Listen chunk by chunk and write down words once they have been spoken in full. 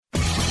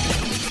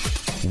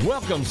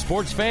Welcome,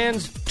 sports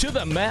fans, to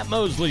the Matt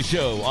Mosley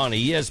Show on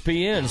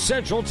ESPN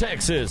Central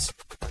Texas.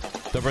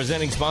 The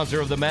presenting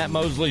sponsor of the Matt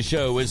Mosley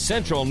Show is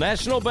Central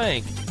National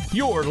Bank,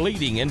 your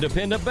leading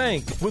independent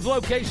bank with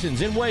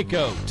locations in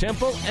Waco,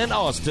 Temple, and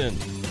Austin.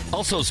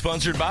 Also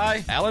sponsored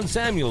by Allen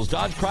Samuels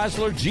Dodge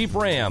Chrysler Jeep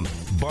Ram,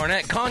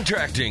 Barnett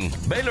Contracting,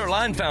 Baylor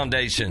Line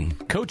Foundation,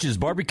 Coach's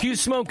Barbecue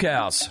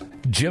Smokehouse,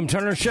 Jim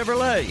Turner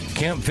Chevrolet,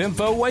 Camp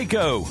Fimfo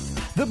Waco,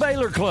 The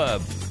Baylor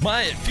Club,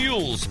 Myatt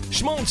Fuels,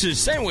 Schmaltz's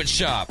Sandwich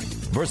Shop,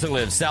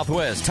 VersaLive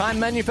Southwest Time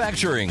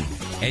Manufacturing,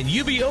 and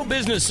UBO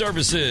Business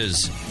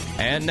Services.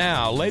 And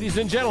now, ladies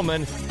and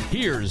gentlemen,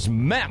 here's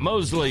Matt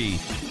Mosley.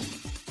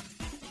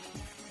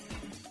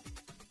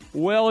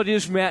 Well, it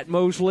is Matt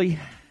Mosley.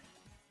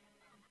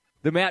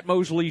 The Matt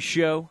Mosley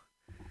Show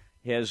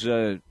has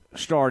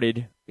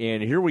started,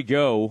 and here we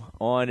go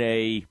on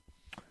a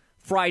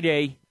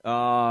Friday,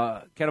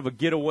 kind of a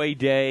getaway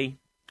day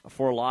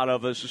for a lot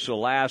of us. It's the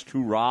last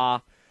hurrah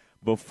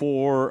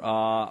before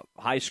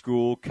high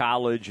school,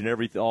 college, and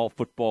everything, all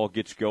football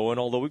gets going,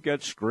 although we've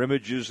got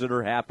scrimmages that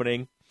are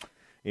happening,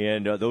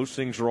 and those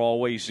things are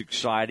always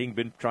exciting.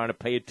 Been trying to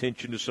pay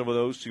attention to some of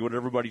those, see what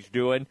everybody's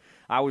doing.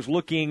 I was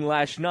looking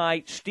last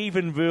night,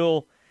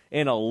 Stephenville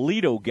and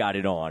Aledo got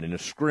it on in a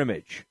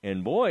scrimmage.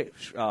 And, boy,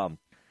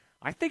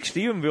 I think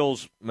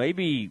Stephenville's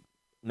maybe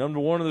number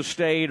one in the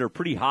state or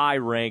pretty high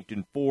ranked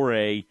in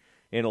 4A,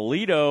 and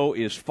Aledo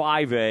is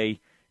 5A.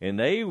 And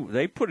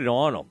they put it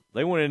on them.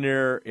 They went in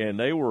there and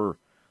they were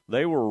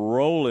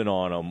rolling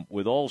on them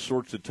with all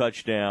sorts of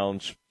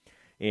touchdowns.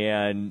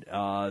 And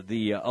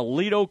the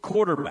Aledo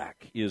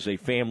quarterback is a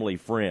family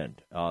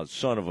friend,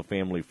 son of a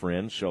family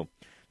friend. So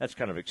that's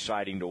kind of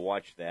exciting to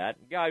watch that.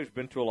 A guy who's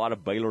been to a lot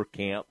of Baylor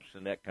camps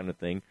and that kind of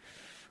thing.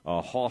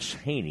 Hoss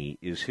Haney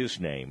is his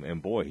name.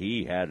 And, boy,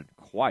 he had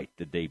quite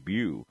the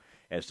debut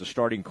as the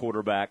starting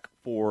quarterback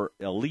for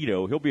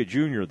Aledo. He'll be a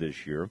junior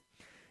this year.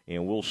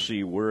 And we'll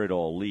see where it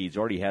all leads.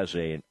 Already has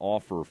an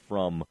offer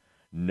from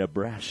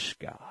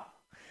Nebraska.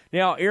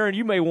 Now, Aaron,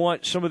 you may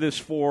want some of this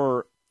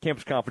for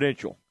Campus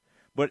Confidential,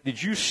 but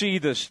did you see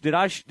this? Did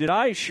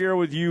I share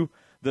with you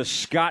the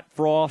Scott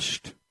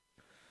Frost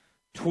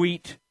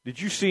tweet?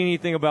 Did you see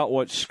anything about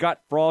what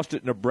Scott Frost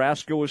at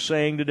Nebraska was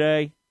saying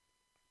today?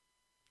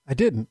 I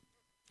didn't.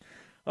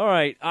 All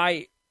right.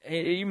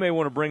 You may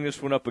want to bring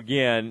this one up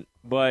again,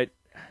 but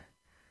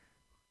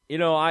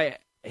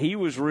he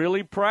was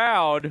really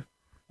proud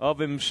of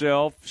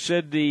himself, was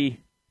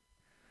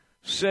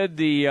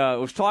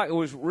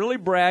really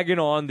bragging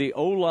on the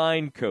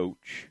O-line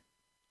coach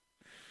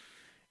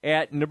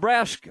at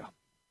Nebraska.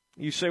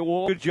 You say,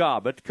 well, good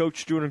job. That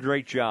coach doing a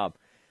great job.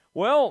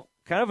 Well,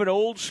 kind of an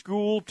old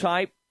school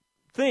type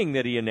thing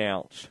that he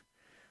announced.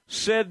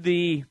 Said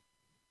the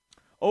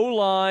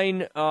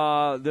O-line,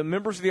 the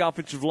members of the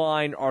offensive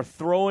line are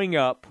throwing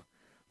up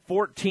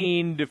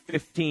 14 to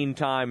 15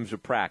 times a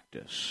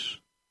practice.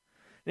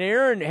 Now,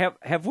 Aaron,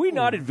 have we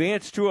not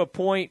advanced to a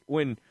point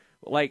when,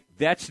 like,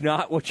 that's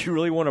not what you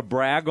really want to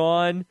brag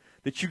on?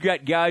 That you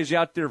got guys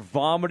out there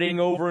vomiting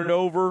over and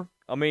over?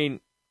 I mean,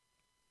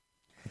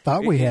 I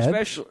thought we had.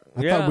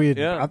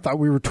 I thought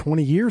we were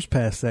 20 years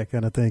past that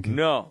kind of thinking.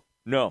 No.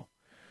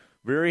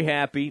 Very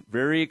happy,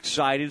 very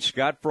excited.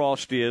 Scott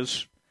Frost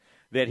is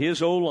that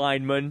his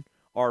O-linemen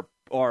are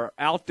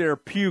out there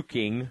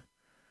puking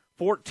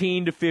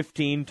 14 to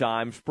 15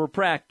 times per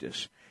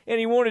practice. And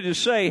he wanted to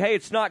say, hey,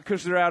 it's not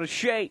because they're out of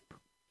shape.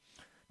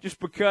 Just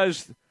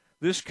because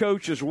this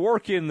coach is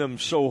working them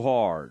so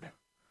hard.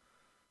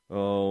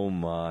 Oh,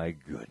 my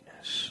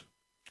goodness.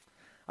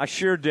 I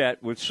shared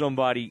that with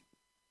somebody,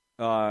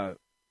 Aaron,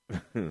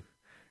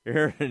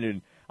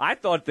 and I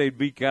thought they'd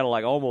be kind of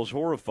like almost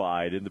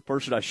horrified. And the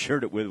person I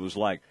shared it with was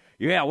like,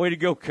 yeah, way to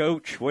go,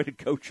 coach. Way to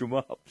coach them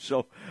up.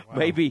 So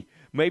wow.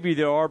 Maybe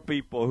there are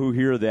people who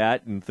hear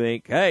that and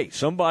think, hey,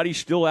 somebody's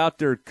still out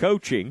there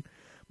coaching.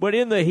 But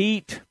in the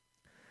heat,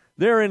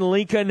 they're in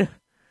Lincoln.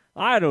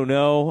 I don't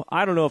know.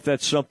 I don't know if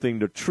that's something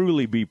to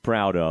truly be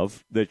proud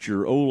of, that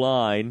your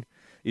O-line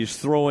is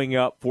throwing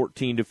up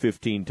 14 to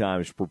 15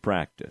 times per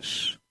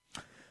practice.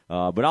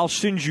 But I'll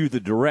send you the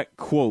direct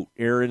quote,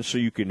 Aaron, so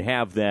you can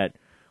have that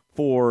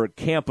for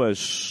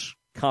Campus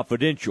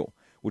Confidential,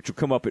 which will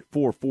come up at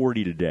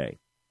 4:40 today.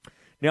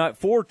 Now, at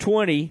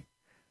 4:20,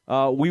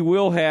 we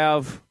will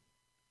have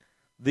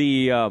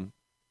we're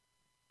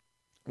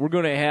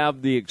going to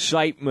have the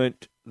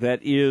excitement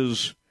that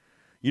is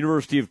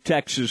University of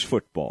Texas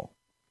football.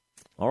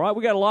 All right,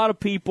 we got a lot of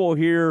people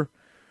here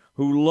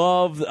who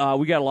love,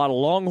 we got a lot of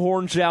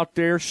Longhorns out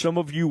there. Some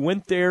of you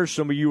went there.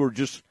 Some of you are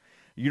just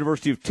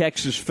University of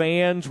Texas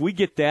fans. We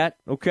get that,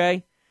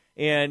 okay?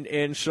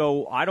 And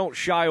so I don't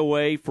shy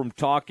away from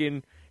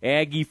talking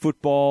Aggie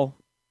football.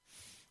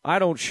 I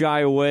don't shy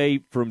away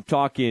from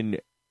talking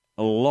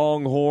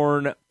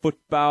Longhorn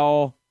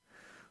football.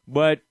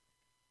 But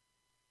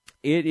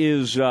it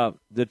is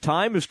the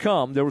time has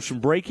come. There was some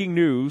breaking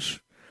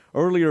news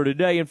earlier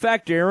today. In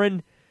fact,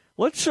 Aaron,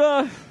 let's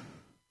go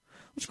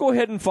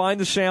ahead and find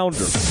the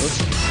sounder.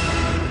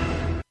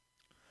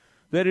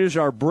 That is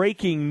our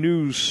breaking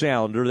news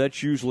sounder.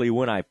 That's usually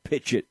when I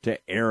pitch it to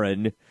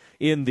Aaron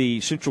in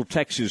the Central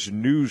Texas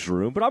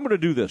newsroom. But I'm going to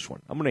do this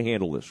one. I'm going to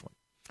handle this one.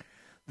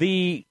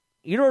 The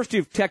University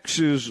of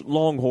Texas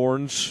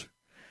Longhorns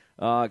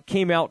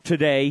came out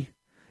today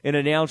and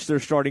announced their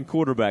starting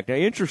quarterback. Now,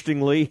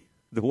 interestingly,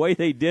 the way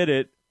they did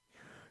it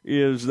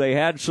is they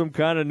had some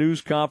kind of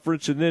news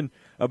conference and then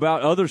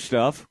about other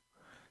stuff.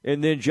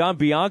 And then John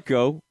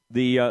Bianco,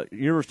 the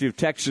University of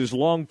Texas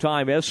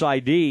longtime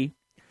SID,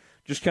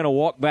 just kind of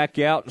walked back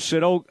out and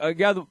said,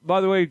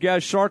 by the way,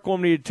 guys, Sark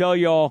wanted me to tell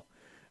y'all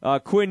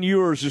Quinn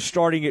Ewers is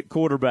starting at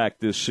quarterback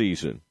this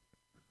season.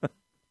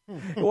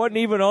 It wasn't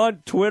even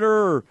on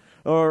Twitter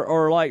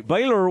or like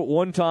Baylor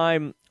one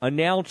time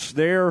announced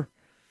their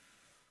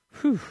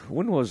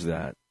when was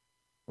that?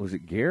 Was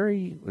it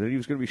Gary that he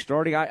was going to be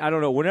starting? I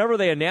don't know. Whenever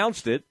they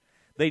announced it,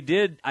 they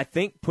did, I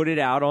think, put it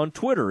out on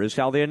Twitter is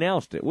how they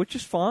announced it, which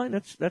is fine.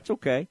 That's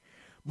okay.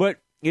 But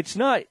it's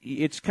not.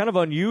 It's kind of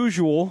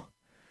unusual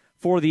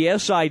for the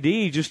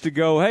SID just to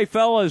go, hey,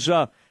 fellas,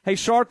 hey,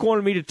 Sark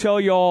wanted me to tell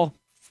y'all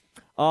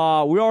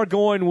we are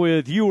going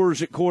with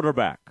Ewers at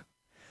quarterback.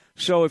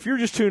 So if you're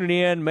just tuning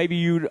in, maybe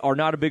you are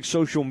not a big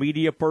social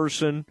media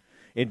person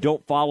and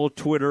don't follow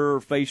Twitter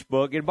or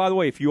Facebook. And by the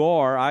way, if you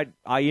are,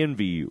 I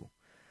envy you.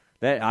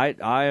 That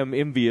I am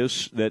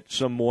envious that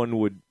someone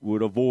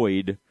would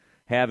avoid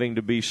having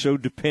to be so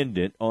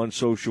dependent on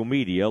social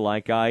media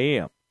like I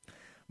am.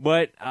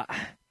 But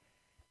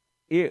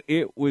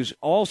it was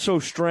also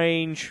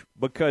strange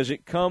because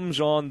it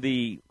comes on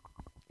the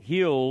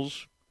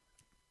heels.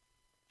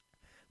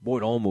 Boy,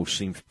 it almost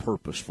seems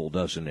purposeful,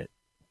 doesn't it,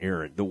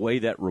 Aaron? The way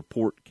that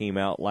report came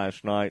out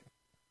last night.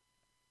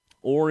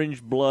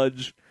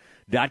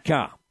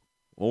 OrangeBloods.com.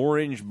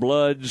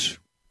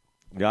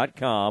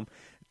 OrangeBloods.com.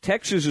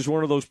 Texas is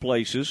one of those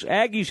places.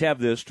 Aggies have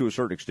this to a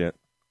certain extent.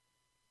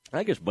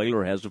 I guess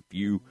Baylor has a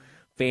few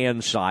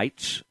fan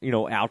sites,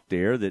 out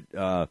there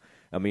that,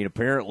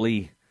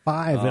 apparently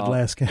 5 at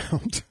last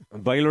count.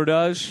 Baylor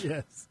does?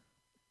 Yes.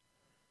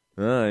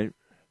 All right.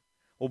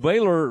 Well,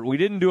 Baylor, we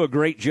didn't do a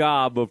great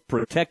job of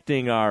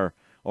protecting our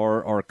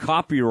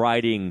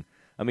copywriting.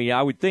 I mean,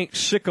 I would think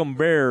Sikkim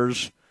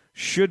Bears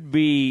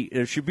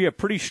there should be a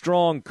pretty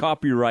strong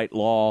copyright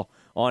law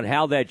on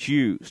how that's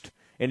used.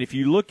 And if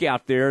you look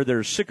out there,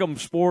 there's Sikkim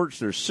Sports,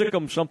 there's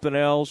Sikkim something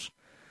else,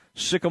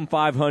 Sikkim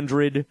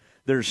 500,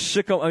 there's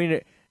Sikkim. I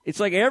mean, it's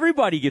like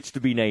everybody gets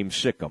to be named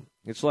Sikkim.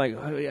 It's like,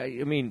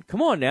 I mean,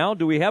 come on now.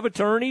 Do we have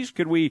attorneys?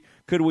 Could we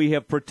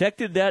have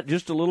protected that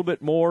just a little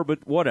bit more?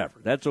 But whatever.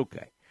 That's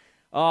okay.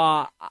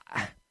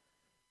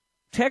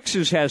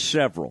 Texas has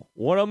several.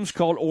 One of them's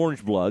called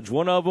Orange Bloods.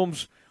 One of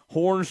them's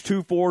Horns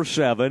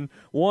 247.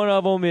 One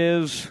of them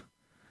is,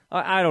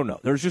 I don't know.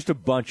 There's just a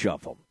bunch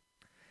of them.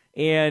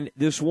 And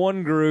this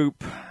one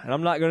group, and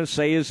I'm not going to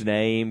say his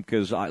name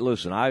because,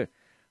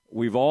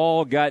 we've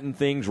all gotten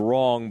things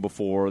wrong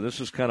before. This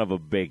is kind of a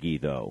biggie,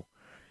 though.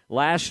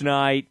 Last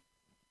night,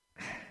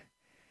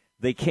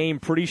 they came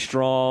pretty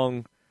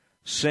strong,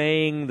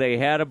 saying they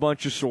had a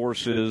bunch of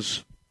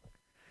sources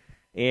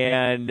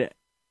and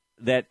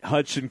that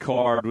Hudson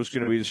Card was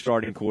going to be the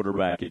starting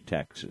quarterback at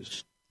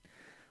Texas.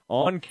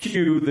 On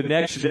cue, the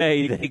next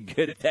day,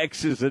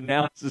 Texas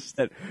announces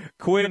that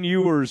Quinn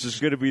Ewers is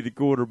going to be the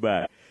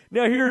quarterback.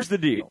 Now, here's the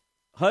deal.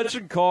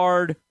 Hudson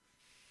Card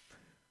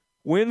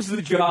wins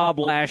the job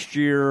last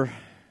year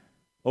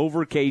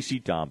over Casey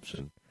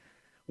Thompson.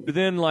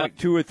 Within like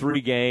 2 or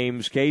 3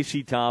 games,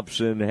 Casey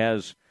Thompson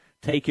has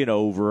taken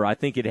over. I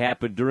think it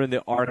happened during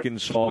the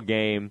Arkansas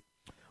game.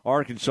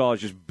 Arkansas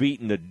is just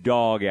beating the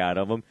dog out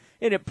of them.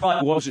 And it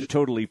probably wasn't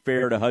totally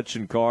fair to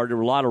Hudson Card. There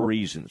were a lot of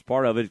reasons.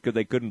 Part of it is because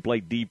they couldn't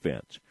play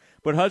defense.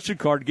 But Hudson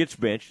Card gets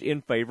benched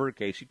in favor of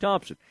Casey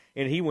Thompson,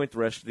 and he went the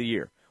rest of the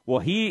year. Well,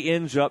 he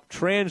ends up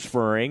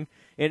transferring,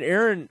 and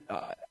Aaron,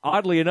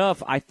 oddly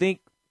enough, I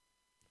think,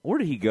 where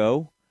did he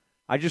go?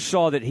 I just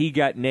saw that he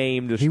got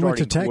named as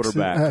starting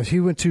quarterback. He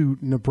went to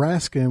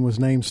Nebraska and was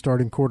named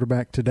starting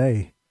quarterback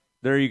today.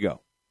 There you go.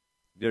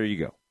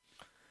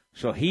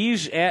 So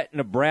he's at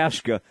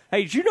Nebraska.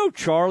 Hey, did you know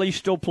Charlie's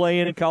still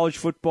playing in college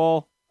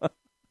football?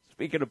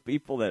 Speaking of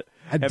people that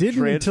I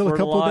didn't until a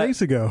couple of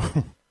days ago.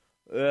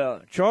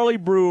 Charlie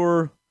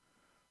Brewer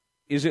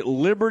is at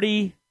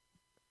Liberty.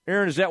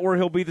 Aaron, is that where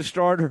he'll be the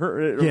starter?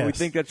 Or yes. We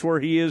think that's where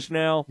he is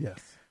now?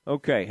 Yes.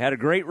 Okay, had a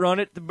great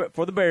run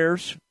for the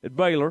Bears at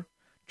Baylor.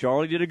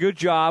 Charlie did a good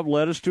job,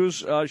 led us to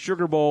his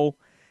Sugar Bowl,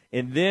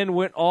 and then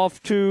went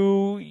off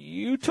to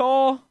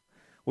Utah.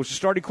 Was the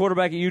starting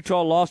quarterback at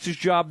Utah, lost his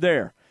job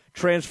there.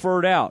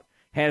 Transferred out,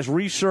 has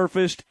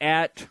resurfaced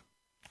at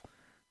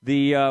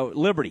the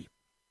Liberty.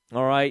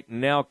 All right,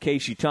 now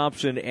Casey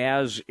Thompson,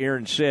 as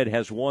Aaron said,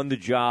 has won the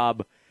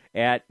job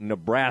at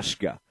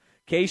Nebraska.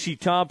 Casey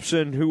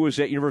Thompson, who was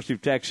at University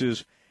of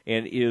Texas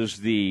and is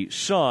the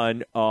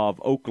son of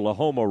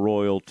Oklahoma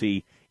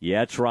royalty.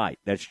 Yeah, that's right.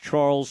 That's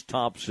Charles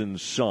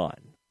Thompson's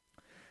son.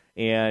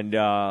 And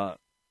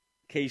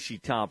Casey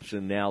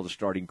Thompson, now the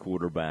starting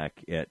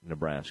quarterback at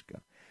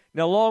Nebraska.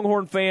 Now,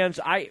 Longhorn fans,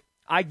 I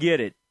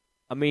get it.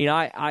 I mean,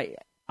 I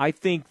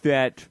think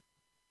that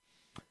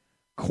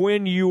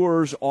Quinn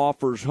Ewers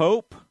offers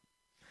hope.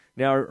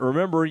 Now,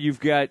 remember, you've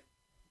got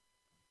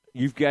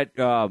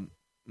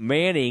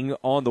Manning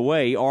on the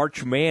way.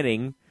 Arch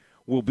Manning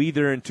will be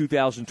there in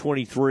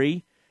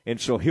 2023, and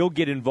so he'll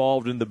get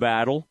involved in the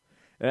battle.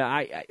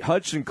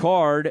 Hudson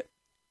Card,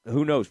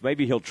 who knows,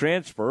 maybe he'll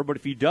transfer, but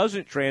if he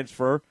doesn't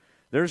transfer,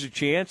 there's a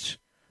chance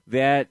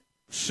that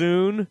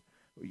soon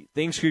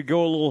things could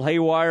go a little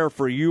haywire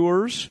for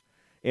Ewers,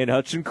 and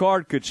Hudson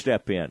Card could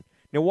step in.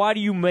 Now, why do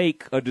you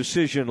make a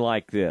decision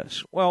like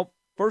this? Well,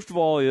 first of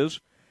all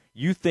is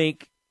you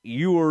think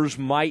Ewers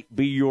might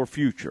be your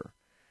future.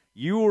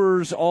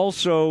 Ewers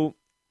also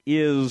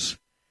is,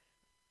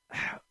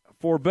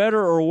 for better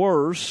or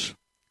worse,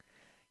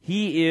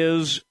 he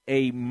is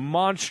a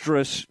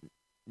monstrous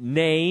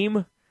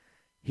name.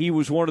 He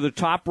was one of the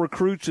top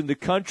recruits in the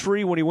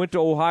country when he went to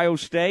Ohio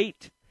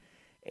State,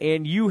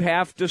 and you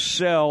have to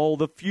sell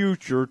the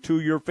future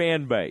to your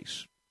fan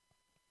base.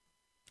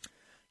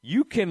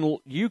 You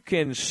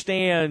can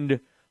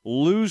stand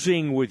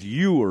losing with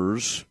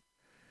Ewers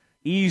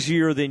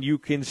easier than you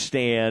can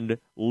stand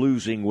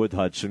losing with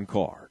Hudson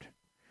Card.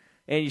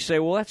 And you say,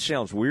 well, that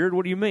sounds weird.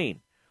 What do you mean?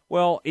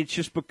 Well, it's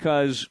just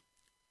because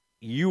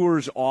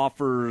Ewers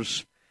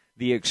offers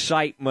the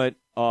excitement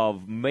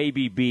of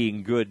maybe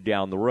being good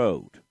down the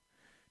road.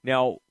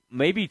 Now,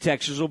 maybe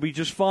Texas will be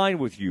just fine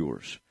with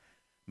Ewers.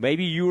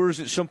 Maybe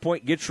Ewers at some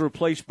point gets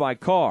replaced by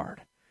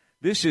Card.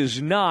 This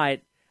is not,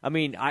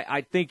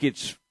 I think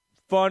it's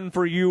fun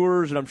for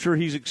Ewers, and I'm sure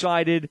he's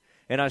excited.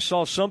 And I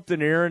saw something,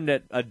 Aaron,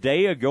 that a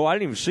day ago, I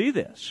didn't even see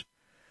this,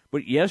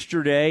 but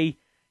yesterday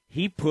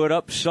he put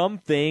up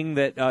something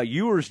that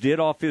Ewers did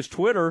off his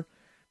Twitter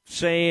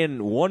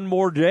saying one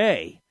more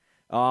day,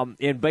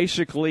 and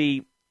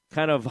basically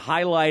kind of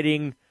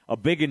highlighting a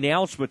big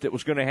announcement that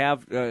was going to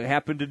have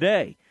happen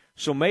today.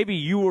 So maybe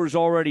Ewers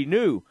already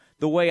knew.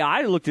 The way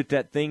I looked at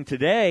that thing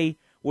today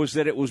was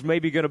that it was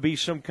maybe going to be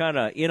some kind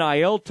of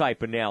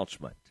NIL-type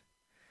announcement.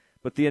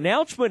 But the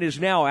announcement is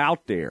now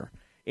out there,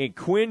 and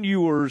Quinn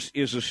Ewers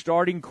is a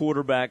starting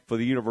quarterback for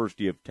the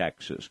University of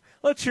Texas.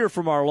 Let's hear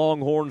from our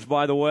Longhorns,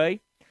 by the way.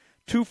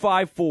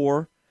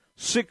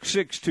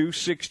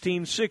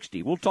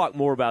 254-662-1660. We'll talk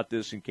more about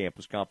this in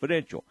Campus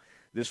Confidential.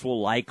 This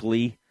will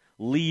likely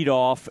lead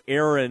off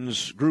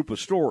Aaron's group of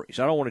stories.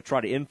 I don't want to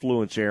try to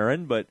influence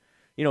Aaron, but,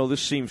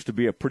 this seems to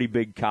be a pretty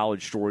big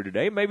college story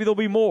today. Maybe there'll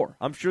be more.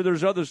 I'm sure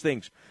there's other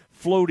things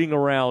floating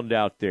around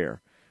out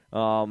there.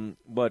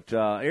 But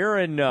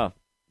Aaron,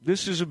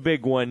 this is a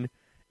big one,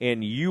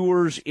 and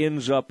Ewers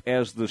ends up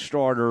as the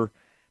starter.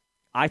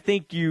 I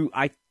think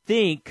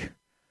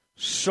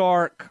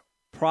Sark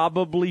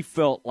probably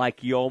felt like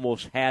he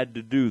almost had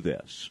to do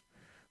this.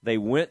 They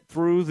went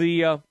through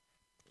the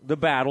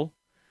battle.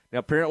 Now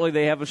apparently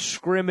they have a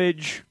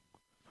scrimmage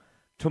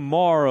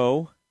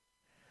tomorrow.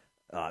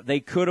 They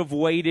could have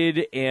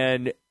waited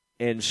and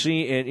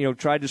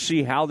tried to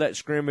see how that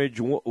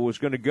scrimmage was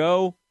going to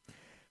go.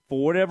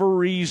 For whatever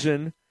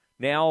reason,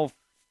 now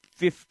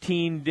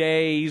 15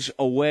 days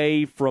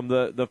away from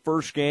the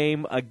first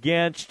game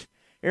against,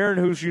 Aaron,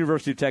 who's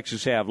University of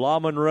Texas have? La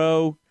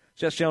Monroe?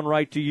 Does that sound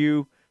right to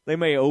you? They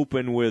may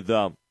open with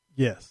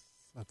yes,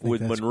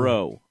 with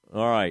Monroe. Correct.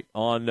 All right,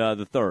 on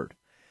the 3rd.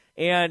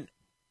 And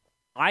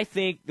I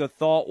think the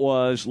thought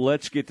was,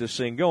 let's get this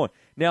thing going.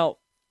 Now,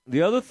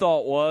 the other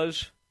thought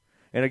was,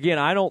 and again,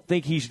 I don't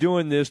think he's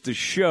doing this to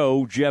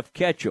show Jeff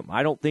Ketchum.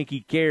 I don't think he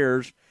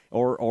cares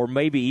or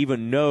maybe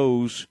even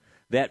knows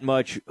that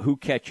much who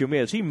Ketchum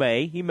is. He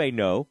may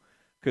know,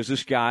 because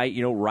this guy,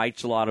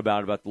 writes a lot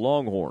about the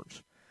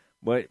Longhorns.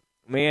 But,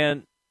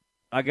 man,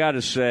 I got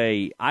to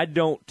say, I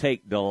don't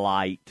take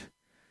delight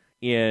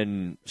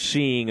in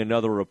seeing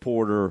another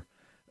reporter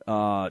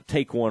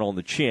take one on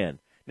the chin.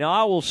 Now,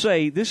 I will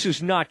say, this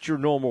is not your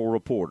normal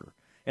reporter.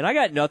 And I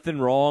got nothing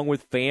wrong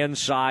with fan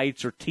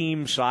sites or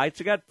team sites.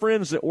 I got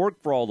friends that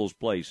work for all those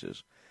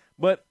places.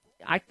 But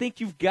I think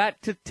you've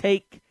got to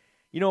take,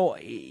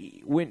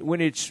 when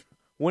it's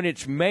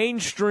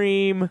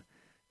mainstream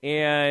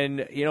and,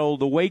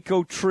 the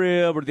Waco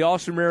Trib or the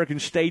Austin American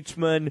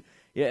Statesman,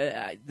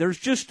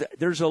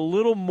 there's a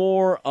little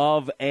more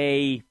of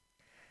a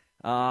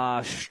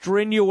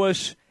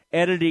strenuous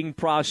editing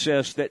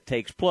process that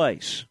takes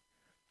place,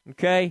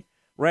 okay?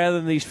 Rather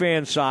than these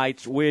fan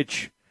sites,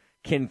 which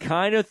can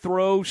kind of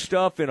throw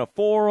stuff in a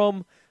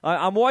forum.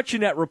 I'm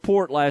watching that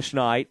report last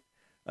night.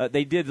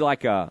 They did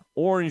like a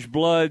Orange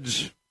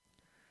Bloods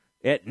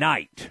at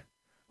night,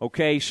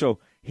 okay? So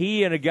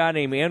he and a guy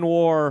named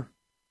Anwar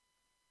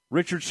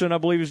Richardson, I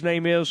believe his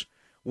name is,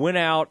 went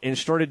out and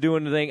started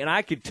doing the thing, and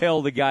I could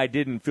tell the guy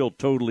didn't feel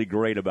totally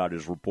great about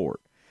his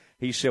report.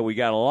 He said, we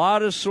got a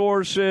lot of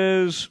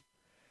sources,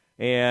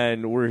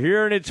 and we're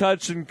hearing it's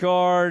Hudson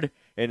Card,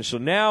 and so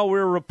now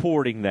we're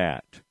reporting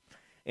that.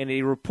 And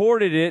he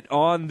reported it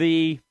on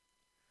the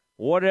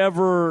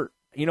whatever,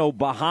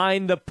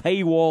 behind the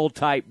paywall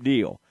type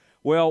deal.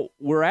 Well,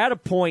 we're at a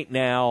point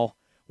now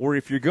where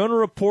if you're going to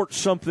report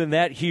something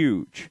that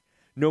huge,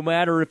 no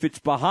matter if it's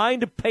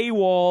behind a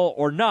paywall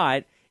or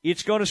not,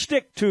 it's going to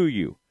stick to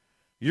you.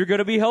 You're going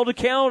to be held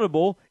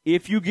accountable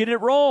if you get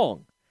it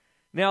wrong.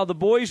 Now, the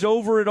boys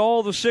over at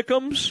all the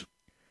Sickums,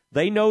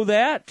 they know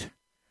that.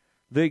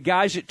 The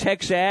guys at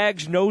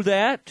TexAgs know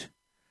that.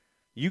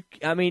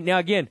 Now,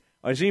 again,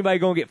 is anybody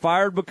going to get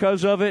fired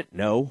because of it?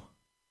 No.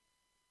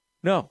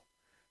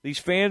 These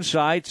fan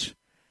sites,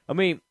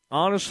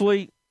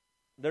 honestly,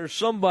 there's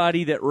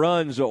somebody that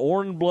runs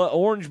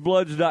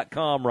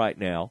orangebloods.com right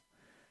now,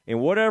 and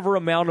whatever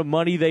amount of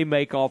money they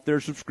make off their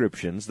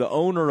subscriptions, the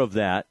owner of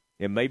that,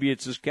 and maybe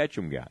it's this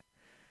Ketchum guy,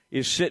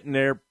 is sitting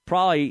there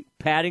probably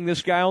patting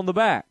this guy on the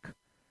back.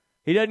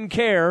 He doesn't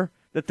care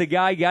that the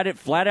guy got it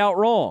flat out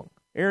wrong.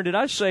 Aaron, did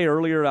I say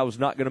earlier I was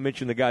not going to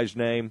mention the guy's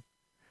name?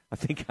 I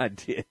think I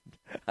did.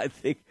 I'm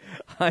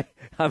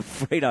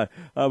afraid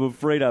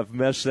I've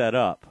messed that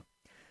up.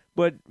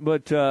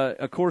 But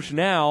of course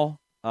now,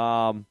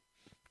 nope.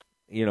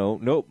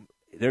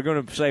 They're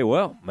going to say,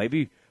 well,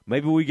 maybe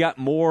we got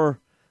more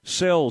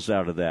sales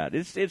out of that.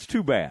 It's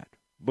too bad,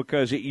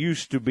 because it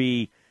used to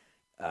be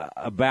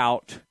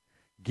about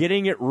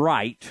getting it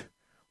right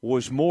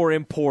was more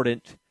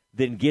important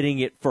than getting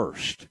it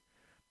first.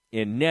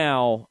 And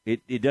now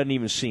it doesn't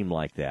even seem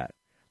like that.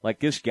 Like,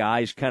 this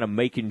guy's kind of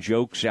making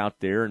jokes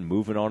out there and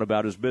moving on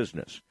about his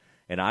business.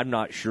 And I'm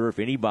not sure if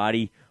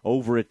anybody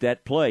over at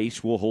that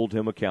place will hold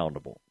him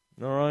accountable.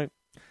 All right?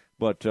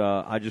 But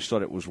I just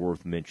thought it was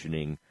worth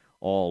mentioning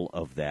all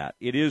of that.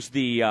 It is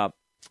the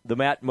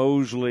Matt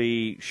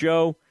Mosley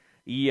Show,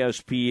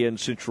 ESPN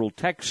Central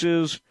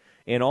Texas.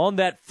 And on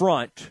that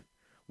front,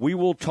 we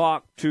will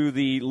talk to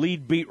the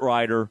lead beat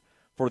writer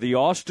for the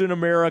Austin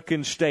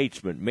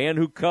American-Statesman, man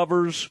who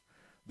covers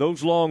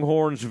those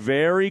Longhorns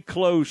very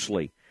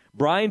closely.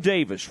 Brian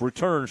Davis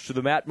returns to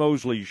the Matt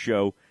Mosley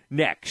Show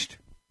next.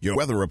 Your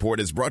weather report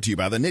is brought to you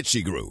by the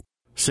Nitsche Group.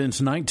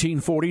 Since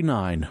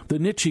 1949, the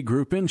Nitsche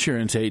Group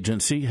Insurance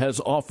Agency has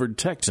offered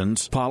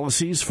Texans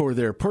policies for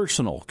their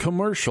personal,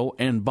 commercial,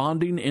 and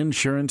bonding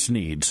insurance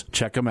needs.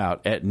 Check them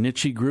out at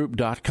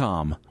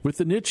NitscheGroup.com. With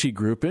the Nitsche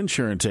Group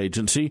Insurance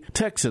Agency,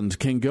 Texans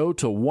can go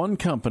to one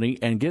company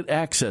and get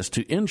access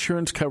to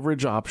insurance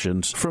coverage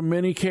options from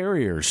many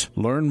carriers.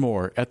 Learn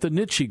more at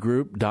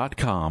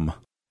thenitschegroup.com.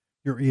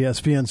 Your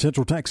ESPN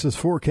Central Texas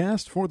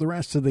forecast for the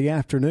rest of the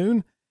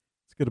afternoon.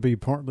 It's going to be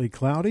partly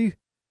cloudy.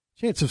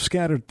 Chance of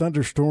scattered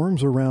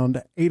thunderstorms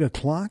around 8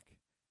 o'clock,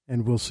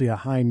 and we'll see a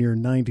high near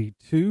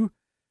 92.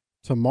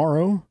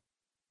 Tomorrow,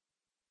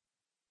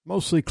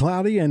 mostly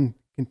cloudy and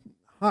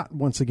hot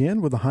once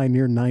again with a high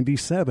near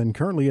 97.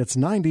 Currently, it's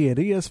 90 at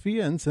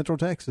ESPN Central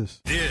Texas.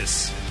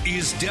 This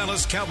is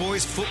Dallas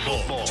Cowboys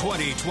football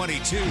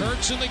 2022.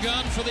 Hurts in the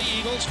gun for the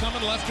Eagles,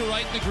 coming left to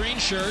right in the green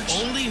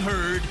shirts. Only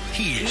heard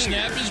here.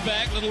 Snap is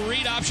back, little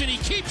read option. He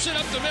keeps it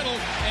up the middle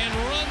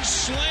and runs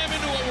slam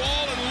into a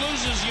wall and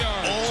loses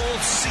yards. All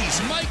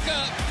season.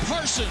 Micah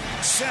Parsons.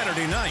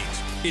 Saturday night,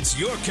 it's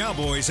your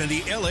Cowboys and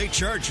the L.A.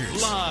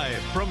 Chargers.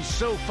 Live from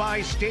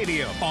SoFi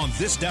Stadium. On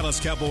this Dallas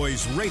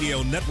Cowboys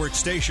radio network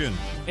station.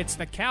 It's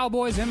the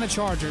Cowboys and the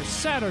Chargers,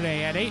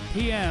 Saturday at 8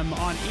 p.m.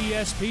 on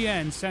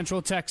ESPN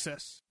Central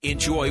Texas.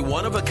 Enjoy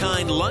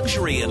one-of-a-kind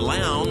luxury and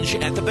lounge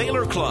at the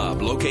Baylor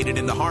Club, located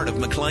in the heart of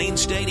McLean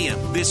Stadium.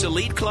 This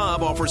elite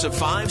club offers a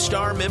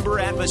 5-star member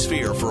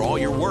atmosphere for all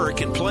your work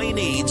and play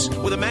needs,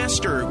 with a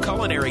master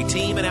culinary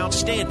team and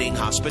outstanding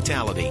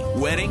hospitality.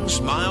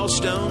 Weddings,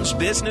 milestones,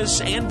 business,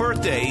 and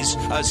birthdays.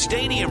 A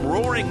stadium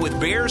roaring with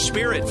Bear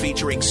Spirit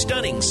featuring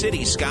stunning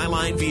city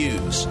skyline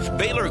views.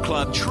 Baylor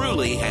Club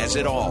truly has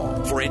it all.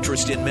 For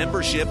interest in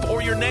membership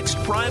or your next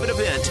private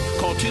event,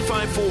 call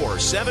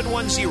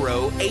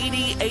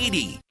 254-710-8080.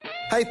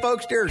 Hey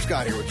folks, Derek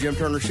Scott here with Jim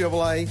Turner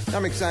Chevrolet.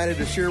 I'm excited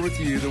to share with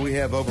you that we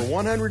have over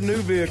 100 new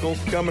vehicles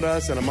coming to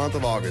us in the month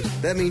of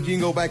August. That means you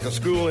can go back to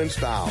school in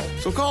style.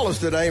 So call us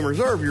today and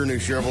reserve your new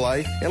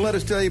Chevrolet, and let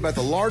us tell you about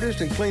the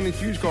largest and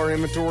cleanest used car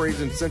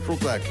inventories in Central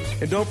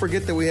Texas. And don't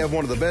forget that we have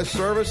one of the best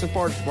service and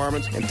parts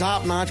departments and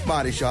top-notch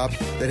body shops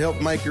that help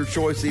make your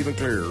choice even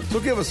clearer. So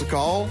give us a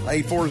call,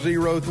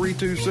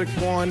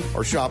 840-3261,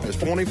 or shop us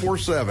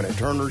 24/7 at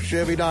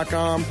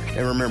turnerchevy.com.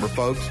 And remember,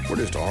 folks, we're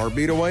just a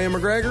heartbeat away in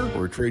McGregor.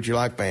 We treat you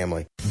like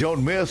family.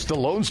 Don't miss the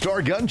Lone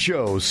Star Gun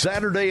Show,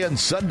 Saturday and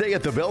Sunday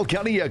at the Bell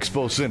County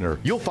Expo Center.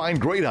 You'll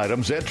find great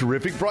items at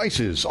terrific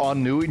prices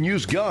on new and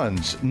used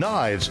guns,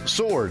 knives,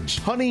 swords,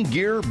 hunting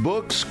gear,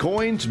 books,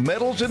 coins,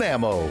 medals, and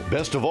ammo.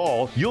 Best of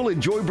all, you'll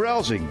enjoy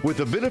browsing with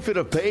the benefit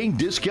of paying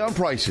discount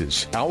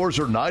prices. Hours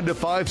are 9 to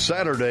 5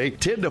 Saturday,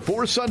 10 to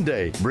 4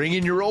 Sunday. Bring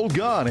in your old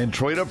gun and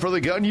trade up for the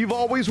gun you've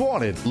always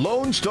wanted.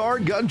 Lone Star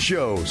Gun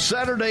Show,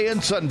 Saturday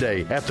and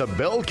Sunday at the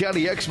Bell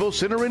County Expo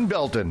Center in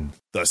Belton.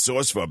 The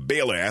source for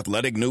Baylor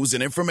athletic news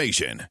and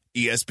information,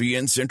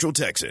 ESPN Central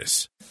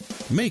Texas.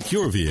 Make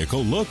your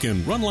vehicle look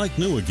and run like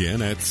new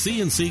again at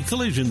CNC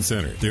Collision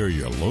Center. They're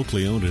your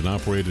locally owned and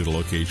operated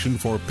location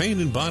for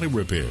paint and body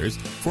repairs,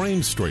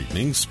 frame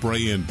straightening,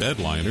 spray and bed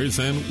liners,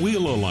 and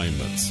wheel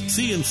alignments.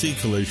 CNC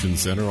Collision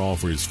Center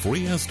offers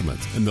free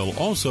estimates, and they'll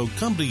also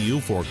come to you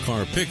for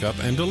car pickup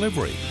and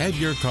delivery. Have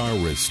your car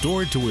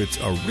restored to its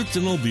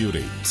original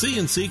beauty.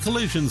 CNC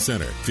Collision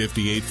Center,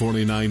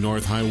 5849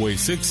 North Highway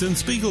 6 in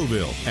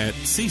Spiegelville, at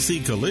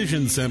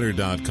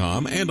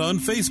cccollisioncenter.com and on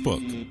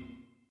Facebook.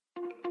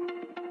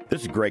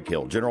 This is Greg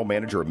Hill, General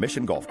Manager of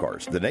Mission Golf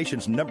Cars, the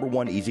nation's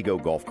 #1 easy-go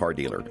golf car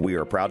dealer. We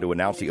are proud to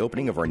announce the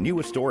opening of our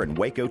newest store in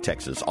Waco,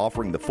 Texas,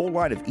 offering the full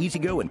line of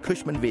easy-go and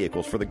Cushman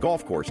vehicles for the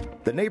golf course,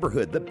 the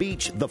neighborhood, the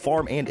beach, the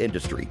farm, and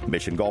industry.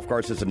 Mission Golf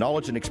Cars has the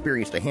knowledge and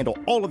experience to handle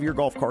all of your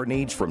golf car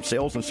needs, from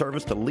sales and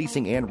service to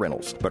leasing and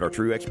rentals. But our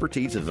true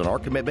expertise is in our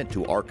commitment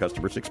to our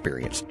customers'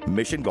 experience.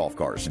 Mission Golf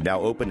Cars, now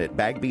open at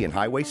Bagby and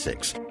Highway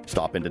 6.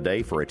 Stop in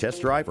today for a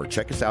test drive or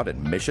check us out at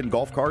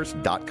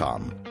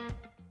missiongolfcars.com.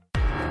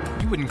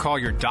 You wouldn't call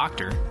your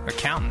doctor,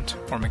 accountant,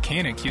 or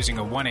mechanic using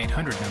a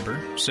 1-800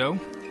 number, so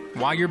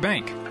why your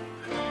bank?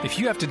 If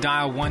you have to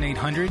dial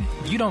 1-800,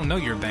 you don't know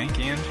your bank,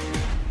 and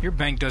your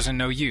bank doesn't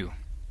know you.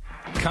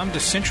 Come to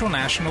Central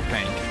National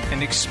Bank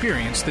and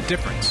experience the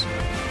difference.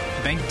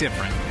 Bank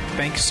different.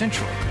 Bank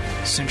Central.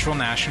 Central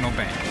National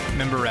Bank.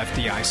 Member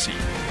FDIC.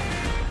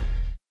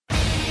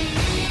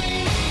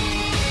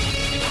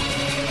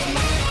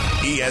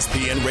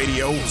 ESPN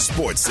Radio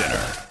Sports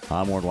Center.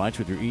 I'm Ward Weitz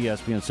with your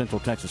ESPN Central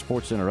Texas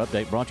Sports Center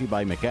update, brought to you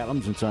by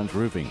McAdams & Sons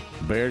Roofing.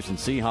 Bears and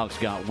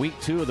Seahawks got week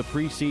 2 of the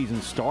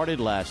preseason started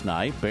last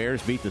night.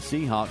 Bears beat the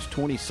Seahawks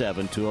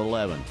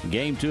 27-11.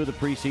 Game 2 of the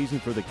preseason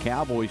for the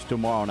Cowboys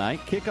tomorrow night.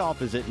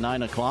 Kickoff is at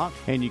 9 o'clock,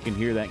 and you can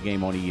hear that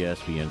game on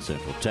ESPN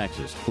Central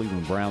Texas.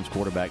 Cleveland Browns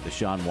quarterback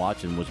Deshaun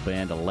Watson was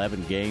banned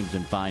 11 games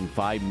and fined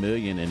 $5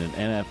 million in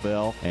an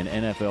NFL and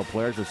NFL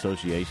Players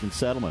Association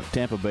settlement.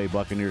 Tampa Bay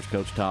Buccaneers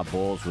coach Todd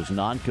Bowles was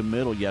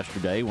non-committal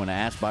yesterday when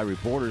asked by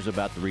reporters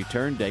about the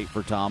return date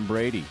for Tom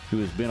Brady, who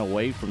has been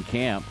away from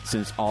camp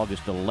since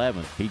August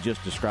 11th. He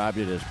just described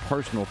it as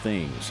personal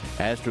things.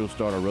 Astros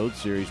start a road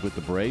series with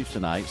the Braves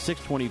tonight,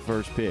 6:20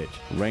 first pitch.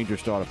 Rangers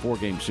start a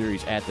 4-game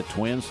series at the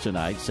Twins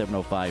tonight,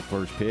 7:05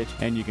 first pitch,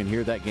 and you can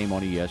hear that game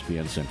on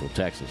ESPN Central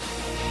Texas.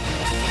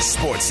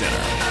 Sports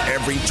Center,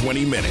 every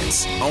 20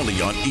 minutes,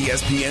 only on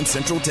ESPN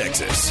Central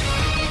Texas.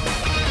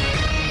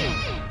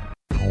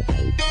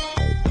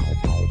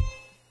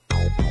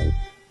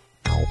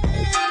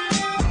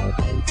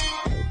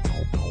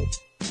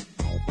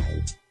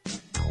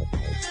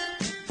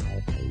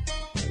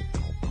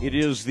 It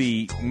is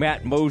the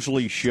Matt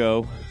Mosley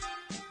Show,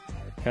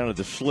 kind of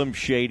the Slim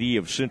Shady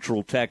of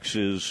Central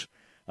Texas,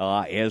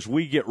 as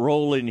we get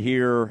rolling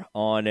here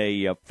on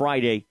a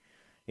Friday.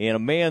 And a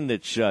man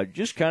that's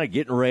just kind of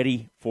getting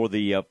ready for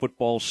the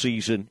football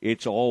season.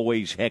 It's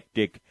always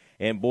hectic.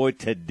 And, boy,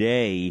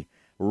 today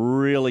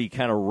really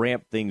kind of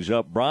ramped things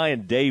up.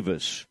 Brian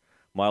Davis,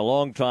 my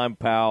longtime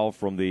pal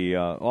from the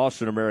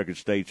Austin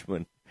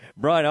American-Statesman.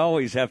 Brian,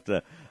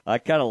 I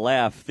kind of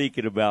laugh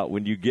thinking about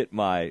when you get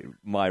my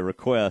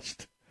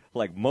request,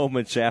 like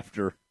moments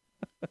after,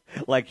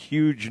 like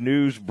huge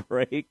news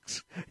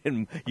breaks,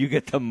 and you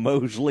get the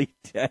Mosley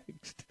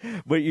text.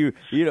 But you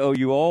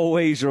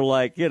always are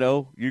like,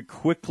 you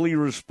quickly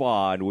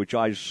respond, which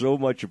I so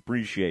much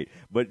appreciate.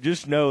 But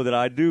just know that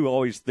I do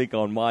always think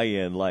on my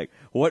end, like,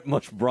 what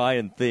must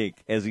Brian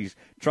think as he's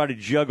trying to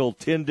juggle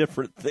 10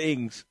 different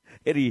things,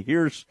 and he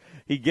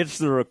gets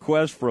the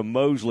request from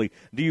Mosley.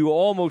 Do you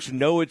almost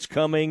know it's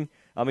coming?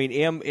 I mean,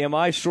 am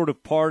I sort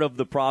of part of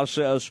the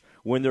process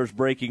when there's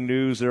breaking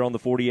news there on the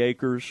 40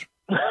 acres?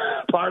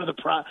 Part of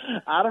the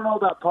I don't know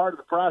about part of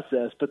the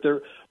process,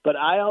 but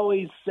I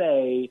always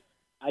say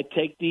I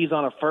take these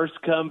on a first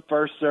come,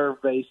 first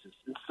served basis.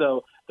 And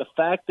so the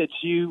fact that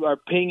you are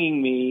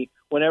pinging me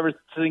whenever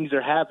things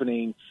are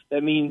happening,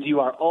 that means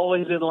you are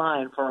always in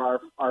line for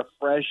our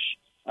fresh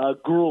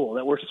gruel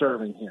that we're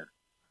serving here.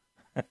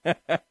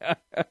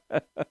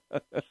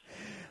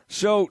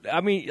 So,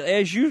 I mean,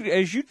 as you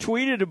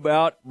tweeted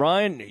about,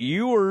 Brian,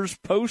 Ewers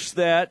post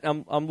that.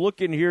 I'm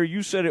looking here.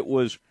 You said it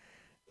was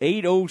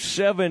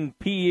 8:07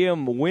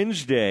 p.m.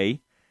 Wednesday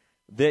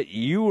that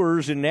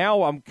Ewers, and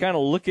now I'm kind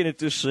of looking at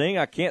this thing.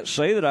 I can't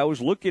say that I was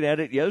looking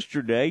at it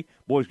yesterday.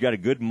 Boy's got a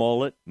good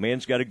mullet.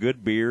 Man's got a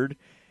good beard.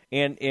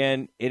 And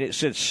it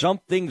said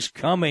something's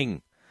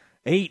coming,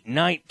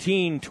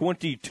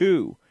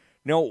 8/19/22.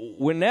 Now,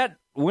 when that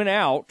went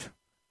out,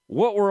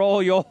 what were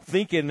all y'all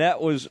thinking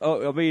that was?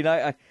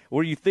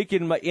 Were you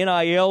thinking my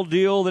NIL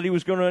deal that he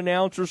was going to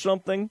announce or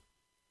something?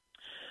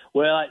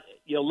 Well,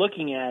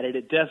 looking at it,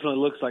 it definitely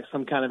looks like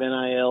some kind of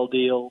NIL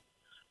deal.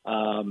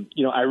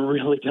 I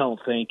really don't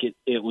think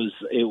it was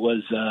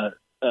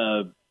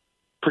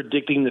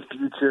predicting the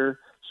future,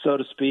 so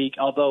to speak,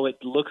 although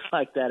it looks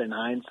like that in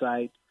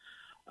hindsight.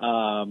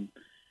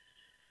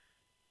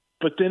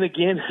 But then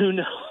again, who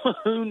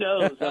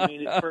knows? I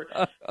mean,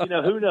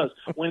 who knows?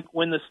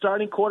 When the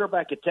starting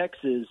quarterback at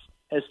Texas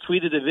has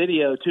tweeted a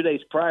video 2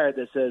 days prior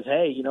that says,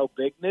 hey,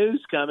 big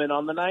news coming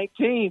on the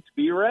 19th,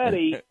 be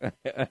ready.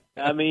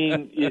 I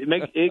mean,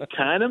 it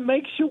kind of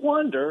makes you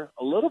wonder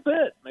a little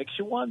bit,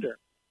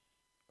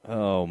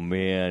 Oh,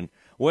 man.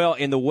 Well,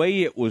 in the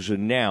way it was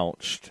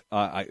announced,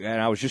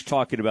 and I was just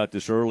talking about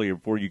this earlier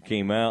before you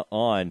came out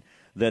on,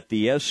 that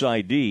the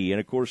SID, and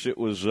of course it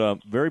was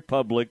very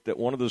public that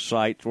one of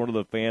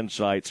the fan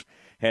sites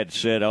had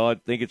said, I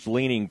think it's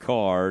leaning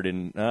Card,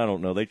 and I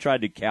don't know, they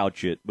tried to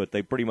couch it, but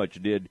they pretty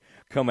much did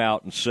come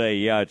out and say,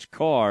 yeah, it's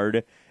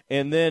Card,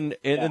 and then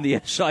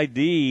the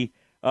SID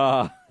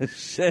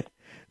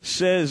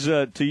says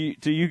to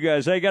you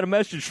guys, hey, I got a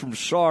message from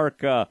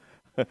Sark.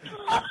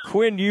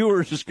 Quinn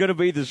Ewers is going to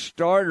be the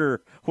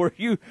starter.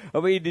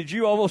 Did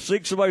you almost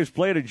think somebody was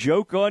playing a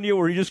joke on you?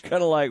 Or were you just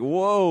kind of like,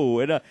 whoa?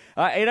 And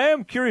I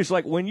am curious,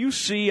 like when you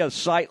see a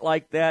site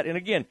like that, and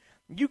again,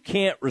 you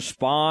can't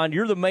respond.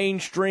 You're the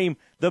mainstream,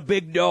 the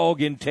big dog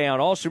in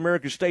town, also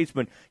American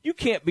Statesman. You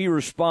can't be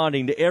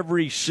responding to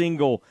every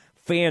single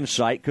fan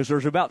site because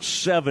there's about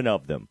 7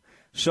 of them.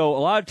 So a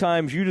lot of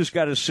times you just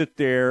got to sit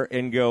there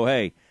and go,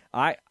 hey,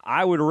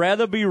 I would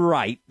rather be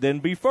right than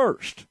be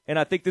first. And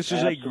I think this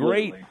is a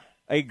great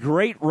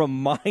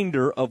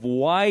reminder of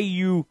why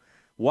you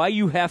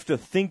have to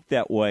think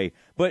that way.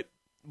 But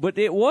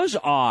it was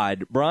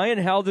odd, Brian,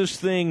 how this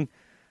thing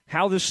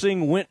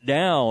went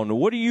down.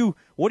 What do you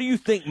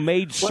think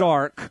made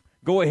Sark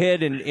go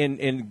ahead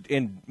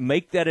and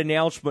make that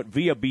announcement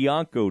via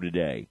Bianco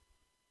today?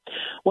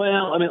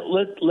 Well, I mean,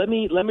 let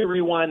me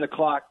rewind the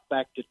clock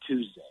back to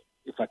Tuesday,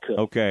 if I could.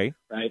 Okay.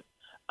 Right.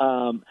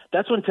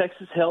 That's when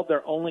Texas held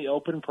their only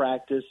open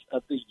practice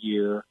of the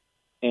year,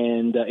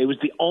 and it was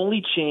the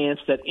only chance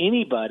that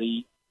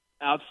anybody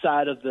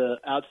outside of the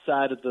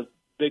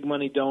big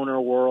money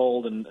donor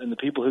world and the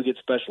people who get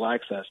special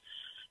access,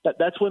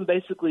 that's when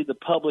basically the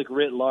public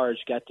writ large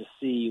got to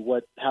see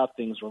how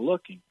things were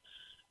looking.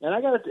 And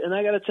I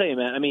gotta tell you,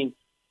 man, I mean,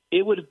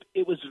 it was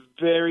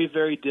very,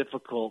 very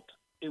difficult.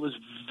 It was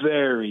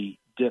very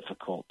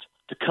difficult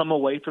to come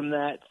away from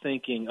that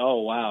thinking, oh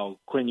wow,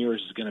 Quinn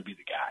Ewers is going to be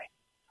the guy.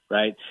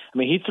 Right? I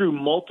mean, he threw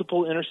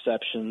multiple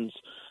interceptions.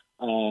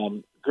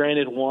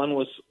 Granted, one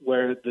was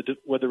where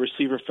the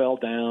receiver fell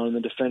down and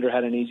the defender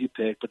had an easy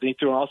pick, but then he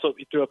threw a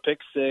pick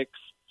six,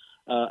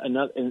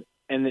 another,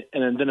 and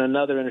then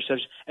another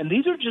interception. And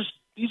these are just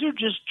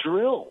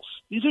drills.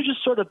 These are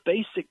just sort of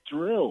basic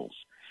drills.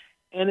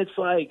 And it's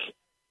like,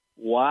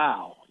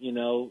 wow,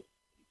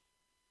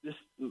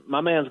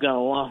 my man's got a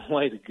long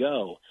way to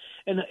go.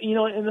 And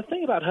and the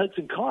thing about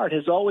Hudson Card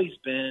has always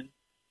been,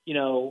 he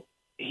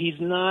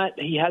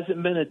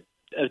hasn't been a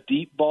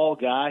deep ball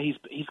guy.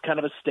 He's kind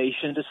of a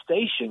station to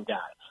station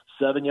guy.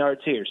 7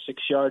 yards here,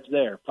 6 yards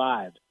there,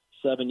 5,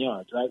 7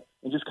 yards, right?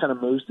 And just kind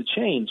of moves the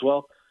chains.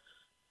 Well,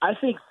 I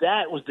think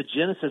that was the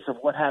genesis of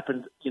what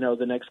happened,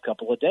 the next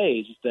couple of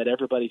days, is that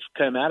everybody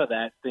came out of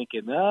that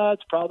thinking,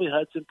 it's probably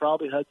Hudson.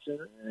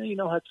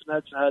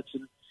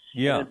 Hudson.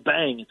 Yeah. And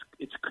bang,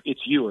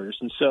 it's Ewers.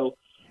 And so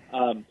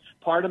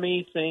part of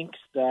me thinks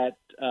that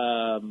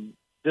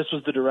this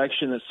was the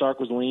direction that Sark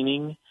was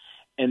leaning.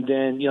 And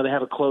then, they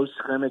have a close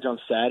scrimmage on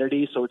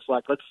Saturday. So it's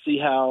like, let's see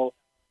how,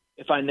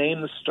 if I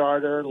name the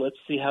starter, let's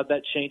see how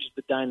that changes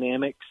the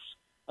dynamics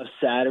of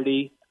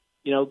Saturday,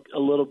 a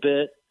little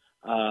bit.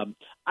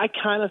 I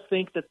kind of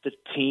think that the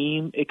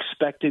team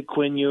expected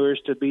Quinn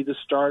Ewers to be the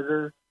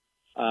starter.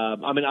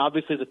 I mean,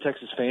 obviously the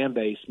Texas fan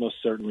base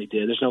most certainly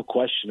did. There's no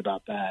question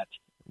about that.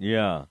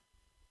 Yeah.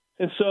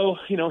 And so,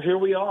 here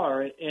we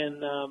are.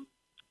 And,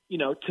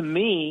 to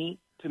me,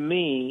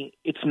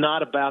 it's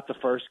not about the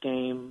first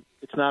game.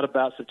 It's not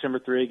about September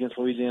 3 against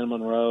Louisiana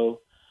Monroe.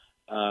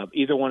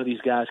 Either one of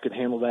these guys could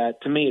handle that.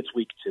 To me, it's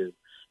week 2.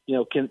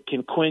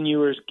 Can Quinn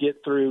Ewers get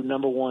through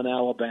number 1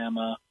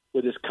 Alabama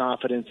with his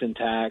confidence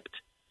intact,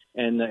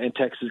 and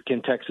Texas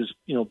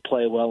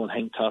play well and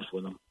hang tough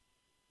with them?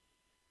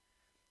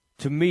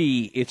 To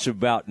me, it's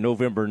about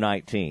November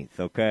 19th.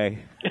 Okay.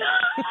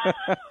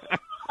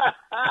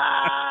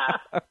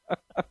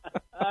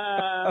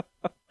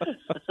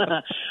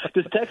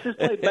 Does Texas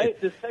play?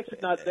 Does Texas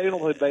not? They don't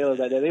play Baylor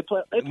that day. They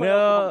play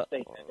Oklahoma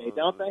State that day,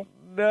 don't they?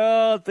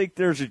 No, I think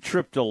there's a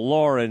trip to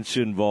Lawrence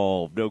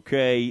involved.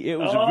 Okay, it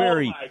was Oh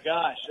very. my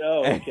gosh!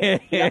 Oh, okay.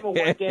 See, I'm a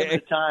one game at a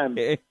time.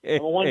 I'm a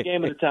one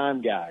game at a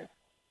time guy.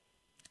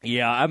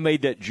 Yeah, I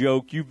made that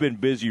joke. You've been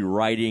busy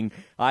writing.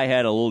 I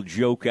had a little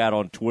joke out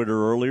on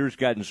Twitter earlier. It's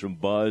gotten some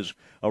buzz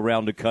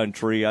around the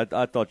country.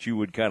 I thought you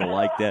would kind of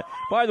like that.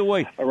 By the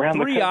way, around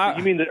the country,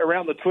 you mean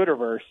around the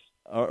Twitterverse?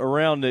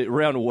 Around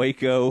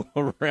Waco,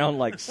 around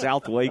like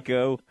South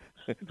Waco.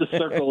 The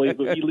circle,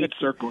 elite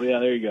circle. Yeah,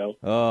 there you go.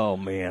 Oh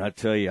man, I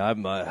tell you,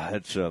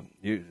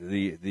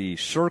 the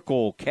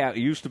circle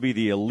used to be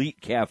the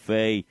elite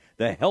cafe.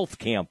 The health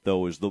camp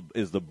though is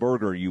the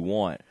burger you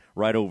want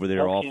right over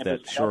there off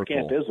that circle.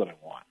 Health camp is what I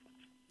want.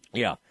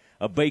 Yeah,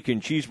 a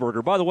bacon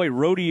cheeseburger. By the way,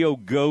 Rodeo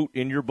Goat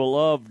in your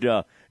beloved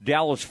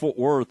Dallas-Fort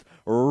Worth,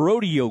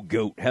 Rodeo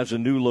Goat has a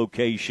new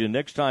location.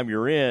 Next time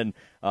you're in,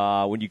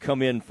 when you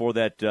come in for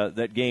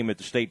that game at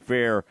the State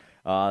Fair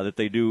that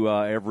they do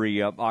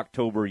every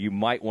October, you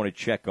might want to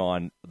check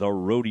on the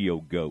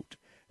Rodeo Goat,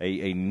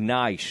 a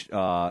nice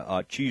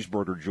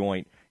cheeseburger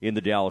joint in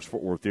the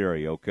Dallas-Fort Worth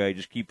area, okay?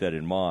 Just keep that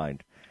in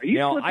mind. Are you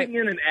slipping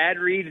in an ad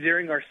read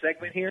during our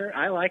segment here?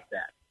 I like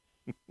that.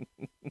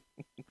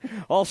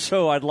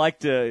 Also, I'd like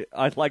to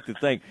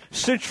thank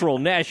Central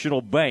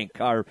National Bank,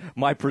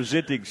 my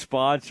presenting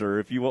sponsor,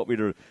 if you want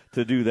me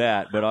to do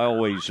that. But I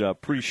always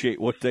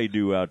appreciate what they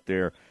do out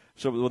there.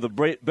 Some of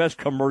the best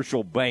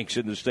commercial banks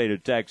in the state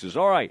of Texas.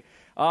 All right,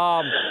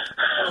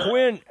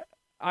 Quinn,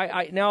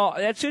 Now,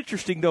 that's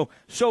interesting, though.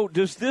 So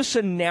does this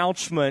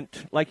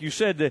announcement, like you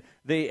said,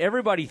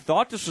 everybody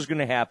thought this was going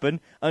to happen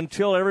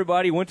until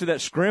everybody went to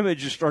that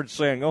scrimmage and started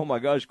saying, oh, my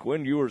gosh,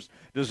 Quinn Ewers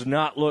does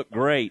not look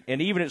great.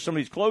 And even at some of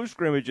these close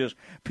scrimmages,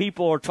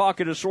 people are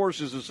talking to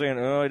sources and saying,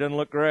 oh, he doesn't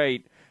look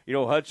great.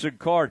 Hudson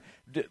Card.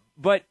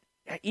 But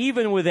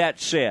even with that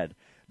said,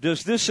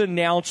 does this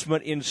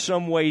announcement in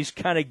some ways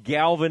kind of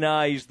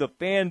galvanize the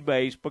fan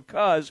base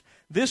because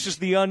this is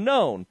the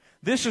unknown?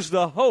 This is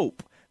the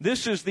hope.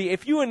 This is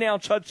if you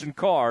announce Hudson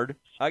Card,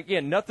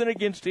 again, nothing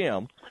against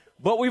him,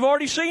 but we've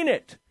already seen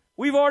it.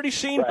 We've already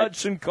seen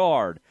Hudson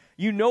Card.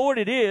 You know what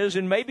it is,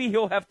 and maybe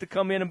he'll have to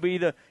come in and be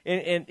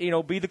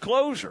the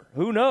closer.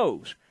 Who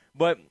knows?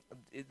 But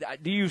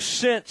do you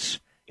sense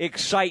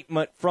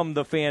excitement from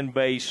the fan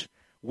base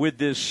with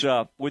this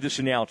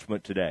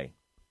announcement today?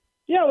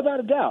 Yeah, without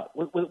a doubt.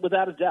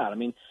 Without a doubt. I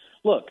mean,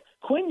 look,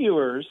 Quinn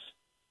Ewers,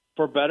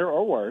 for better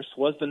or worse,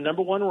 was the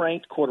number one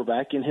ranked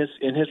quarterback in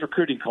his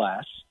recruiting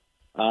class.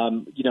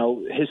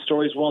 His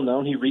story is well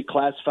known. He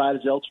reclassified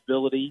his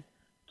eligibility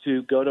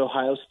to go to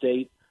Ohio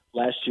State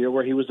last year,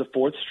 where he was a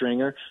fourth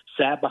stringer,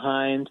 sat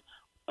behind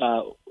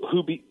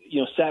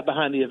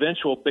the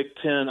eventual Big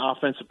Ten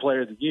Offensive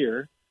Player of the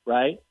Year,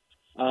 right?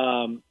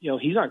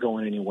 He's not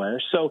going anywhere.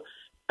 So,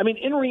 I mean,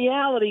 in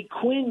reality,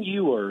 Quinn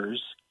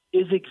Ewers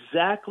is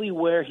exactly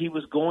where he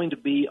was going to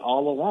be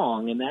all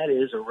along, and that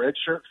is a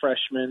redshirt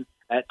freshman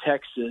at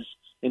Texas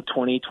in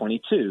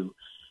 2022.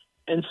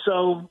 And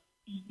so,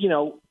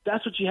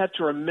 that's what you have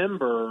to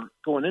remember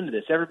going into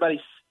this.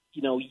 Everybody's,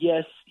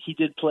 yes, he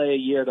did play a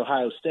year at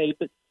Ohio State,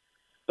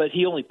 but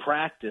he only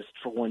practiced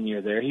for 1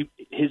 year there.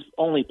 His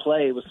only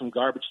play was some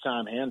garbage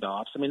time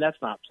handoffs. I mean,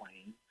 that's not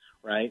playing,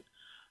 right?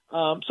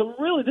 So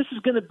really, this is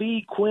going to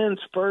be Quinn's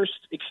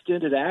first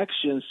extended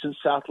action since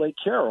South Lake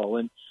Carroll.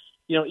 And,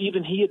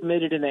 even he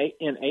admitted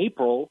in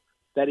April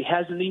that he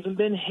hasn't even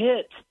been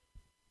hit,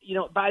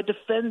 by a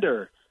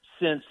defender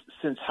since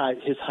his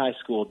high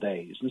school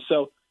days. And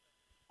so,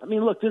 I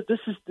mean, look, this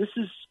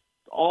is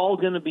all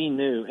going to be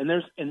new, and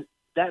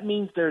that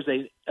means there's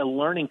a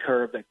learning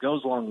curve that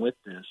goes along with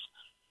this.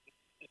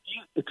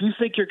 If you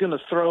think you're going to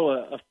throw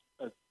a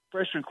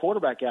freshman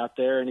quarterback out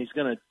there and he's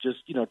going to just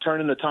turn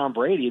into Tom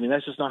Brady, I mean,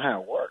 that's just not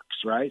how it works,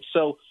 right?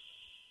 So,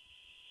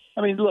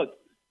 I mean, look,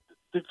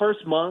 the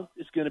first month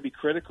is going to be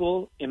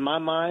critical in my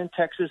mind.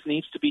 Texas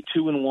needs to be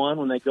 2-1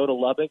 when they go to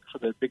Lubbock for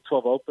the Big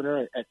 12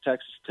 opener at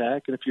Texas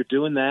Tech, and if you're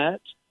doing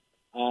that,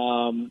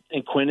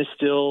 and Quinn is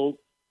still,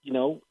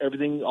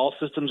 everything, all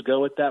systems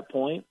go at that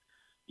point,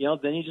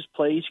 then you just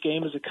play each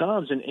game as it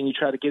comes and you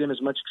try to get him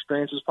as much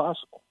experience as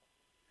possible.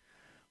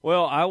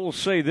 Well, I will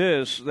say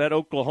this, that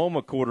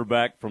Oklahoma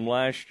quarterback from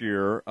last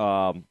year,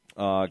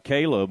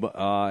 Caleb,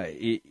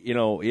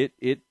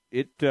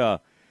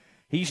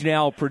 he's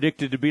now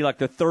predicted to be like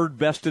the third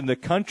best in the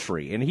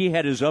country, and he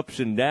had his ups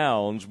and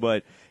downs,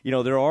 but,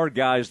 there are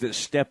guys that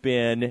step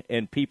in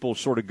and people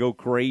sort of go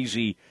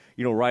crazy,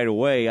 right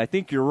away. I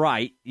think you're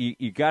right.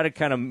 You got to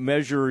kind of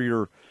measure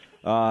your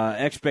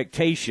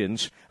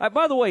expectations.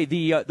 By the way,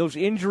 those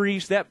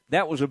injuries,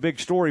 that was a big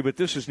story, but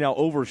this has now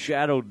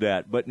overshadowed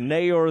that. But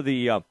Nayor,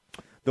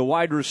 the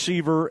wide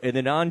receiver, and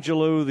then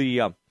Angelo,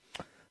 the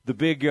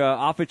big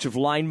offensive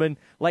lineman.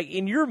 Like,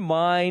 in your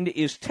mind,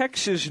 is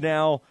Texas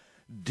now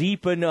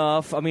deep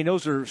enough? I mean,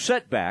 those are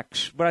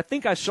setbacks, but I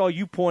think I saw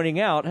you pointing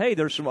out, hey,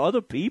 there's some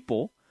other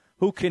people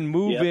who can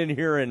move in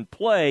here and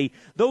play.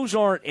 Those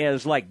aren't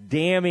as,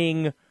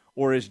 damning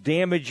or as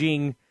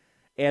damaging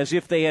as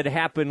if they had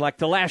happened like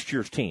to last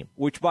year's team,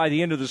 which by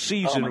the end of the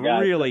season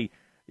really,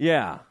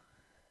 Yeah,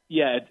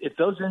 if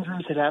those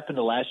injuries had happened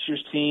to last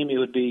year's team, it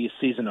would be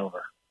season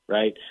over,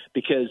 right?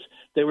 Because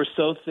they were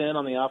so thin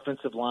on the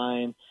offensive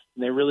line,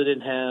 and they really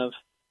didn't have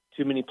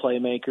too many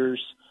playmakers.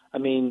 I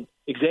mean,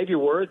 Xavier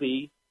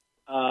Worthy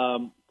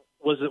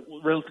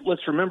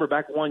let's remember,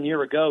 back 1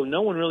 year ago,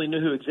 no one really knew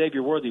who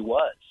Xavier Worthy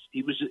was.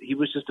 He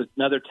was just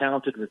another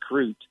talented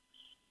recruit.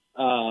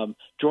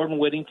 Jordan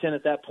Whittington,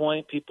 at that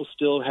point, people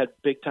still had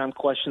big time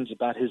questions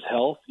about his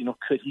health.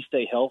 Could he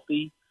stay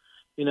healthy?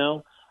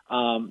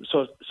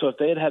 So if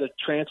they had a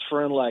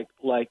transfer in like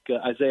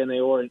Isaiah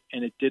Nayor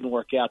and it didn't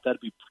work out,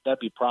 that'd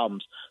be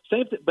problems.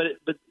 Same thing,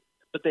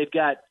 but they've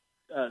got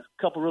a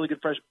couple really good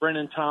freshmen,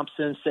 Brennan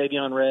Thompson,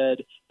 Savion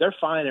Red. They're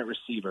fine at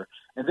receiver.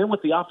 And then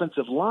with the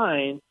offensive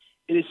line,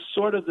 it is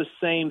sort of the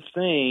same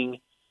thing.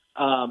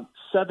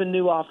 7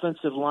 new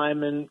offensive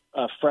linemen,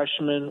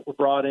 freshmen were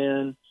brought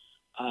in.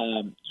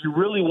 You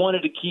really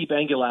wanted to keep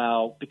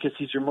Angulau because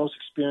he's your most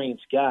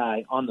experienced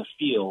guy on the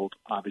field,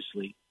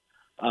 obviously.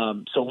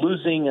 So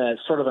losing a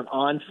sort of an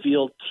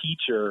on-field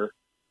teacher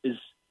is,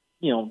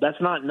 that's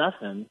not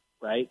nothing,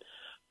 right?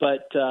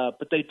 But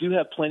they do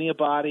have plenty of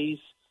bodies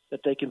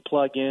that they can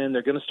plug in.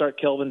 They're going to start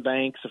Kelvin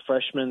Banks, a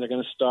freshman. They're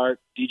going to start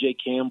DJ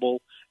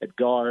Campbell at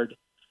guard.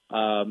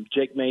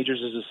 Jake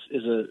Majors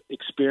is a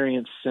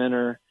experienced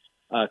center.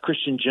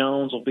 Christian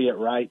Jones will be at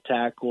right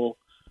tackle.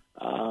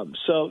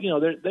 So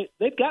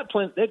they've got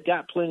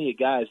plenty of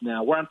guys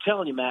now. Where I'm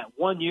telling you, Matt,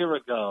 1 year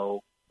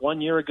ago,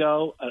 1 year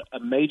ago, a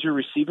major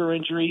receiver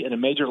injury and a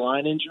major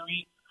line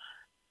injury,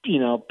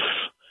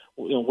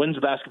 when's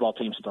the basketball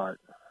team start?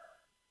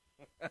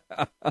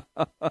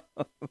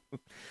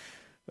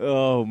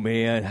 Oh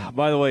man!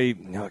 By the way,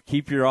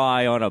 keep your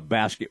eye on a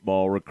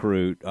basketball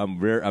recruit.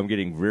 I'm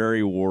getting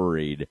very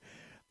worried.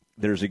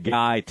 There's a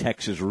guy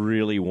Texas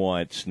really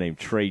wants named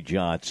Trey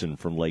Johnson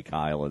from Lake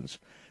Highlands,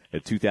 a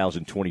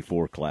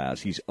 2024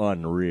 class. He's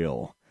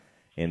unreal,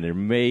 and they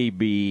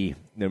may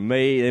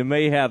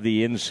have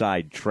the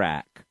inside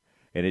track,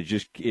 and it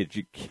just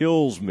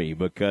kills me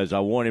because I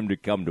want him to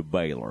come to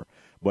Baylor.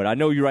 But I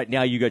know you right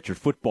now. You got your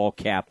football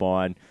cap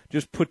on.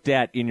 Just put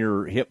that in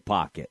your hip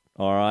pocket.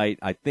 All right.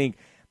 I think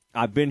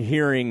I've been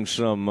hearing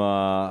some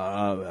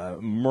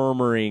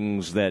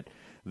murmurings that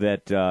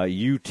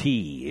UT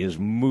is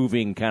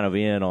moving kind of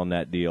in on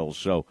that deal.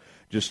 So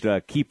just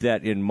keep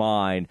that in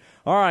mind.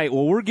 All right.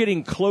 Well, we're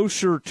getting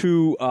closer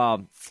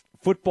to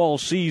football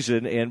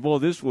season, and well,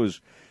 this was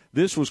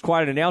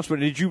quite an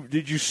announcement.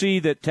 Did you see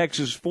that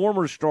Texas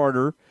former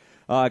starter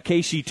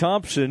Casey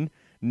Thompson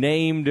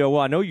named,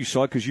 I know you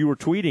saw it because you were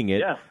tweeting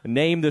it,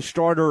 named the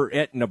starter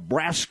at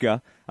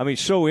Nebraska. I mean,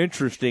 so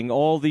interesting.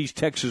 All these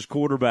Texas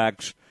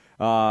quarterbacks,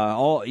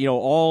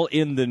 all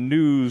in the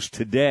news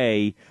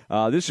today.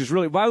 This is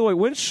really, by the way,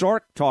 when's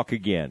Sark talk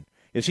again?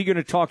 Is he going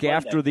to talk Monday.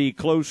 After the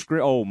close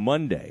screen? Oh,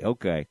 Monday.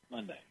 Okay.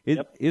 Monday.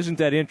 Isn't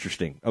that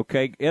interesting?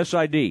 Okay.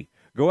 SID,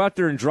 go out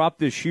there and drop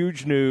this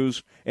huge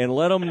news and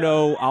let them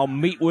know I'll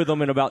meet with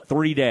them in about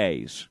 3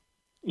 days.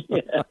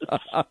 Yes.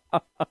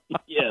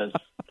 Yes.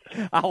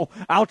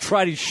 I'll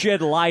try to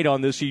shed light on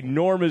this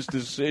enormous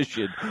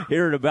decision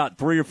here in about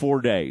 3 or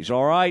 4 days.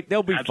 All right,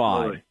 they'll be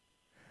fine.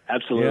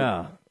 Absolutely.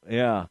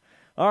 Yeah.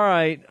 All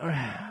right.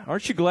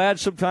 Aren't you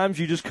glad sometimes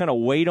you just kind of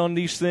wait on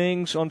these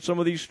things, on some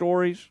of these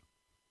stories?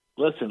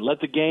 Listen,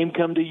 let the game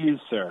come to you,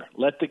 sir.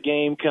 Let the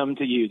game come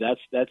to you. That's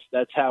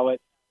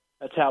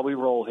how we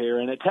roll here.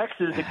 And at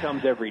Texas, it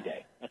comes every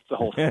day. That's the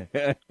whole thing.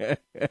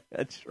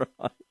 That's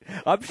right.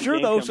 I'm sure,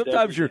 though,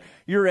 sometimes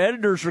your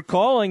editors are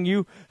calling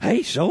you,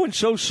 hey,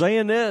 so-and-so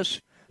saying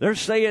this. They're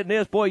saying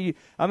this. Boy,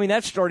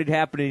 that started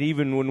happening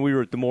even when we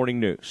were at the morning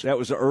news. That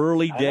was the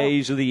early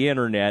days of the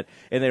Internet,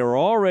 and they were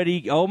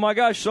already, oh, my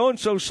gosh,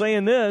 so-and-so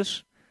saying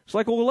this. It's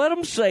like, well, let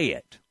them say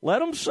it. Let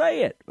them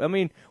say it. I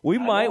mean, we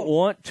might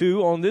want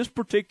to, on this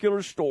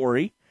particular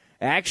story,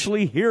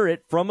 actually hear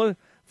it from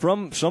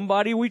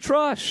somebody we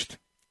trust.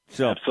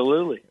 So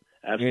Absolutely.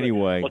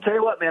 Anyway. Well, tell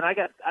you what, man, I've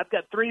got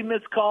 3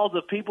 missed calls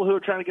of people who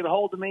are trying to get a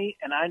hold of me,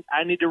 and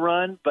I need to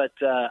run, but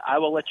I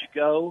will let you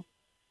go.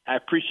 I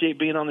appreciate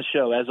being on the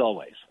show, as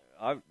always.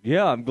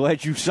 I'm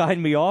glad you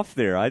signed me off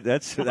there.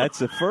 That's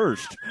the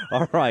first.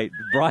 All right,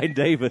 Brian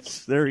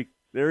Davis, there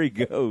he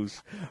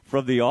goes,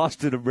 from the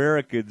Austin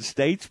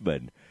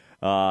American-Statesman,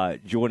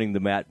 joining the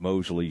Matt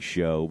Mosley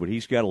show. But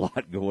he's got a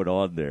lot going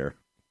on there.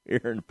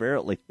 Aaron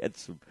apparently had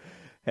some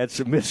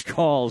missed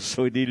calls,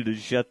 so he needed to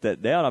shut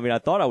that down. I mean, I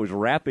thought I was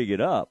wrapping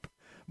it up,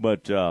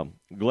 but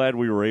glad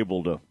we were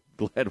able to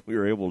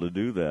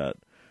do that.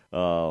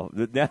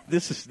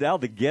 This is now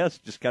the guests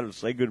just kind of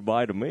say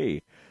goodbye to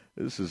me.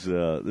 This is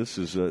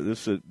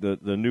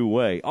the new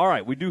way. All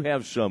right, we do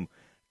have some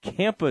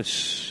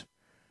campus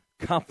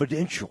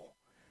confidential,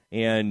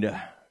 and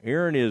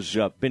Aaron has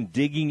been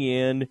digging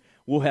in.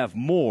 We'll have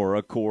more,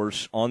 of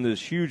course, on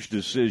this huge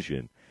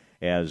decision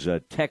as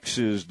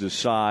Texas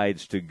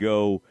decides to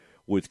go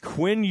with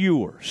Quinn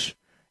Ewers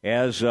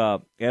as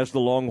the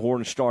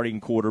Longhorn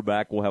starting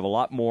quarterback. We'll have a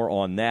lot more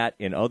on that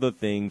and other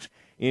things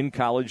in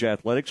college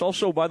athletics.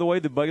 Also, by the way,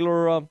 the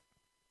Baylor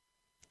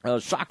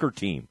soccer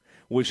team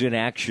was in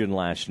action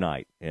last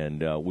night,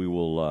 and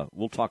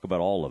we'll talk about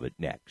all of it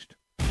next.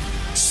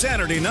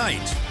 Saturday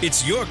night,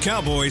 it's your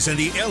Cowboys and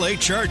the LA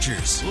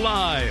Chargers.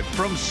 Live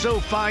from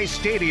SoFi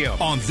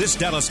Stadium on this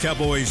Dallas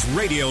Cowboys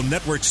radio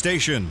network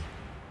station.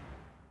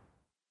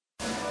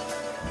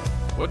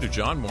 What do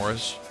John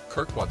Morris,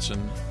 Kirk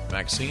Watson,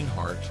 Maxine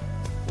Hart,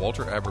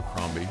 Walter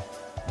Abercrombie,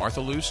 Martha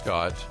Lou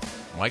Scott,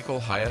 Michael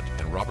Hyatt,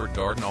 and Robert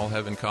Darden all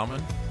have in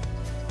common?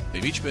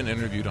 They've each been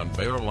interviewed on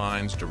Baylor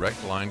Line's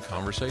Direct Line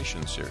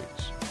Conversation series.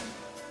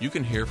 You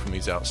can hear from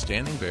these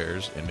outstanding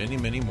Bears and many,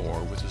 many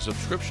more with a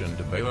subscription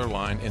to Baylor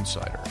Line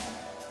Insider.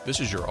 This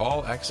is your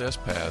all-access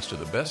pass to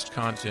the best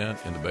content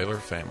in the Baylor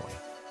family.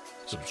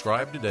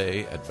 Subscribe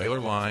today at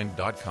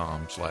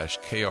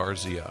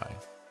BaylorLine.com/KRZI.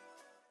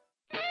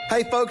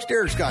 Hey folks,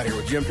 Derek Scott here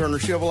with Jim Turner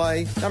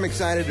Chevrolet. I'm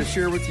excited to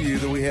share with you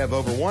that we have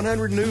over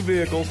 100 new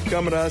vehicles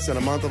coming to us in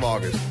the month of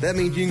August. That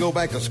means you can go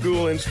back to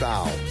school in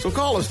style. So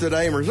call us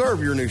today and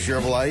reserve your new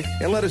Chevrolet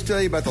and let us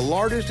tell you about the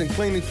largest and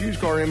cleanest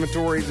used car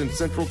inventories in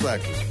Central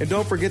Texas. And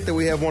don't forget that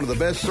we have one of the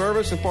best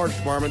service and parts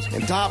departments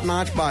and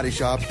top-notch body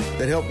shops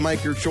that help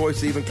make your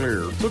choice even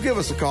clearer. So give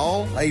us a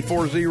call,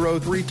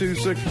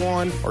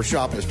 840-3261, or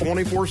shop us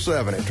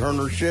 24/7 at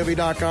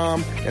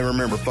TurnerChevy.com. And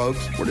remember, folks,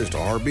 we're just a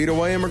heartbeat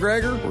away in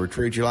McGregor. We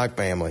treat you like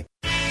family.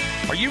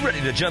 Are you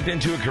ready to jump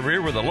into a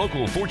career with a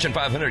local Fortune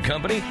 500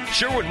 company?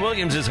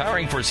 Sherwin-Williams is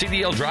hiring for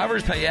CDL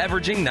drivers, pay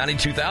averaging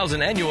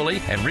 $92,000 annually,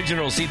 and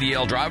regional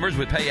CDL drivers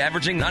with pay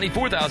averaging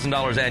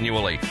 $94,000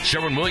 annually.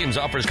 Sherwin-Williams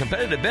offers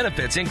competitive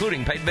benefits,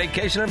 including paid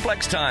vacation and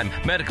flex time,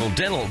 medical,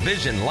 dental,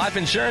 vision, life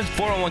insurance,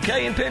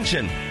 401k, and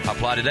pension.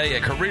 Apply today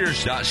at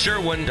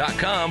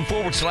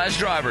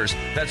careers.sherwin.com/drivers.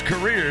 That's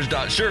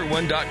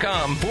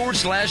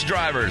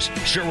careers.sherwin.com/drivers.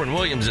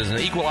 Sherwin-Williams is an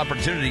equal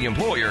opportunity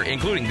employer,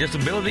 including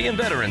disability and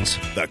veterans.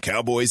 The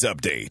Cowboys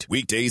Update,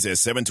 weekdays at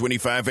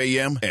 7:25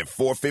 a.m. and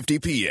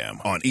 4:50 p.m.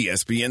 on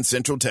ESPN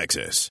Central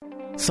Texas.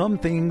 Some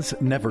things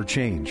never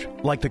change,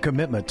 like the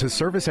commitment to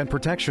service and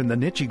protection the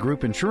Nitzsche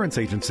Group Insurance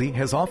Agency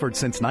has offered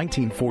since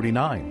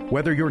 1949.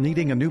 Whether you're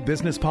needing a new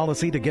business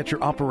policy to get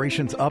your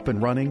operations up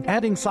and running,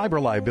 adding cyber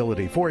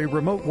liability for a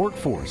remote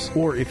workforce,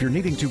 or if you're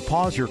needing to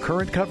pause your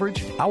current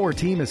coverage, our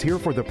team is here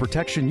for the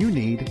protection you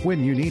need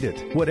when you need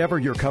it. Whatever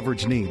your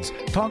coverage needs,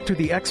 talk to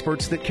the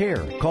experts that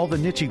care. Call the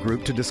Nitzsche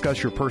Group to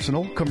discuss your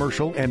personal,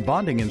 commercial, and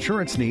bonding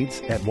insurance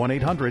needs at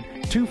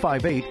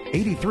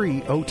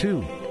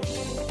 1-800-258-8302.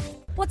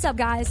 What's up,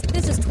 guys?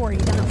 This is Tori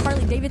down at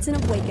Harley-Davidson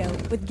of Waco.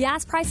 With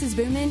gas prices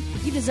booming,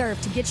 you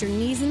deserve to get your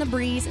knees in the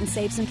breeze and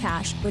save some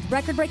cash. With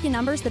record-breaking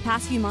numbers the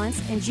past few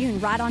months and June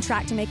right on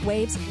track to make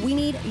waves, we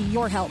need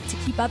your help to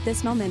keep up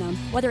this momentum.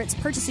 Whether it's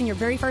purchasing your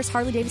very first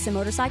Harley-Davidson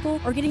motorcycle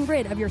or getting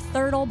rid of your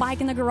third old bike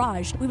in the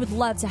garage, we would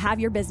love to have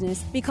your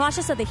business. Be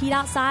cautious of the heat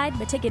outside,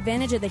 but take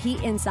advantage of the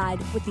heat inside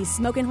with these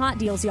smoking hot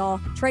deals, y'all.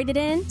 Trade it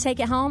in, take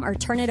it home, or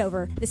turn it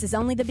over. This is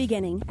only the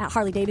beginning at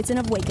Harley-Davidson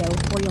of Waco,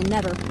 where you'll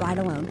never ride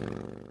alone.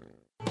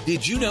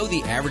 Did you know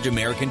the average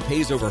American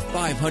pays over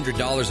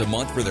 $500 a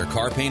month for their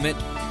car payment?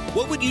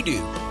 What would you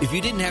do if you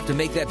didn't have to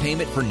make that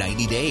payment for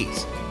 90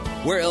 days?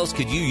 Where else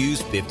could you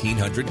use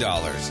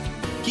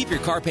 $1,500? Keep your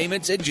car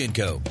payments at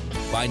Genco.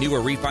 Buy new or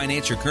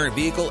refinance your current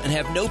vehicle and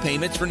have no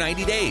payments for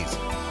 90 days.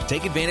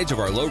 Take advantage of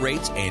our low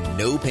rates and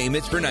no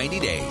payments for 90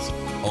 days.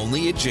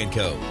 Only at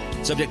Genco.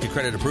 Subject to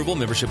credit approval,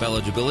 membership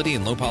eligibility,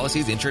 and loan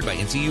policies insured by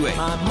NCUA.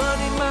 My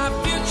money, my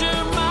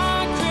future,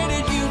 my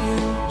credit union.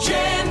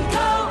 Genco.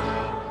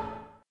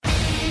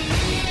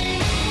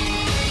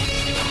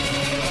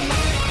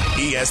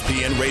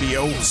 ESPN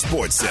Radio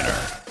Sports Center.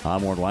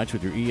 I'm Warren Weitz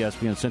with your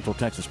ESPN Central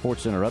Texas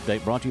Sports Center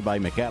update, brought to you by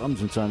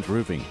McAdams & Sons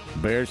Roofing.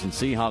 Bears and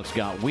Seahawks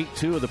got week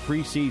 2 of the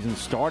preseason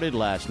started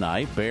last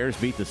night. Bears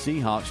beat the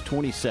Seahawks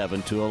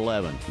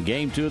 27-11.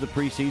 Game 2 of the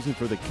preseason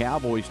for the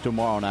Cowboys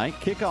tomorrow night.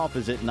 Kickoff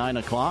is at 9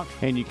 o'clock,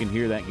 and you can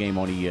hear that game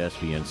on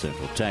ESPN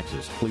Central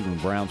Texas.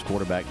 Cleveland Browns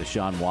quarterback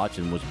Deshaun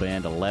Watson was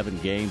banned 11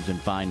 games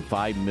and fined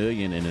 $5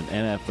 million in an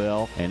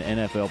NFL and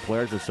NFL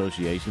Players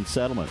Association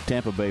settlement.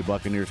 Tampa Bay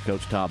Buccaneers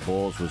coach Todd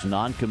Bowles was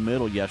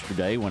non-committal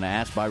yesterday when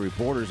asked by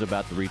reporters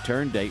about the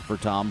return date for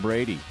Tom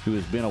Brady, who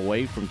has been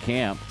away from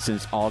camp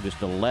since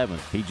August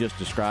 11th. He just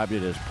described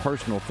it as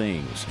personal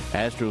things.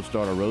 Astros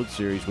start a road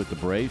series with the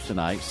Braves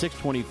tonight,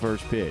 6:20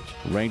 first pitch.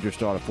 Rangers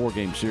start a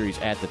 4-game series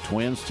at the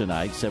Twins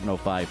tonight,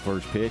 7:05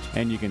 first pitch,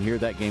 and you can hear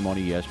that game on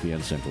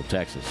ESPN Central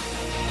Texas.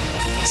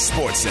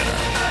 Sports Center,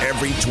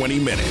 every 20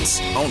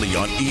 minutes, only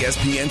on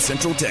ESPN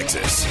Central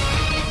Texas.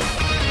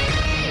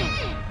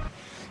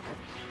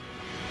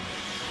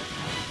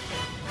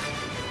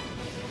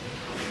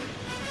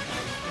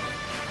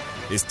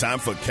 It's time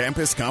for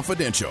Campus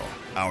Confidential,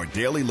 our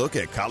daily look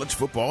at college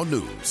football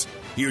news.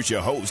 Here's your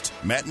host,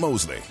 Matt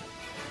Mosley.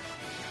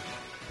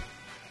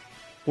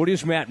 What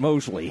is Matt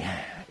Mosley?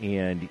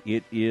 And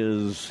it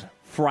is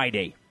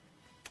Friday.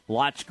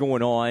 Lots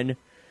going on.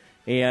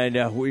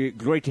 And we're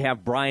great to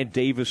have Brian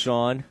Davis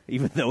on,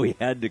 even though he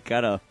had to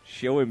kind of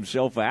show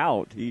himself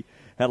out. He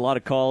had a lot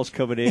of calls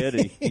coming in.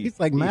 And He's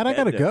like, Matt, I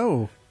got to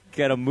go.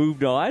 Kind of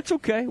moved on. It's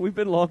okay. We've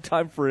been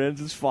longtime friends.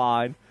 It's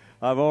fine.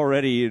 I've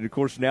already, and of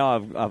course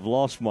now I've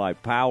lost my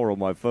power on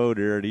my phone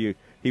here, and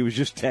he was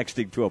just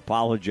texting to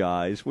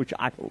apologize, which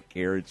I don't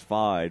care, it's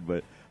fine,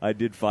 but I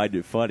did find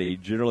it funny.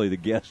 Generally the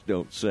guests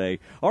don't say,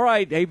 all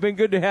right, hey, been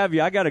good to have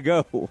you, I got to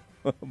go,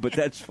 but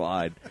that's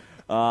fine.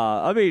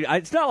 I mean,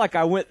 it's not like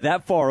I went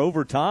that far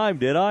over time,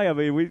 did I? I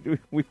mean,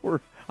 we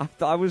were,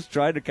 I was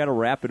trying to kind of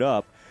wrap it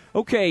up.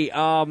 Okay,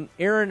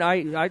 Aaron,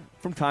 I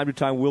from time to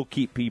time will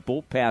keep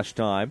people past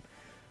time,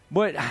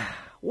 but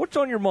what's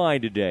on your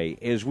mind today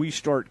as we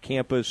start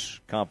Campus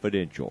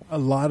Confidential? A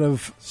lot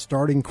of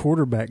starting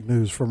quarterback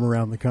news from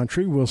around the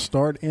country. We'll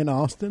start in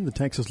Austin. The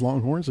Texas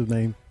Longhorns have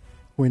named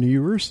Quinn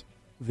Ewers,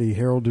 the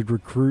heralded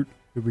recruit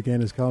who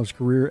began his college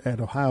career at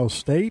Ohio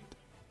State,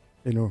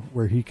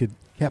 where he could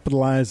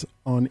capitalize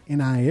on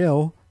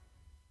NIL.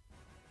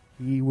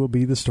 He will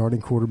be the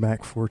starting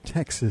quarterback for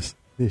Texas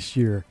this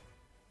year.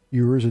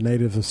 Ewers, a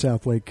native of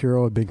South Lake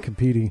Carroll, had been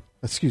competing,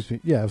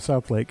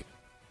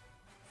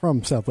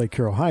 from South Lake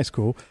Carroll High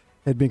School,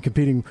 had been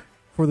competing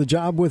for the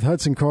job with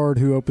Hudson Card,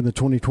 who opened the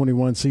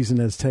 2021 season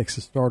as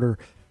Texas starter,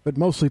 but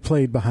mostly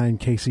played behind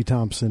Casey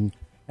Thompson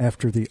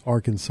after the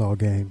Arkansas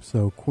game.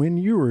 So Quinn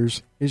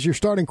Ewers is your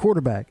starting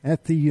quarterback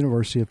at the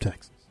University of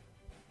Texas.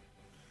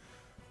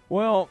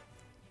 Well,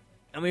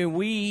 I mean,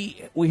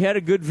 we had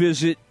a good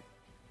visit.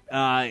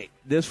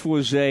 This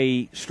was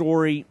a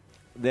story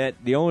that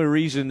the only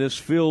reason this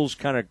feels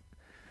kind of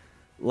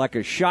like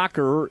a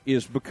shocker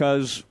is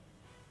because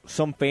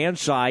some fan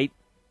site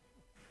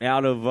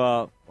out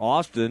of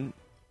Austin,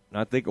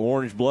 I think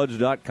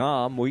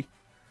orangebloods.com, we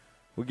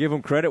give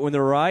them credit when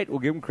they're right, we'll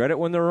give them credit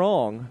when they're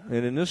wrong.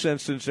 And in this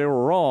instance, they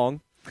were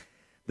wrong.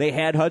 They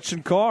had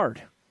Hudson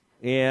Card,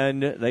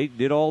 and they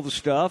did all the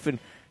stuff. And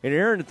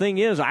Aaron, the thing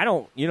is, I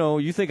don't,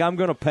 you think I'm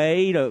going to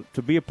pay to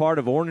be a part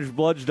of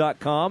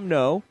orangebloods.com?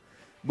 No.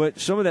 But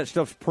some of that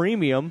stuff's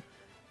premium.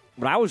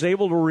 But I was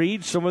able to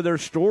read some of their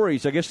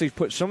stories. I guess they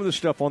put some of the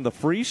stuff on the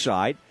free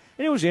site,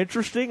 and it was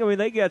interesting. I mean,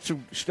 they got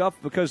some stuff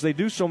because they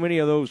do so many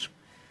of those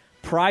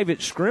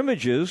private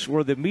scrimmages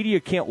where the media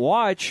can't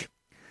watch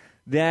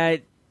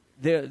that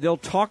they'll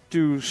talk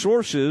to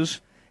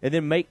sources and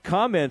then make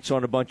comments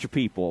on a bunch of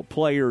people,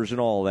 players and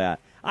all that.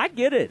 I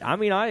get it. I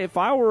mean, if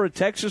I were a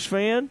Texas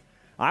fan,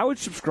 I would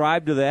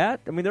subscribe to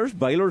that. I mean, there's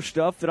Baylor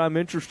stuff that I'm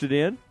interested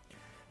in.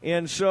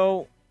 And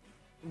so,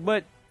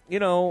 but,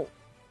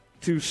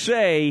 to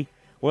say,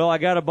 well, I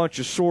got a bunch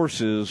of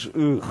sources,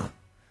 ugh.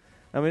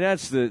 I mean,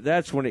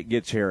 that's when it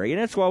gets hairy.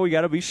 And that's why we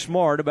got to be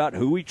smart about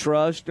who we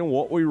trust and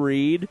what we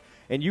read.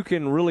 And you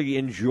can really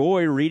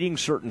enjoy reading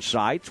certain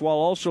sites while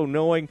also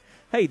knowing,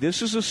 hey,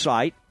 this is a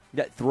site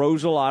that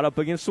throws a lot up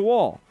against the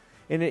wall.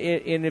 And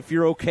if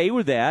you're okay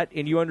with that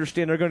and you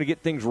understand they're going to get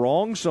things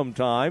wrong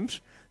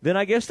sometimes, then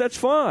I guess that's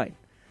fine.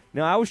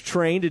 Now, I was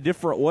trained a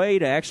different way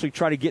to actually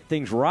try to get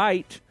things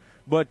right.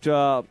 But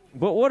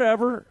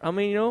whatever. I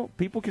mean,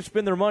 people can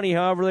spend their money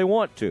however they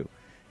want to.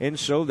 And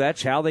so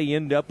that's how they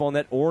end up on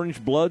that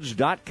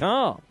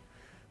orangebloods.com.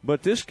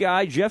 But this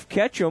guy, Jeff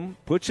Ketchum,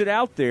 puts it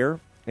out there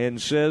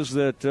and says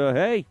that,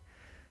 hey,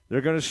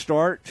 they're going to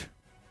start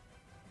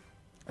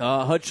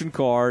Hudson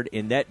Card,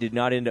 and that did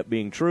not end up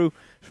being true.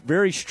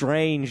 Very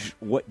strange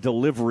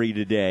delivery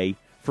today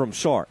from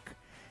Sark.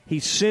 He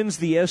sends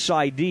the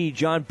SID,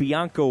 John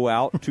Bianco,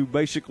 out to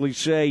basically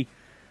say,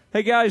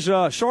 hey, guys,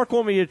 Sark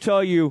want me to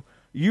tell you,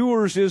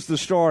 Ewers is the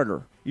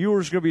starter.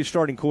 Ewers is going to be a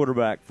starting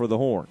quarterback for the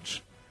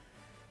Horns.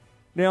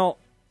 Now,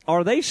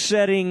 are they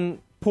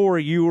setting poor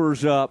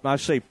Ewers up? I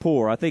say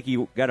poor. I think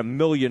he got $1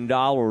 million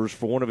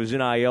for one of his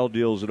NIL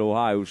deals at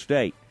Ohio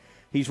State.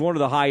 He's one of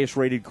the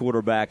highest-rated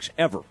quarterbacks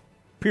ever,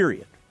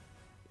 period,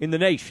 in the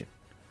nation.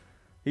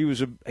 He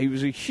was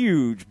a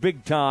huge,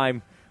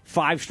 big-time,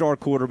 5-star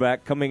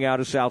quarterback coming out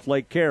of South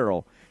Lake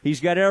Carroll. He's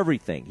got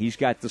everything. He's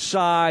got the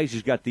size.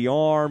 He's got the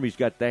arm. He's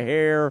got the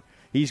hair.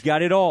 He's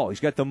got it all. He's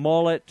got the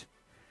mullet.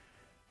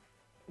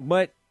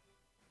 But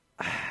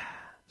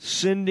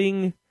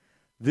sending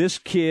this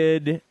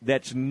kid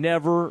that's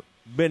never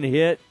been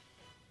hit,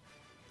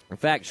 in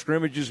fact,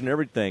 scrimmages and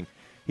everything,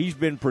 he's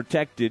been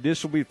protected.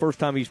 This will be the first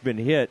time he's been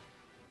hit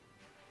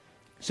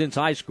since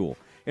high school.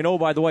 And, oh,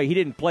 by the way, he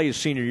didn't play his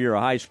senior year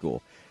of high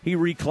school. He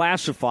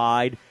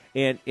reclassified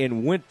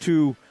and went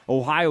to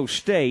Ohio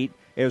State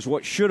as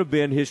what should have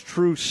been his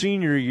true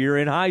senior year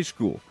in high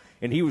school.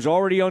 And he was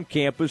already on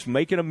campus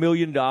making $1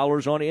 million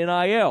on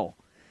NIL.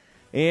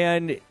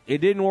 And it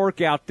didn't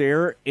work out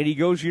there, and he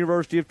goes to the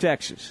University of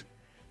Texas.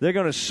 They're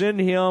going to send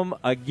him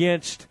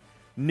against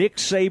Nick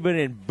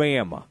Saban and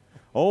Bama.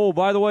 Oh,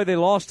 by the way, they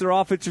lost their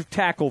offensive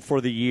tackle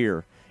for the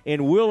year.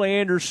 And Will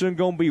Anderson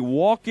going to be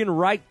walking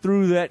right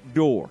through that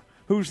door.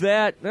 Who's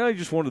that? Well, he's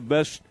just one of the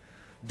best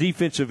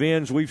defensive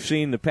ends we've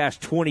seen the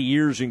past 20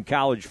 years in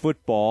college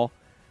football.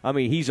 I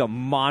mean, he's a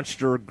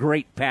monster,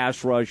 great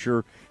pass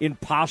rusher,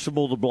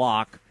 impossible to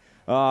block.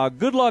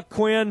 Good luck,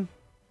 Quinn.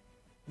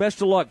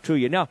 Best of luck to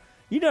you. Now,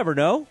 you never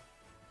know.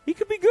 He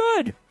could be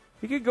good.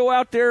 He could go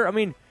out there. I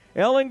mean,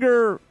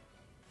 Ellinger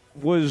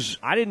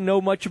I didn't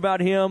know much about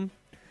him,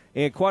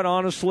 and quite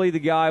honestly, the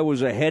guy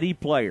was a heady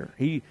player.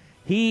 He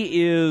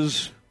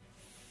is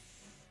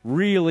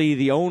really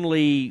the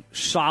only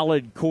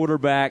solid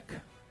quarterback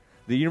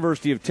the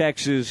University of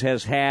Texas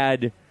has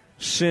had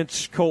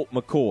since Colt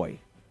McCoy.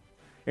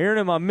 Aaron,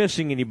 am I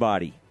missing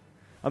anybody?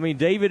 I mean,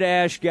 David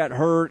Ash got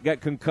hurt,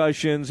 got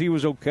concussions. He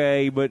was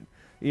okay, but,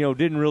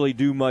 didn't really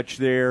do much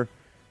there.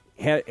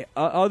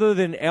 Other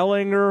than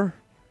Ellinger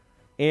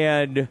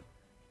and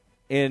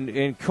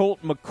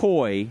Colt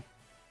McCoy,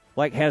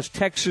 has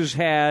Texas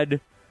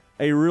had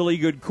a really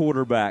good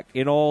quarterback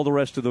in all the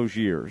rest of those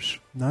years?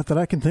 Not that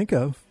I can think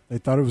of. They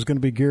thought it was going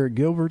to be Garrett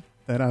Gilbert.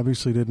 That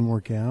obviously didn't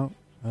work out.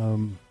 I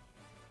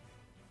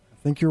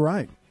think you're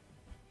right.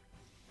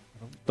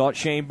 Thought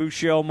Shane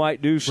Buechele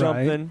might do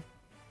something. Right.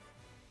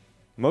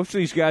 Most of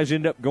these guys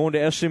end up going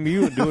to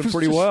SMU and doing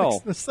pretty well.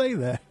 To say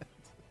that.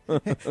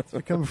 It's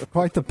become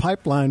quite the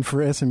pipeline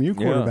for SMU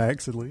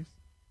quarterbacks, at least.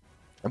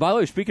 And by the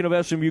way, speaking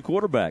of SMU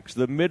quarterbacks,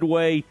 the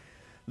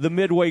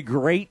Midway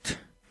great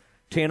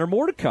Tanner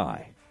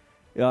Mordecai.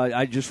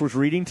 I just was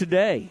reading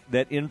today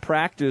that in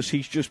practice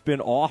he's just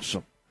been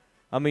awesome.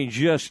 I mean,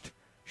 just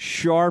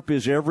sharp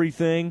as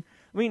everything.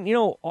 I mean,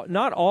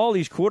 not all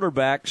these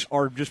quarterbacks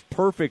are just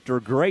perfect or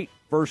great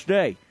first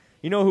day.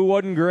 You know who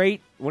wasn't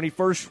great when he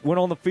first went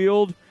on the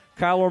field?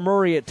 Kyler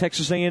Murray at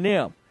Texas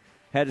A&M.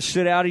 Had to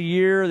sit out a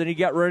year, then he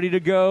got ready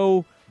to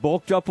go,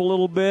 bulked up a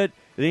little bit,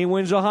 then he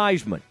wins a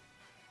Heisman.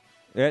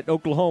 at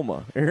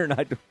Oklahoma. Aaron,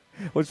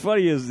 what's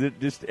funny is that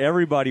just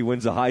everybody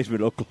wins the Heisman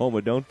at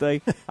Oklahoma, don't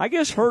they? I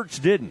guess Hurts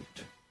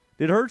didn't.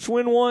 Did Hurts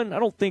win one? I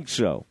don't think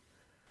so.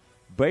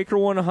 Baker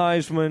won the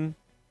Heisman.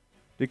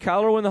 Did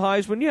Kyler win the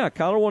Heisman? Yeah,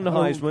 Kyler won the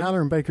Heisman.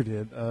 Kyler and Baker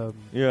did.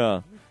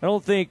 Yeah, I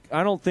don't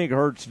think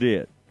Hurts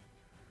did.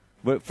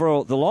 But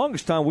for the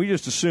longest time, we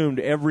just assumed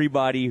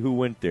everybody who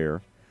went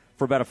there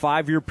for about a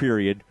 5-year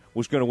period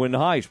was going to win the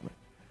Heisman.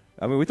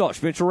 I mean, we thought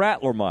Spencer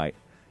Rattler might.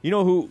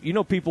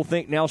 People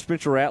think now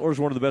Spencer Rattler is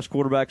one of the best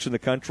quarterbacks in the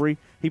country.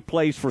 He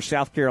plays for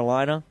South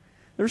Carolina.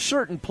 There's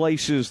certain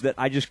places that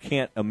I just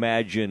can't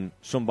imagine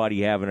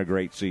somebody having a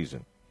great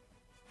season.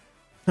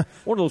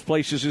 One of those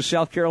places is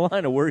South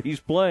Carolina, where he's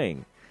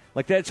playing.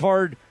 Like, that's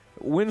hard.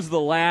 When's the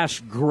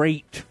last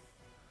great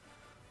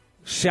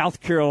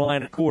South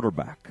Carolina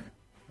quarterback?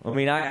 I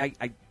mean, I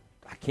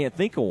can't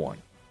think of one.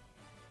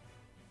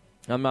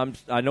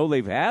 I know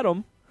they've had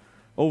them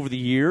over the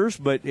years,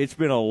 but it's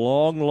been a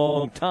long,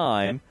 long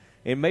time,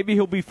 and maybe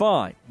he'll be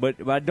fine. But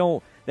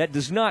that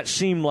does not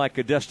seem like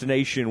a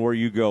destination where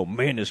you go,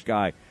 man, this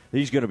guy,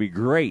 he's going to be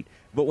great.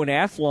 But when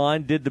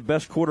Athlon did the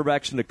best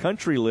quarterbacks in the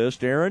country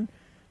list, Aaron,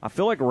 I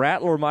feel like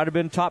Rattler might have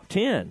been top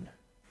 10.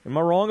 Am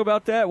I wrong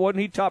about that? Wasn't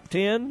he top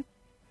 10?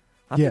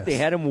 I think they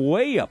had him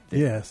way up there.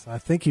 Yes, I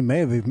think he may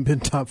have even been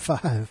top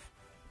 5.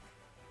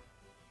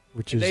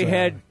 Which is they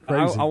had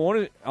crazy. I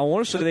want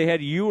to say they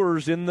had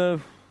Ewers in the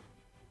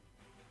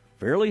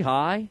fairly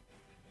high,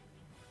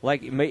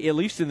 like at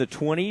least in the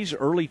 20s,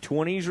 early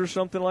 20s or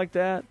something like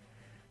that.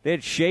 They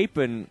had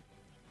Shapen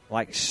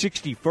like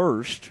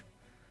 61st,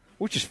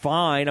 which is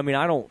fine. I mean,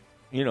 I don't,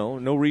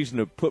 no reason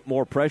to put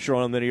more pressure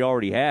on him than he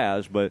already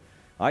has, but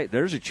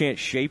there's a chance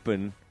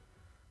Shapen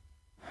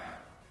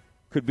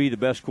could be the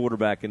best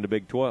quarterback in the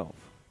Big 12.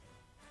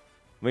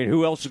 I mean,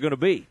 who else is going to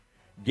be?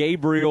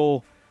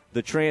 Gabriel,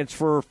 the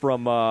transfer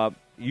from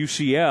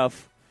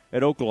UCF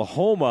at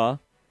Oklahoma,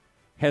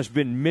 has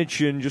been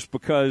mentioned just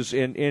because,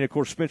 and of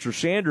course Spencer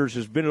Sanders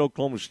has been at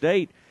Oklahoma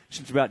State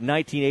since about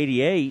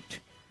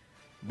 1988.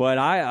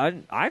 But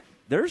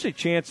there's a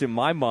chance in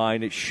my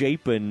mind that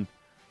Shapen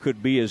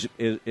could be as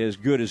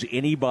good as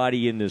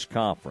anybody in this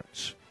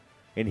conference,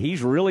 and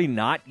he's really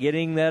not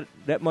getting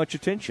that much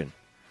attention.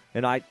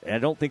 And I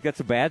don't think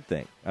that's a bad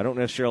thing. I don't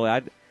necessarily.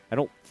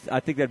 I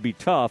think that'd be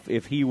tough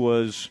if he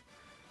was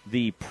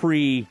the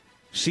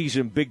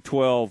pre-season Big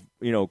 12,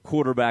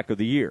 quarterback of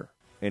the year,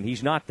 and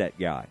he's not that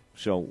guy.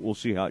 So we'll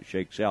see how it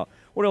shakes out.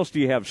 What else do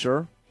you have,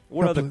 sir?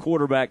 What other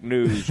quarterback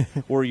news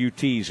were you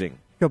teasing?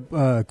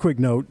 Quick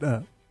note: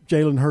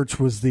 Jalen Hurts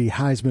was the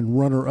Heisman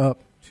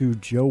runner-up to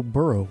Joe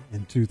Burrow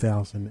in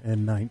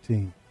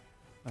 2019.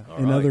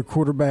 In other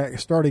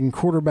starting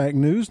quarterback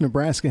news,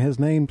 Nebraska has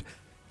named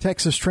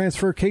Texas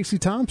transfer Casey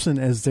Thompson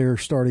as their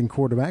starting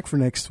quarterback for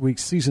next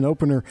week's season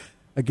opener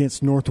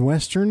against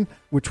Northwestern,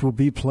 which will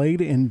be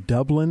played in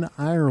Dublin,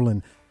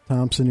 Ireland.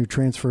 Thompson, who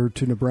transferred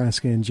to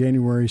Nebraska in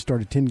January,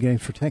 started 10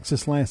 games for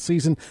Texas last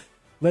season,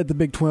 led the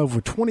Big 12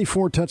 with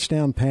 24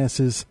 touchdown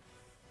passes,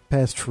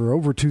 passed for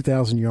over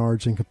 2,000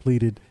 yards, and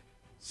completed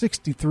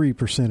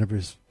 63% of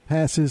his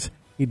passes.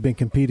 He'd been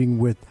competing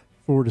with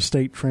Florida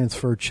State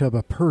transfer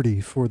Chubba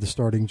Purdy for the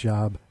starting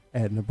job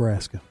at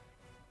Nebraska.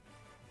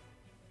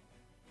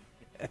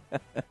 I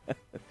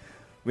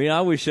mean,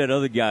 I wish that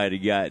other guy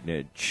had gotten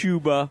it,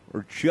 Chubba.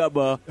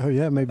 Oh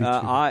yeah, maybe.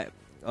 I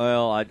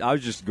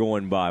was just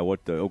going by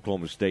what the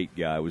Oklahoma State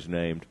guy was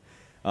named.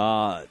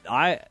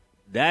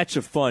 That's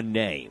a fun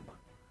name,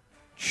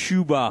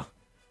 Chubba.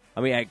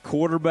 I mean, at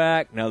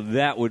quarterback, now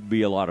that would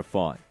be a lot of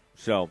fun.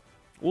 So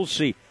we'll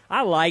see.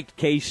 I liked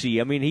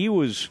Casey. I mean, he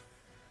was.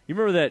 You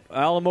remember that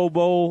Alamo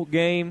Bowl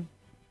game?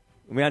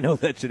 I mean, I know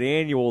that's an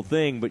annual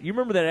thing, but you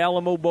remember that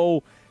Alamo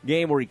Bowl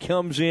game where he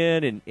comes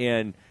in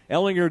and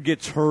Ellinger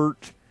gets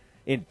hurt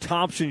and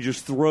Thompson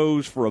just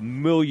throws for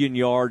 1,000,000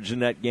 yards in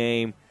that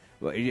game,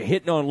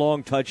 hitting on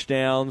long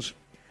touchdowns.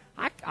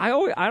 I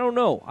don't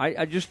know.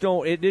 I just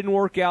don't. It didn't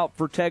work out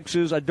for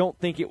Texas. I don't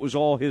think it was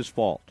all his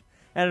fault.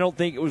 And I don't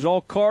think it was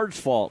all Card's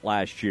fault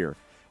last year.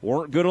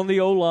 Weren't good on the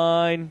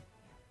O-line.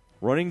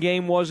 Running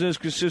game wasn't as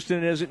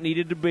consistent as it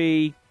needed to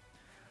be.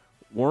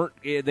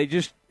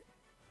 That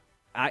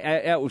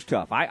was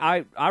tough.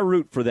 I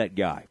root for that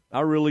guy. I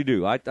really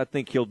do. I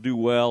think he'll do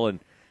well.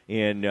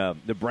 And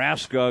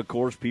Nebraska, of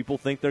course, people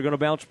think they're going to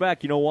bounce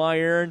back. You know why,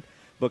 Aaron?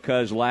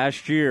 Because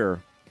last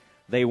year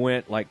they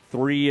went like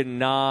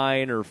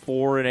 3-9 or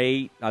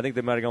 4-8. I think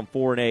they might have gone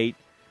 4-8,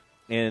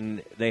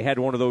 and they had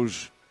one of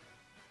those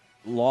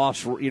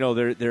loss.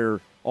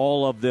 They're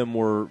all of them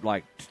were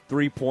like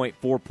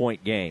 3-point,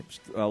 4-point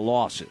games,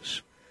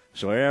 losses.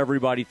 So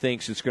everybody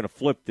thinks it's going to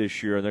flip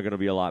this year and they're going to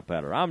be a lot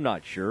better. I'm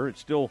not sure. It's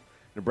still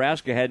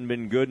Nebraska hadn't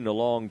been good in a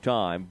long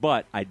time,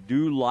 but I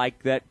do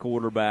like that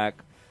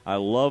quarterback. I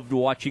loved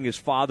watching his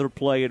father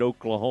play at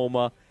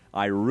Oklahoma.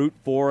 I root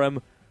for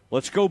him.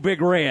 Let's go Big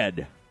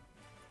Red.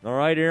 All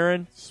right,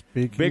 Aaron?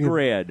 Big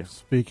Red.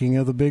 Speaking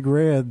of the Big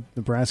Red,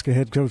 Nebraska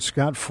head coach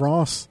Scott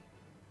Frost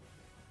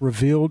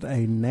revealed a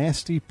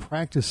nasty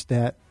practice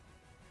stat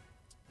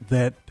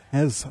that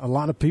has a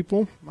lot of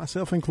people,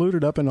 myself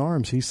included, up in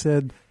arms. He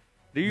said,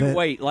 "Do you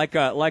wait like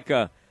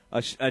a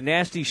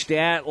nasty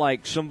stat,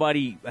 like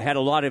somebody had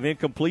a lot of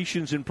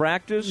incompletions in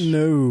practice?"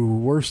 No,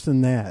 worse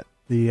than that.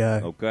 The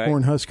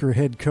Cornhusker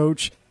head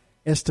coach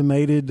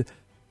estimated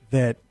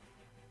that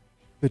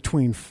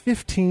between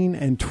 15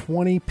 and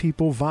 20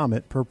 people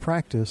vomit per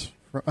practice,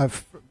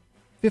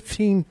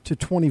 15 to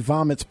 20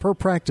 vomits per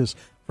practice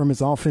from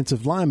his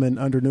offensive lineman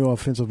under new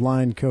offensive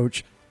line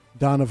coach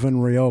Donovan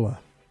Raiola.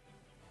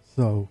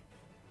 So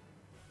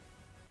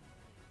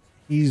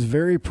he's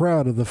very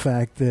proud of the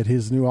fact that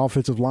his new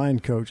offensive line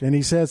coach, and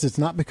he says it's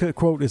not because,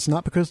 quote, it's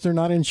not because they're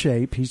not in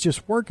shape. He's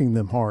just working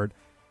them hard.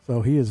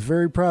 So he is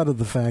very proud of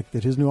the fact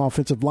that his new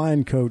offensive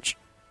line coach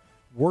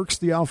works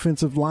the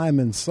offensive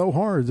linemen so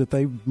hard that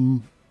they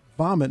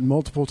vomit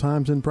multiple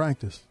times in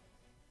practice.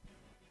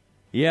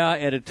 Yeah,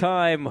 at a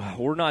time,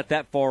 we're not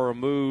that far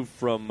removed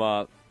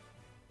from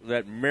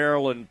that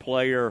Maryland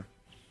player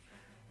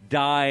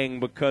dying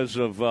because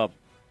of,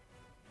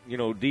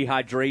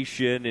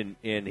 dehydration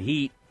and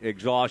heat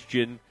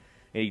exhaustion.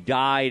 And he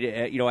died,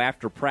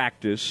 after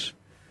practice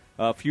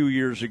a few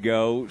years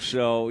ago.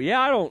 So,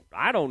 yeah,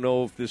 I don't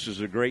know if this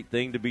is a great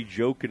thing to be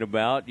joking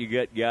about. You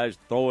get guys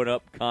throwing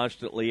up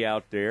constantly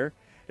out there.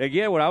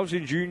 Again, when I was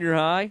in junior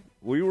high,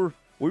 we were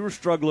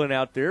struggling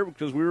out there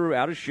because we were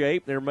out of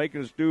shape. They were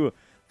making us do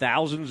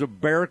thousands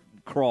of bear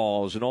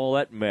crawls and all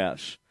that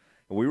mess.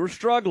 And we were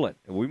struggling.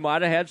 And we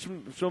might have had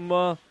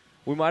some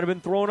we might have been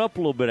thrown up a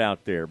little bit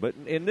out there. But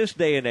in this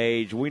day and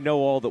age, we know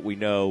all that we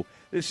know.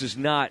 This is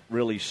not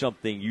really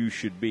something you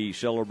should be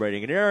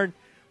celebrating. And, Aaron,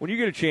 when you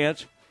get a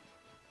chance,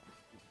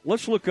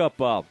 let's look up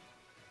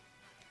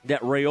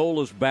that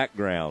Raiola's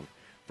background.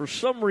 For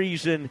some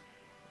reason,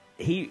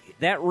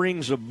 that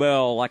rings a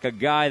bell like a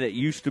guy that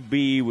used to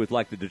be with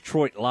like the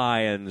Detroit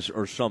Lions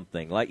or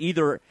something, like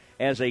either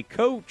as a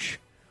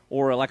coach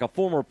or like a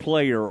former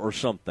player or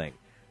something.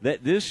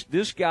 That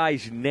this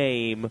guy's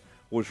name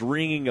was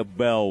ringing a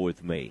bell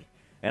with me,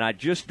 and I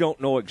just don't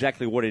know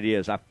exactly what it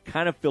is. I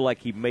kind of feel like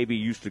he maybe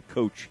used to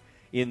coach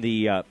in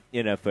the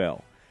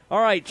NFL.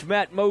 All right, it's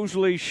Matt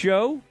Mosley's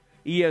show,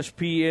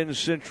 ESPN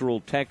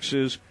Central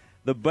Texas.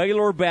 The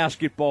Baylor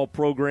basketball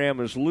program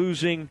is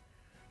losing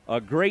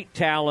a great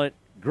talent,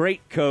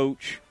 great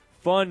coach,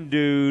 fun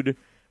dude.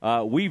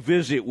 We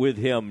visit with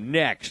him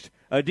next.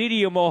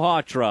 Aditya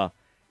Mohatra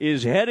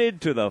is headed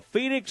to the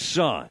Phoenix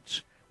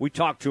Suns. We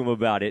talk to him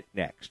about it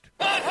next.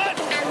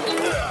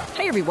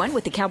 Hey everyone,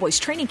 with the Cowboys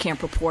Training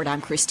Camp Report,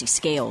 I'm Christy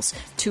Scales.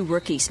 2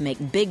 rookies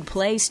make big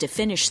plays to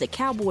finish the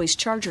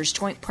Cowboys-Chargers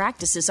joint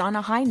practices on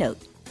a high note.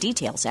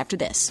 Details after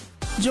this.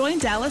 Join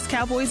Dallas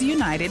Cowboys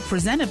United,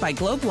 presented by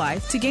Globe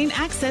Life, to gain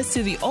access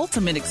to the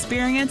ultimate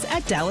experience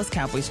at Dallas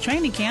Cowboys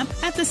Training Camp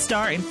at the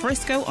Star in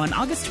Frisco on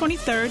August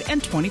 23rd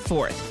and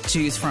 24th.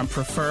 Choose from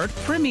preferred,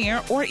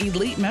 premier, or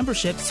elite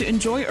memberships to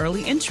enjoy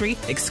early entry,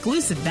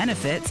 exclusive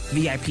benefits,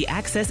 VIP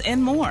access,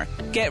 and more.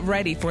 Get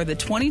ready for the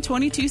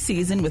 2022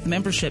 season with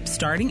memberships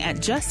starting at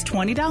just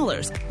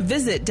 $20.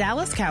 Visit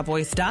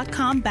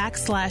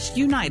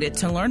DallasCowboys.com/United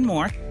to learn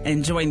more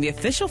and join the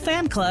official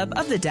fan club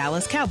of the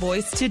Dallas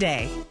Cowboys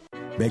today.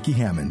 Becky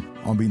Hammond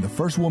on being the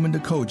first woman to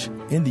coach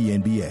in the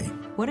NBA.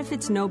 What if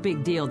it's no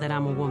big deal that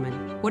I'm a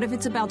woman? What if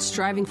it's about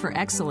striving for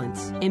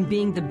excellence and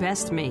being the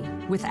best me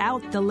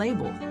without the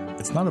label?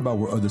 It's not about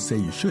where others say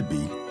you should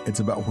be. It's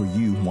about where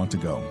you want to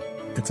go.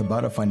 It's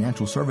about a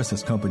financial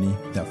services company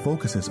that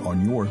focuses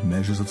on your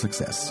measures of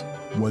success.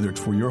 Whether it's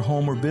for your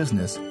home or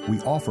business,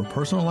 we offer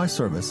personalized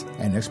service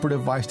and expert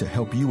advice to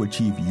help you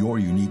achieve your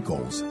unique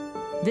goals.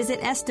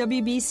 Visit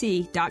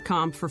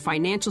swbc.com for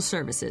financial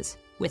services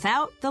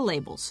without the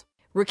labels.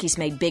 Rookies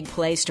made big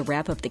plays to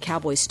wrap up the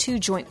Cowboys' 2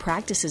 joint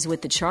practices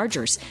with the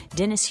Chargers.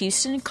 Dennis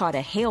Houston caught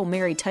a Hail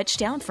Mary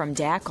touchdown from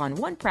Dak on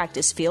one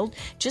practice field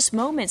just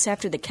moments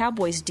after the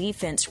Cowboys'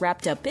 defense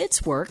wrapped up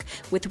its work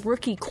with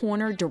rookie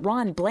corner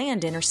Deron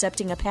Bland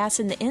intercepting a pass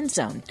in the end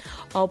zone.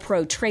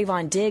 All-Pro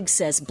Trayvon Diggs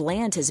says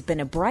Bland has been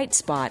a bright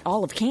spot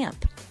all of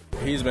camp.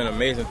 He's been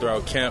amazing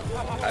throughout camp.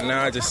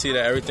 Now I just see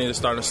that everything is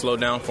starting to slow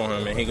down for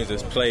him, and he can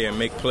just play and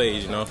make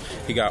plays,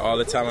 He got all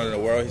the talent in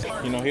the world.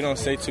 He don't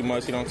say too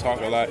much. He don't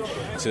talk a lot.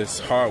 It's just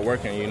hard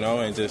working,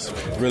 and just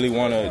really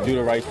want to do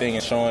the right thing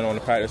and showing on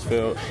the practice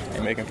field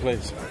and making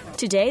plays.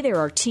 Today there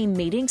are team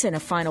meetings and a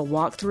final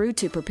walkthrough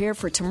to prepare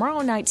for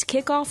tomorrow night's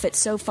kickoff at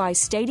SoFi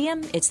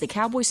Stadium. It's the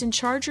Cowboys and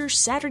Chargers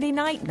Saturday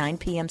night, 9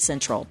 p.m.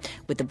 Central.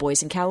 With the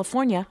boys in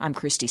California, I'm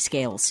Christy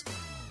Scales.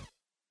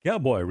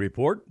 Cowboy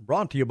Report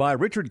brought to you by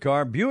Richard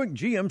Carr Buick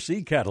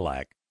GMC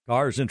Cadillac.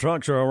 Cars and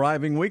trucks are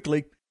arriving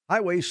weekly.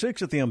 Highway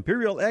 6 at the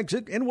Imperial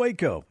exit in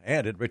Waco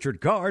and at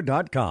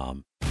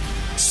richardcarr.com.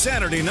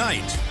 Saturday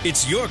night,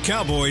 it's your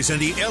Cowboys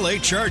and the LA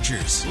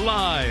Chargers.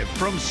 Live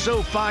from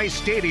SoFi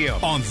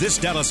Stadium on this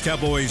Dallas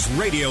Cowboys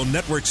radio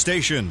network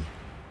station.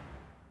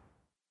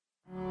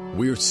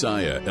 We're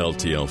Saia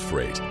LTL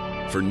Freight.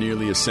 For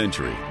nearly a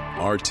century,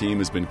 our team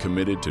has been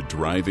committed to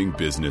driving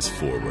business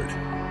forward.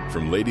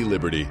 From Lady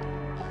Liberty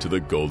to the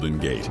Golden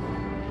Gate,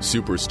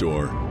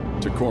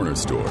 Superstore to Corner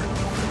Store.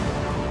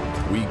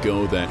 We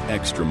go that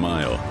extra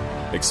mile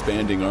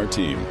expanding our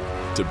team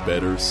to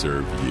better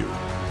serve you.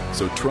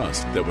 So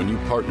trust that when you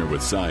partner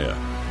with Saia,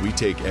 we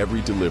take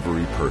every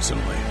delivery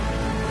personally.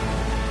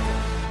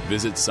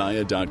 Visit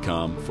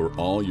Saia.com for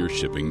all your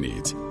shipping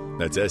needs.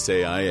 That's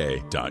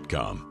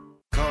SAIA.com.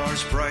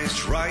 Cars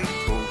priced right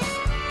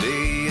both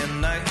day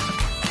and night.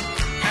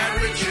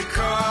 At Richard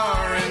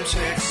Car in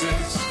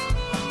Texas.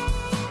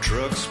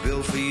 Trucks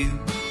built for you,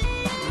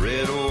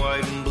 red,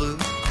 white, and blue.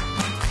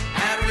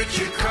 At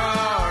Richard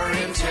Car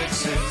in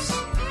Texas.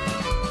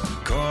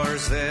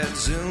 Cars that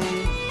zoom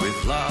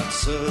with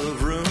lots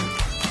of room.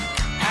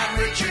 At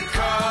Richard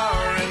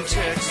Car in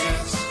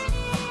Texas.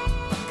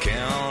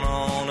 Count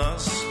on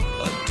us,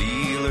 a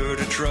dealer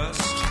to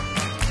trust.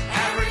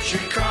 At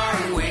Richard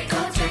Car in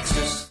Waco,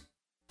 Texas.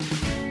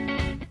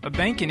 A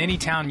bank in any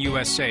town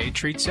USA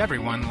treats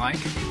everyone like,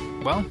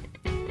 well,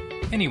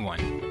 anyone.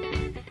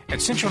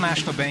 At Central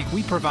National Bank,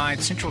 we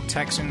provide Central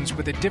Texans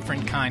with a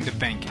different kind of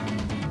banking.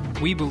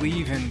 We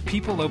believe in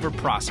people over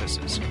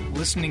processes,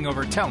 listening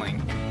over telling,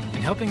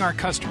 and helping our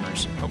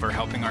customers over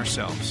helping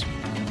ourselves.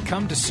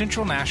 Come to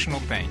Central National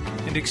Bank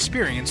and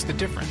experience the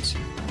difference.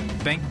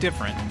 Bank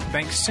different.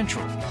 Bank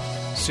Central.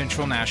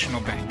 Central National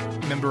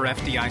Bank. Member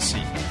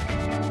FDIC.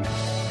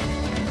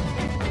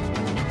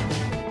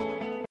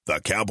 The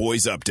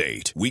Cowboys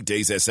Update,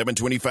 weekdays at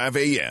 7:25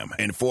 a.m.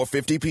 and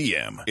 4:50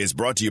 p.m. is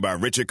brought to you by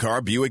Richard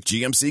Carr Buick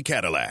GMC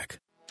Cadillac.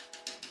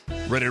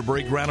 Ready to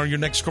break ground on your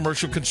next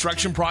commercial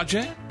construction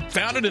project?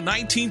 Founded in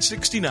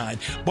 1969,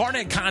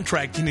 Barnett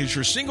Contracting is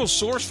your single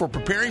source for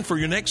preparing for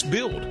your next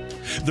build.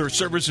 Their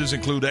services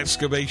include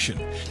excavation,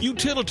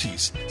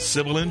 utilities,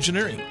 civil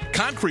engineering,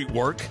 concrete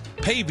work,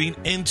 paving,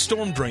 and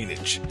storm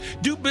drainage.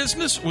 Do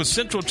business with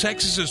Central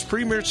Texas's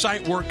premier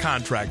site work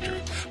contractor,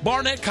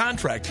 Barnett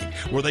Contracting,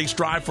 where they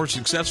strive for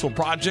successful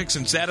projects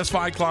and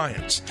satisfied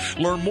clients.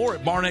 Learn more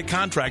at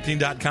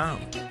barnettcontracting.com.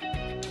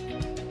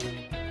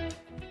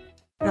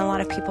 And a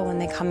lot of people, when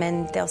they come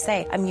in, they'll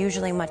say, I'm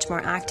usually much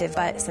more active,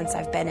 but since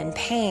I've been in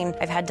pain,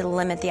 I've had to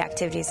limit the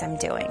activities I'm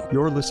doing.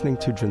 You're listening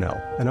to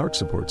Janelle, an arch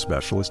support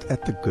specialist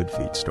at the Good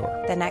Feet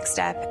store. The next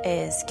step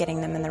is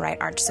getting them in the right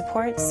arch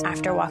supports.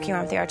 After walking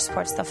around with the arch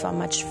supports, they'll feel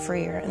much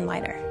freer and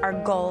lighter. Our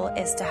goal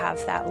is to have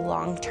that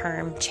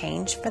long-term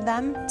change for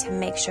them to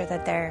make sure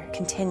that they're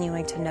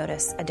continuing to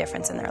notice a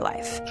difference in their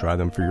life. Try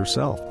them for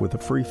yourself with a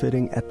free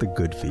fitting at the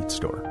Good Feet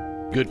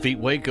store. Good Feet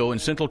Waco in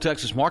Central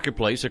Texas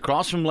Marketplace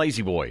across from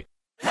Lazy Boy.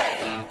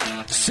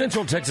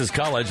 Central Texas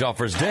College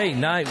offers day,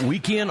 night,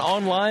 weekend,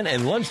 online,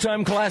 and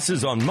lunchtime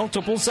classes on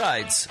multiple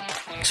sites.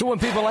 So when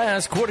people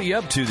ask, what are you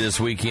up to this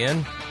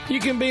weekend? You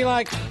can be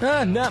like,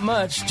 not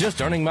much,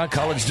 just earning my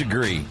college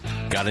degree.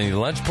 Got any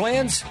lunch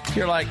plans?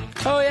 You're like,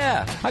 oh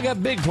yeah, I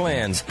got big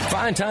plans.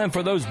 Find time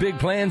for those big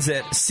plans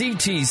at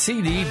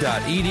ctcd.edu.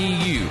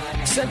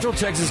 Central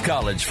Texas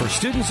College for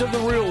students of the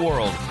real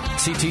world.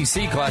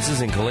 CTC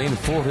classes in Killeen,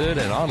 Fort Hood,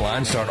 and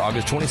online start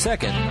August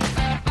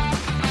 22nd.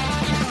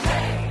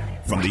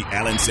 From the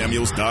Allen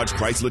Samuels Dodge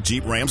Chrysler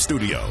Jeep Ram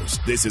Studios,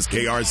 this is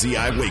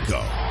KRZI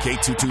Waco,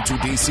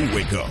 K222DC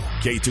Waco,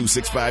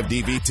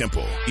 K265DV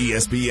Temple,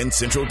 ESPN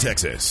Central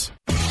Texas.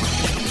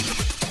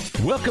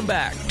 Welcome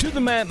back to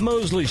the Matt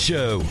Mosley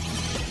Show.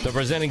 The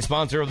presenting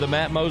sponsor of the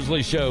Matt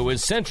Mosley Show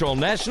is Central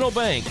National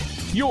Bank,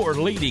 your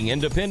leading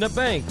independent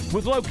bank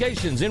with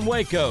locations in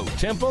Waco,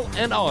 Temple,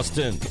 and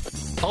Austin.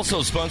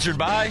 Also sponsored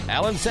by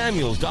Allen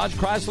Samuels Dodge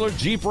Chrysler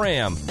Jeep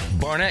Ram,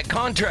 Barnett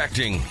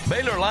Contracting,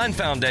 Baylor Line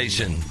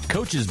Foundation,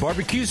 Coach's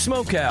Barbecue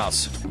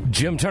Smokehouse,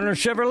 Jim Turner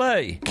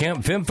Chevrolet,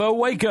 Camp Fimfo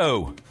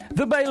Waco,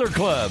 The Baylor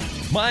Club,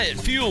 Myatt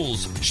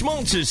Fuels,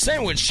 Schmaltz's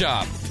Sandwich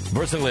Shop,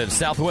 VersaLive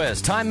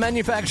Southwest Time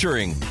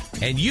Manufacturing,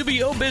 and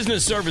UBO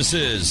Business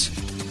Services.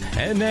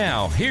 And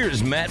now,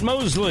 here's Matt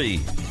Mosley.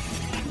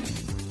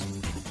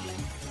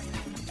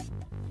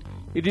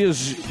 It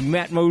is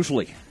Matt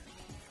Mosley.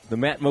 The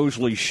Matt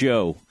Mosley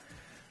Show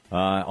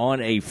on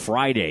a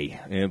Friday.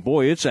 And,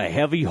 boy, it's a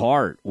heavy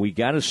heart. We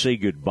got to say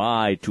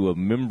goodbye to a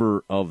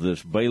member of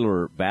this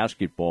Baylor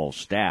basketball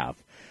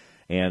staff.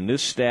 And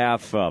this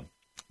staff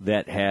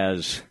that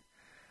has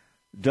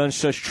done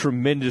such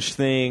tremendous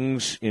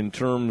things in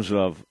terms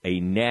of a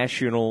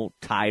national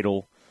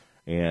title,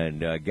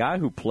 and a guy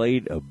who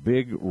played a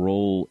big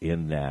role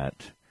in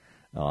that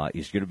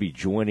is going to be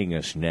joining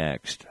us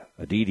next.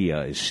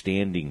 Adidia is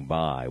standing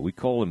by. We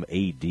call him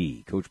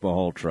AD. Coach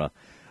Mahaltra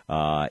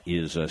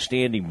is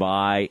standing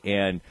by,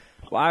 and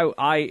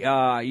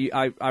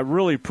I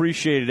really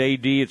appreciate it,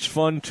 AD. It's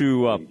fun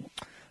to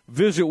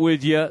visit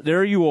with you.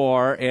 There you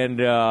are,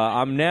 and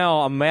I'm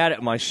mad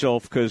at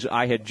myself because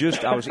I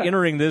was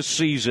entering this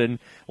season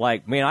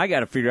like, man, I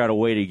got to figure out a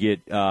way to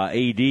get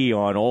AD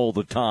on all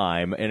the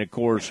time, and of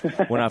course,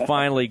 when I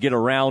finally get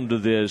around to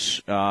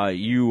this,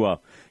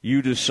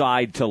 you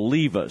decide to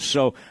leave us.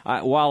 So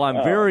while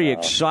I'm very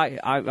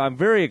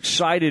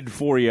excited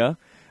for you.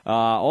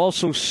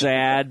 Also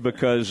sad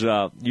because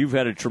you've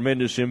had a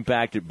tremendous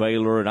impact at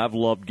Baylor, and I've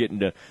loved getting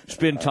to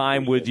spend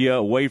time with you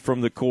away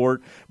from the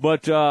court.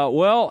 But,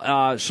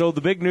 so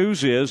the big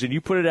news is, and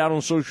you put it out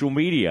on social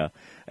media,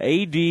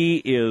 AD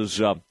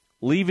is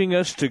leaving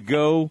us to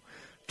go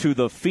to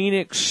the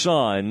Phoenix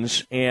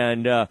Suns,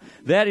 and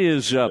that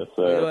is,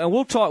 and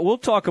we'll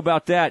talk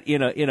about that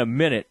in a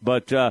minute.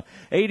 But AD,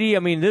 I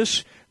mean,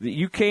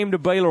 you came to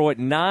Baylor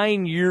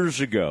 9 years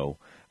ago.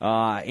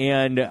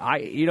 And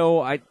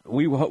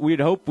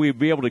we'd hope we'd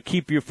be able to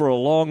keep you for a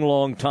long,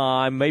 long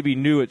time. Maybe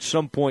knew at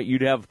some point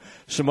you'd have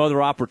some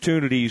other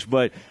opportunities,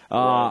 but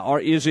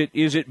is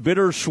it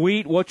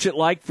bittersweet? What's it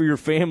like for your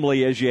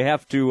family as you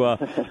have to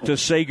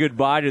say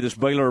goodbye to this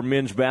Baylor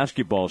men's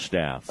basketball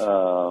staff?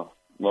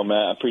 Well,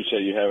 Matt, I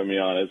appreciate you having me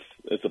on.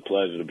 It's a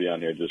pleasure to be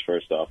on here. Just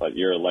first off,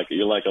 you're like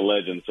a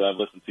legend. So I've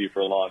listened to you for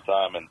a long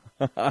time, and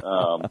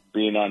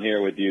being on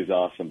here with you is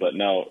awesome. But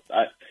no,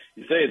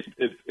 you say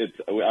it's.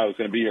 I was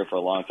going to be here for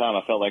a long time.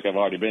 I felt like I've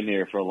already been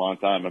here for a long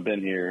time. I've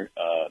been here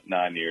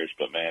 9 years,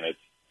 but man,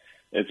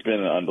 it's been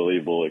an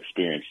unbelievable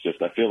experience.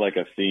 Just I feel like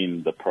I've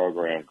seen the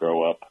program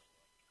grow up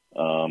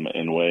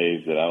in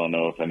ways that I don't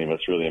know if any of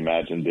us really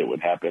imagined it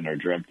would happen or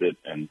dreamt it,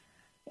 and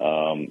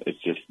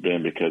it's just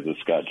been because of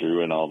Scott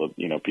Drew and all the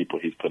people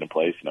he's put in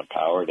place and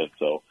empowered, and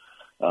so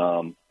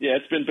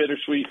it's been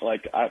bittersweet.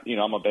 Like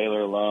I'm a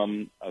Baylor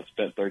alum. I've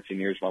spent 13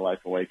 years of my life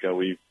in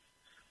Waco.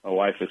 My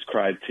wife has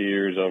cried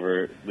tears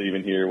over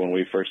leaving here. When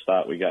we first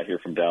thought we got here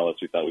from Dallas,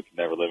 we thought we could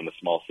never live in a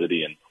small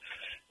city,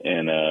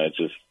 and it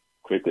just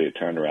quickly it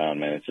turned around,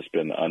 man. It's just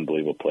been an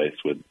unbelievable place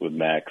with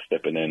Max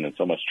stepping in and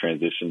so much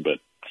transition. But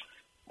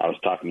I was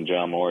talking to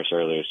John Morris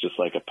earlier. It's just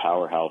like a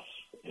powerhouse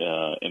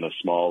in a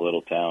small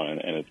little town,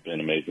 and it's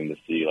been amazing to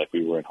see. Like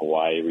we were in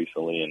Hawaii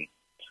recently, and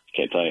I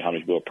can't tell you how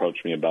many people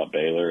approached me about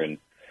Baylor, and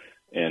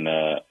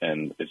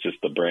it's just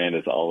the brand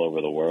is all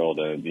over the world,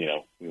 and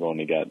we've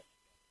only got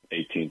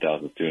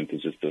 18,000 students.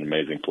 It's just an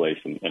amazing place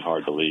and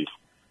hard to leave.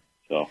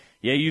 So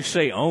yeah, you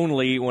say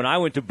only. When I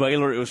went to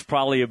Baylor, it was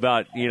probably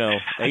about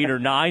 8,000 or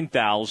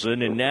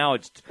 9,000, and now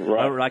it's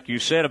like you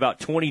said, about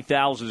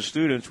 20,000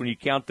 students when you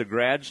count the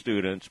grad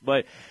students.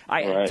 But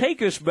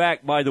take us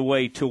back, by the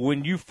way, to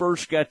when you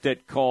first got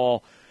that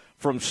call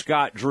from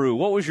Scott Drew.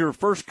 What was your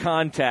first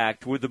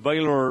contact with the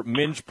Baylor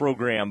men's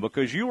program?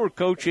 Because you were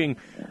coaching,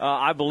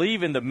 I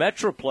believe, in the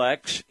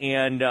Metroplex,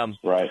 and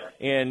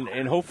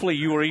and hopefully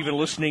you were even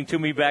listening to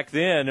me back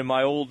then in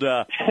my old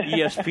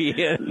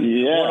ESPN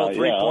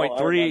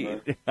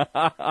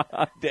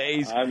 103.3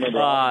 days. I remember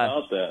all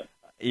about that.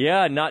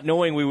 Yeah, not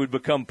knowing we would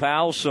become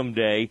pals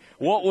someday.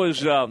 How'd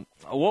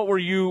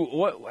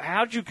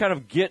you kind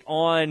of get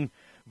on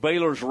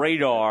Baylor's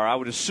radar? I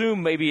would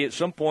assume maybe at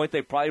some point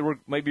they probably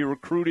maybe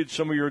recruited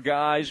some of your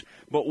guys,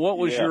 but what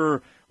was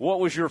your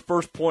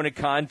first point of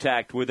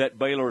contact with that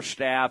Baylor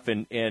staff,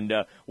 and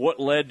what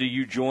led to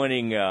you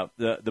joining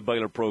the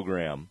Baylor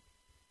program?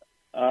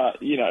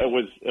 It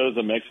was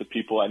a mix of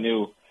people. I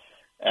knew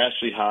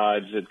Ashley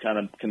Hodge had kind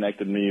of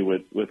connected me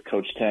with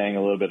Coach Tang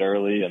a little bit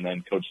early, and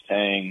then Coach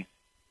Tang,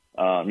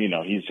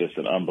 he's just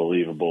an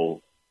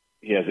unbelievable.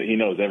 He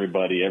knows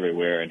everybody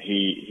everywhere, and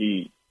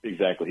he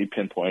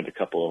pinpointed a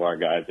couple of our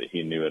guys that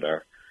he knew at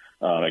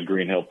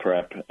Green Hill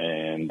Prep,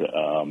 and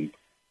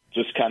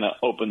just kind of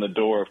opened the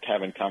door of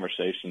having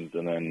conversations.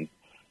 And then,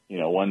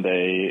 one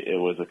day it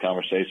was a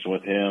conversation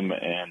with him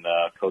and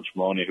Coach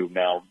Maloney, who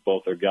now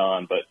both are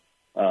gone, but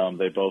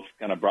they both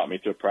kind of brought me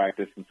to a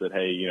practice and said,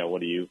 "Hey,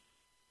 what do you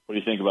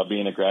think about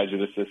being a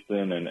graduate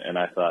assistant?" And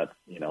I thought,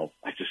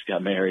 I just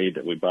got married.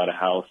 We bought a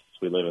house.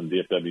 We live in the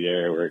DFW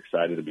area. We're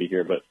excited to be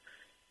here, but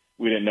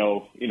we didn't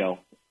know,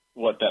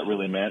 what that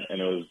really meant,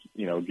 and it was,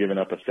 giving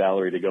up a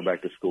salary to go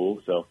back to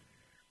school. So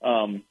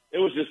it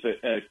was just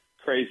a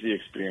crazy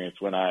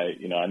experience when I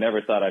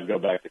never thought I'd go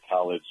back to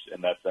college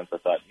in that sense. I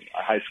thought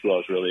high school I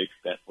was really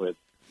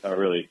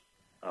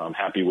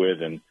happy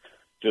with, and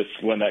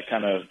just when that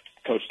kind of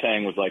Coach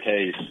Tang was like,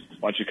 "Hey,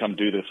 why don't you come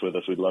do this with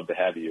us? We'd love to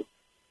have you."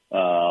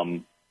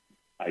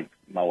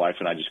 My wife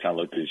and I just kind of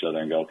looked at each other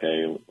and go,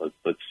 "Okay,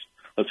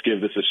 let's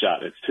give this a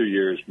shot." It's 2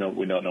 years. No,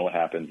 we don't know what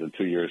happens, and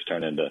 2 years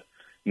turn into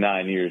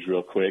 9 years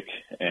real quick.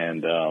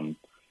 And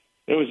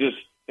it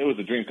was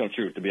a dream come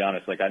true, to be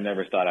honest. Like, I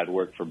never thought I'd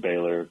work for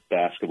Baylor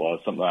basketball.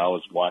 It's something I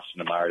always watched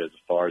and admired as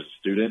far as a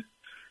student.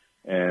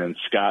 And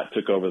Scott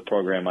took over the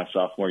program my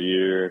sophomore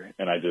year,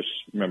 and I just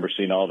remember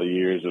seeing all the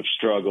years of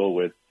struggle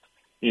with,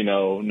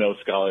 no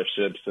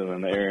scholarships, and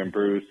then Aaron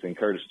Bruce and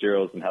Curtis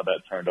Geralds and how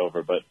that turned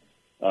over. But,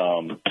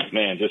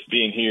 man, just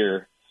being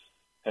here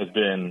has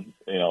been,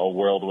 a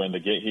whirlwind to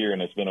get here,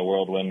 and it's been a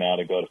whirlwind now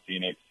to go to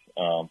Phoenix.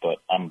 But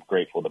I'm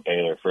grateful to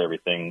Baylor for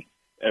everything,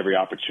 every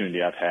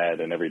opportunity I've had,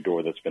 and every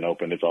door that's been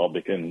opened. It's all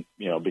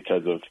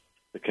because of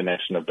the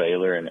connection of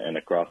Baylor and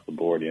across the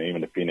board.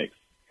 Even to Phoenix,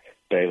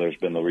 Baylor's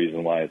been the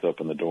reason why it's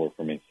opened the door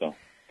for me. So.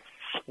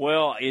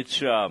 Well,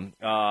 it's I'm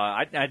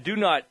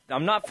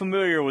not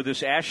familiar with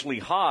this Ashley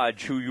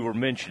Hodge who you were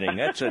mentioning.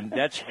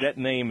 That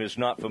name is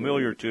not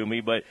familiar to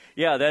me, but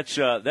yeah, that's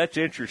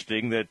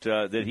interesting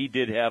that he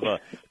did have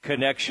a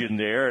connection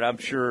there, and I'm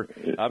sure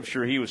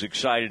he was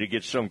excited to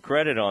get some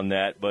credit on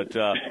that. But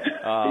shout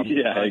out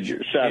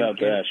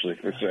to Ashley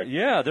for sure.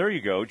 Yeah, there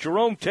you go.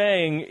 Jerome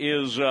Tang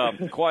is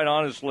quite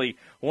honestly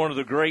one of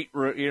the great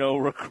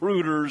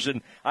recruiters,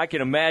 and I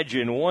can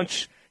imagine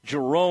once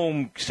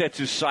Jerome sets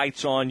his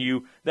sights on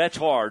you, that's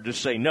hard to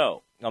say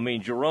no. I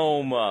mean,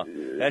 Jerome,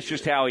 that's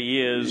just how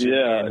he is,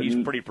 and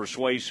he's pretty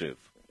persuasive.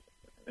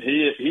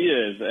 He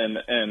is, and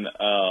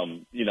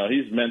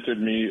he's mentored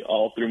me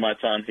all through my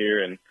time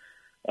here, and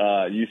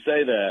you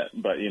say that,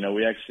 but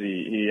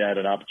he had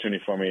an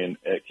opportunity for me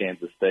at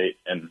Kansas State,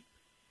 and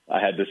I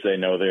had to say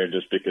no there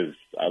just because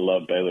I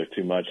love Baylor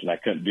too much, and I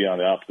couldn't be on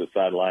the opposite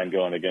sideline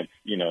going against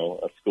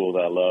a school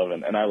that I love,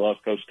 and I love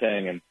Coach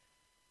Tang, and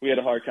we had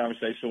a hard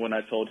conversation when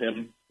I told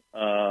him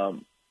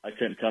I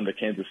couldn't come to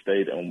Kansas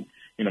State, and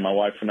my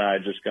wife and I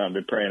had just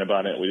been praying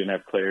about it. We didn't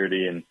have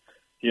clarity, and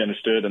he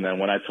understood. And then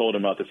when I told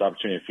him about this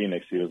opportunity in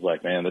Phoenix, he was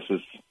like, "Man,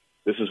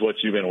 this is what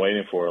you've been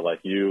waiting for. Like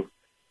you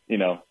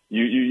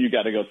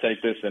got to go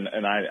take this."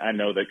 And I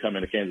know that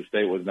coming to Kansas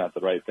State was not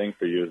the right thing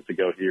for you, is to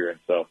go here. And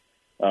so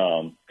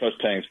Coach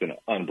Tang's been an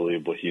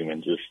unbelievable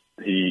human. Just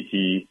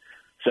he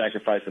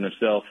sacrificing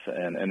himself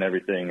and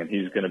everything, and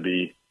he's going to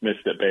be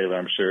missed at Baylor,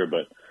 I'm sure.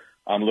 But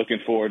I'm looking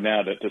forward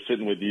now to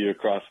sitting with you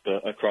across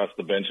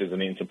the benches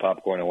and eating some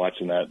popcorn and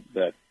watching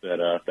that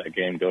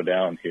game go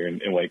down here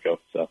in Waco.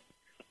 So.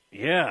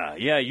 Yeah,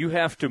 you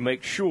have to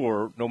make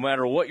sure, no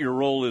matter what your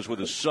role is with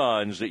the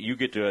Suns, that you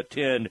get to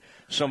attend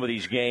some of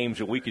these games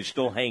and we can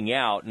still hang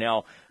out.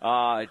 Now,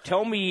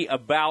 tell me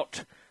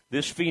about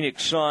this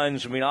Phoenix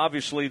Suns. I mean,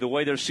 obviously, the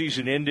way their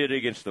season ended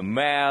against the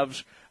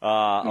Mavs, a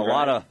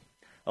lot of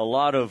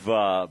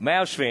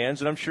Mavs fans,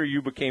 and I'm sure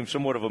you became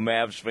somewhat of a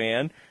Mavs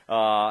fan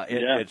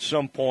at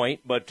some point,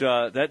 but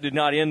that did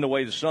not end the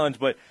way the Suns.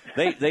 But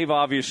they've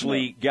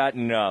obviously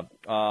gotten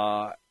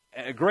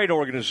a great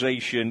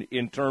organization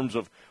in terms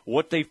of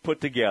what they've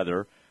put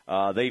together.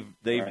 They've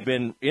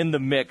been in the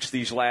mix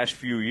these last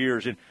few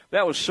years, and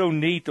that was so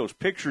neat, those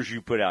pictures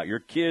you put out. Your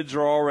kids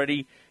are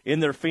already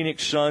in their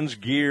Phoenix Suns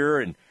gear,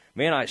 and,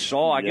 man, I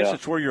guess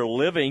it's where you're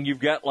living. You've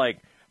got,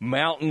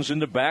 mountains in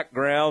the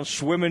background,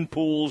 swimming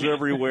pools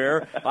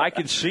everywhere. I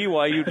can see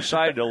why you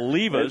decided to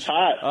leave us. It's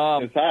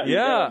hot. It's hot.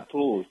 Yeah.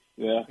 Pools.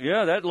 Yeah.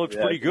 Yeah, that looks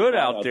pretty good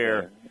out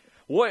there.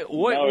 What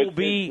will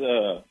be?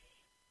 Go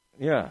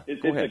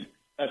ahead.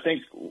 I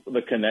think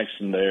the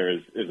connection there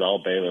is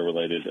all Baylor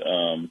related.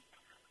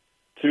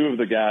 Two of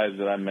the guys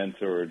that I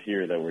mentored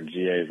here that were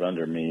GAs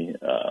under me,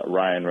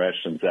 Ryan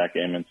Resch and Zach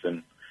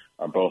Amundsen,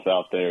 are both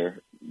out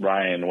there.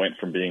 Ryan went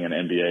from being an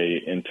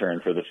NBA intern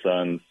for the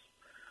Suns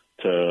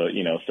to,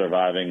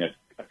 surviving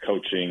a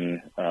coaching,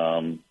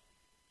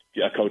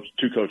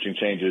 two coaching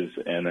changes,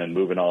 and then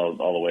moving all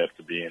the way up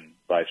to being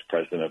vice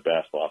president of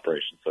basketball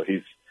operations. So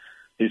he's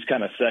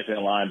kind of second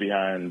in line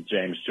behind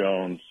James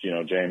Jones.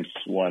 James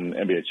won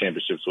NBA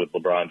championships with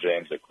LeBron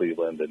James at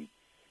Cleveland and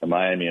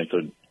Miami. And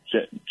so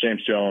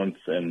James Jones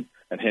and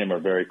him are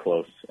very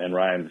close. And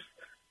Ryan's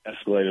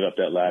escalated up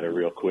that ladder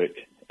real quick.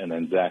 And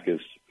then Zach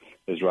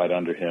is right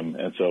under him.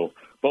 And so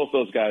both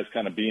those guys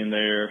kind of being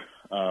there,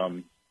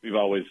 we've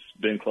always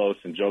been close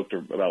and joked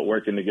about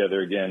working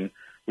together again.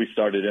 We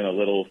started in a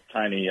little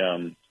tiny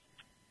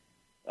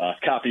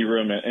copy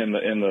room in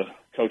the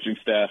coaching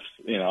staff's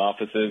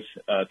offices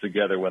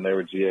together when they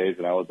were GAs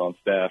and I was on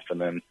staff,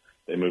 and then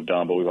they moved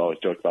on. But we've always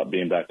joked about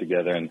being back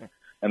together, and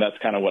that's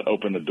kind of what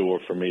opened the door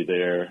for me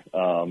there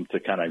to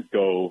kind of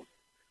go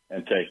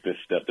and take this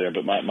step there.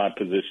 But my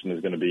position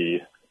is going to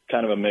be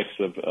kind of a mix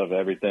of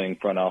everything,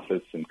 front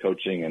office and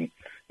coaching, and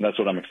that's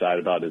what I'm excited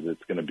about. Is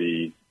it's going to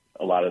be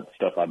a lot of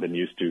stuff I've been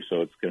used to,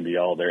 so it's going to be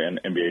all their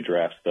NBA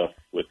draft stuff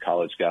with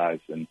college guys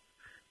and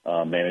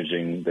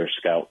managing their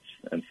scouts,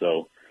 and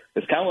so.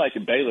 It's kind of like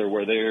in Baylor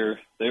where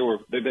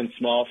they've been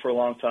small for a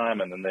long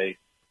time, and then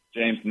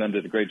James and them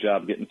did a great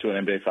job getting to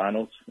an NBA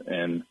Finals,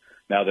 and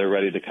now they're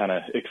ready to kind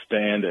of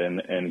expand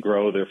and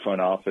grow their front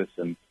office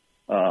and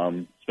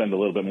spend a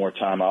little bit more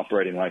time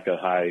operating like a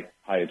high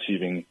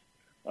achieving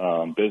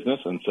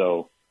business, and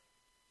so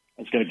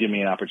it's going to give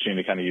me an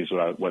opportunity to kind of use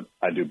what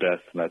I do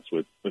best, and that's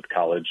with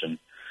college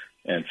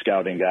and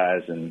scouting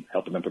guys and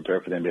helping them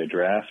prepare for the NBA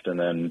draft, and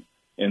then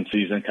in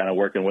season kind of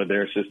working with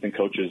their assistant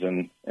coaches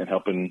and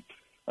helping.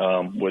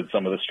 With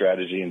some of the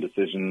strategy and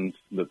decisions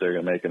that they're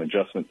going to make and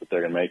adjustments that they're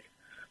going to make.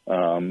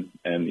 And,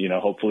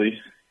 hopefully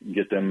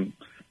get them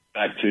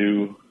back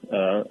to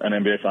an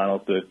NBA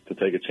Finals to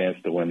take a chance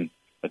to win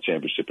a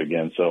championship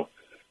again. So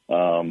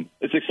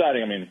it's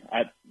exciting. I mean,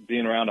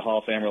 being around a Hall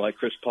of Famer like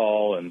Chris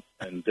Paul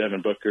and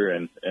Devin Booker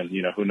and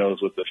who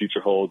knows what the future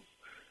holds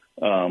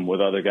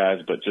with other guys,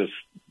 but just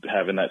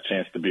having that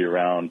chance to be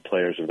around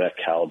players of that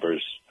caliber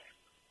is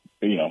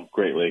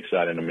greatly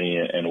exciting to me,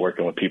 and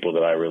working with people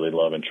that I really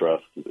love and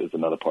trust is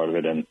another part of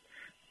it. And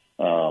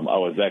I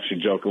was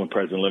actually joking with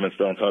President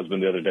Livingstone's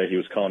husband the other day. He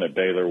was calling it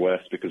Baylor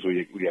West because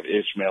we have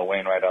Ishmael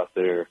Wainwright out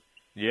there.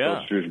 Yeah.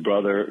 Coach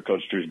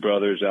Drew's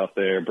brothers out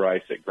there,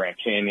 Bryce at Grand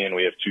Canyon.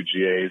 We have two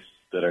GAs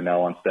that are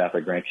now on staff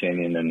at Grand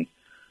Canyon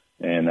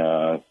and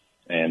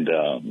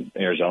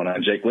Arizona.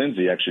 And Jake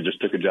Lindsey actually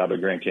just took a job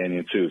at Grand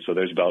Canyon too. So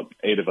there's about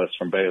 8 of us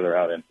from Baylor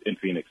out in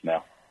Phoenix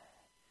now.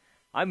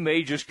 I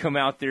may just come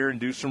out there and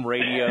do some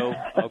radio,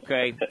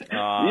 okay?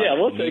 Yeah,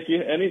 we'll take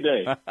you any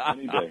day.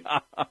 Any day.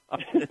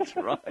 That's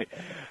right.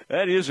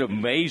 That is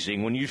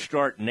amazing when you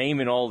start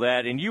naming all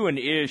that. And you and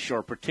Ish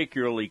are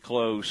particularly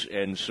close,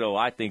 and so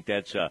I think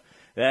that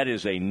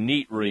is a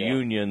neat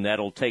reunion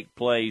that'll take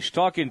place.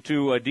 Talking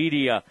to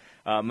Aditya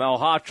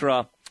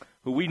Malhotra,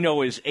 who we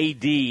know is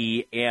AD,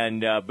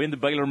 and been the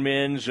Baylor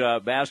men's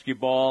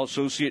basketball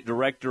associate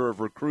director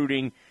of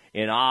recruiting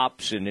and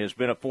ops, and has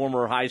been a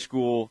former high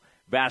school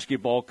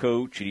basketball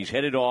coach, and he's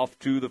headed off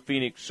to the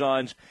Phoenix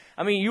Suns.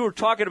 I mean, you were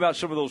talking about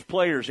some of those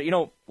players. You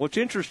know, what's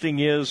interesting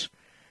is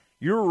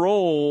your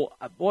role.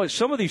 Boy,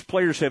 some of these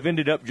players have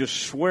ended up just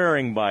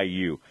swearing by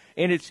you,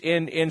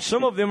 and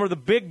some of them are the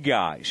big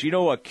guys. You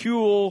know,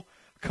 Akul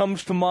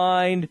comes to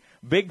mind,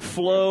 Big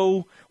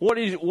Flo. What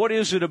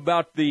is it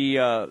about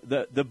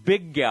the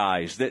big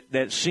guys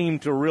that seem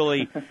to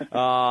really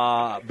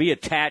be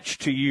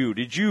attached to you?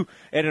 Did you,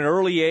 at an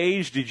early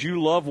age, did you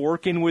love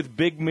working with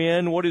big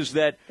men? What is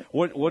that?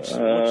 What's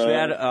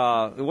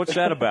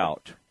that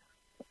about?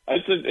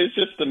 It's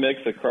just a mix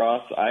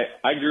across.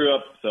 I grew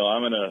up, so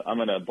I'm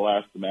gonna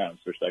blast the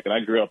Mavs for a second. I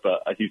grew up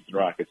a Houston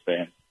Rockets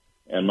fan,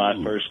 and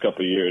my first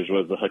couple of years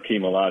was the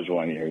Hakeem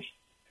Olajuwon years.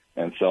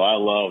 And so I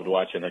loved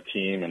watching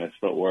Hakeem and his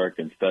footwork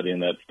and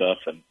studying that stuff.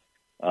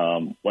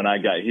 And when I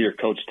got here,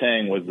 Coach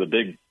Tang was the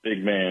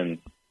big man,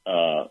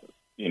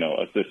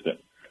 assistant.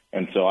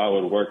 And so I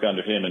would work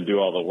under him and do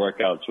all the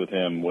workouts with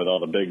him with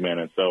all the big men.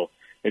 And so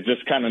it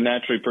just kind of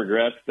naturally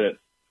progressed that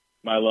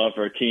my love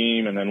for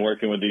Hakeem and then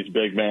working with these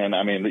big men.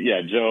 I mean,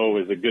 yeah, Joe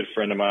is a good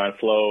friend of mine.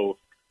 Flo,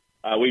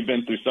 we've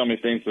been through so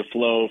many things with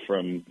Flo,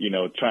 from,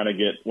 trying to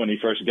get, when he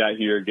first got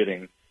here,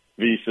 getting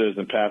visas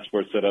and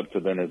passports set up, to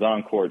then his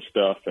on-court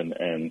stuff,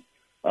 and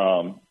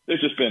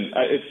there's just been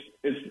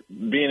it's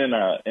being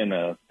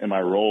in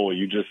my role.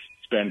 You just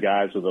spend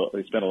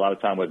a lot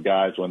of time with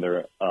guys when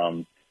they're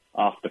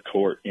off the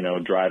court,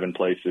 driving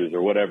places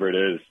or whatever it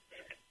is,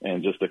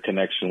 and just a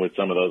connection with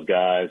some of those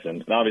guys,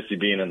 and obviously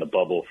being in the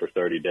bubble for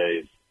 30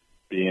 days,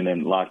 being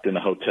locked in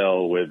a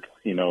hotel with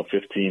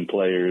 15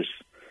 players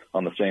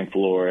on the same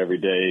floor every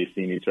day,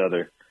 seeing each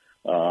other.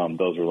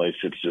 Those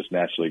relationships just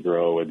naturally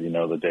grow with, the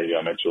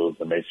Davion Mitchells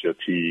and Maceo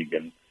Teague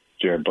and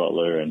Jared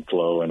Butler and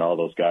Flo and all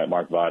those guys,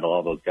 Mark Vidal,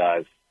 all those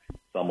guys.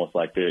 It's almost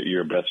like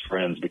you're best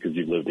friends because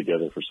you've lived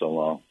together for so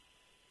long.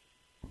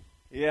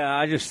 Yeah,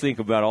 I just think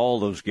about all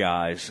those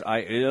guys.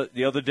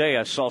 The other day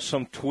I saw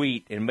some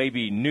tweet, and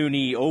maybe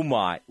Nooni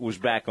Omot was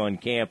back on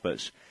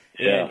campus.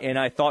 Yeah. And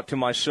I thought to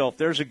myself,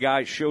 there's a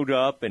guy showed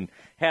up and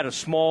had a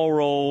small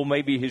role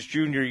maybe his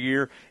junior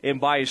year, and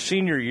by his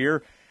senior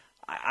year,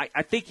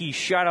 I think he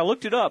shot, I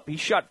looked it up, he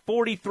shot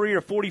 43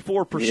 or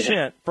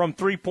 44% from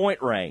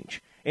three-point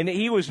range. And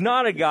he was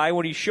not a guy,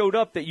 when he showed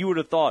up, that you would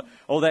have thought,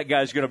 oh, that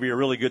guy's going to be a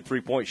really good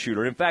three-point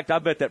shooter. In fact, I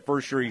bet that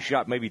first year he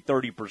shot maybe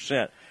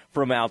 30%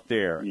 from out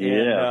there.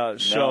 Yeah, and,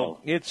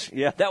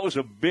 that was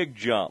a big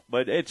jump.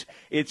 But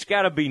it's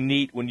got to be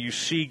neat when you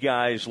see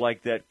guys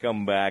like that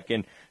come back.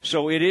 And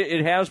so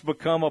it has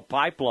become a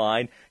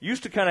pipeline.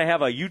 Used to kind of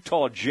have a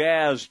Utah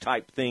Jazz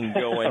type thing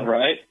going.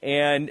 Right.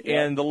 And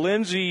the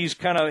Lindsays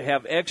kind of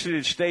have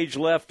exited stage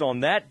left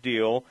on that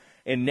deal.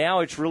 And now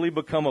it's really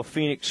become a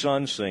Phoenix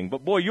Suns thing.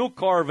 But, boy, you'll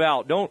carve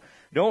out. Don't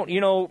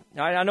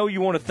I know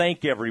you want to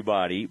thank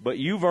everybody, but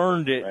you've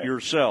earned it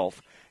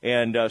yourself.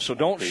 And so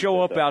don't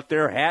show up out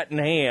there hat in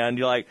hand.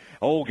 You're like,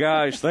 oh,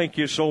 guys, thank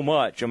you so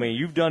much. I mean,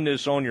 you've done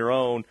this on your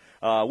own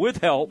with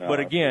help, but,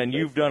 again,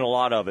 you've done a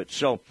lot of it.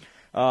 So,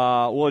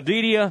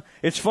 Aditya,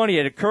 it's funny.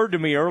 It occurred to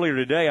me earlier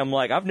today. I'm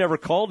like, I've never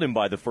called him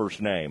by the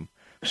first name.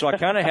 So I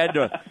kind of had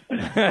to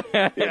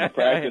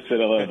practice it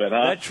a little bit,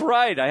 huh? That's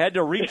right. I had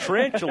to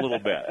retrench a little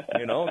bit.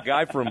 A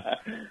guy from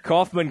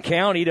Kaufman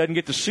County doesn't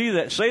get to say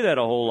that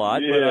a whole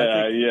lot.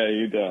 Yeah,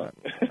 you don't.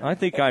 I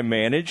think I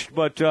managed.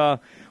 But,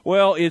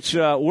 it's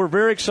we're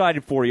very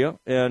excited for you.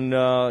 And,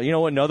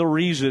 another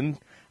reason,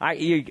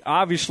 you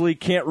obviously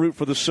can't root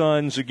for the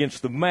Suns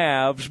against the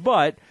Mavs,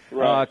 but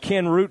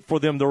can root for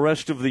them the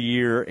rest of the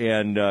year,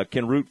 and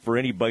can root for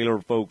any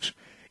Baylor folks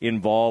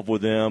involved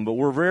with them. But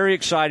we're very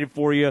excited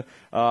for you.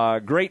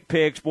 Great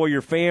picks. Boy,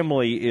 your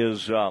family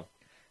is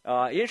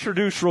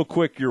introduce real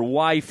quick your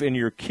wife and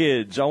your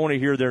kids. I want to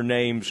hear their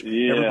names.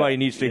 Everybody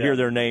needs to hear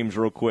their names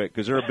real quick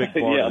because they're a big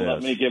part of this.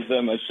 Let me give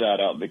them a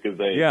shout-out because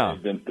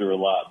they've been through a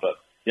lot. But,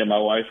 my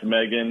wife,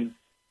 Megan,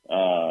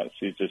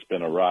 she's just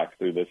been a rock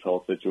through this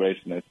whole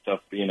situation. It's tough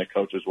being a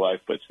coach's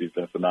wife, but she's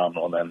been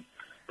phenomenal. And then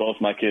both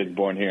my kids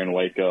born here in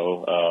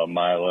Waco,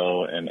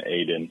 Milo and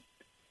Aiden.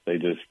 They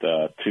just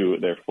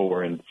they're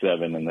 4 and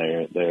 7, and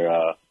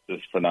they're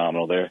just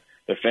phenomenal. They're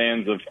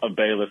fans of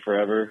Baylor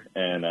forever,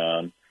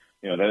 and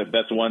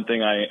that's one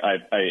thing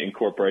I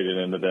incorporated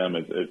into them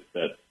is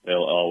that they'll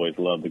always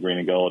love the green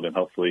and gold, and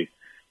hopefully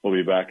we'll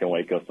be back in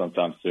Waco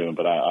sometime soon.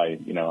 But I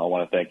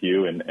want to thank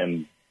you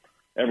and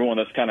everyone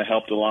that's kind of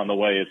helped along the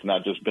way. It's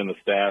not just been the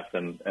staff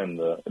and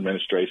the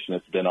administration;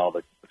 it's been all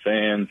the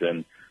fans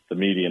and the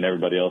media and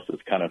everybody else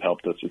that's kind of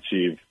helped us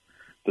achieve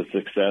the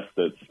success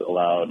that's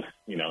allowed,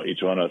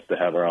 each one of us to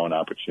have our own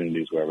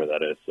opportunities wherever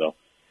that is. So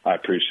I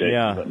appreciate you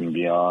letting me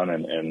be on,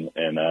 and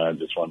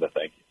just wanted to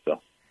thank you. So.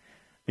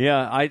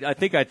 Yeah, I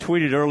think I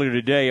tweeted earlier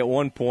today at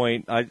one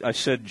point, I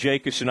said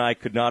Jacobs and I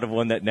could not have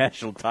won that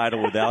national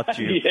title without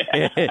you.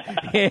 and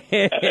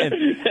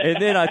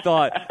then I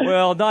thought,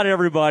 well, not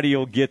everybody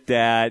will get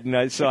that.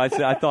 And so I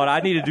thought I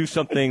need to do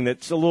something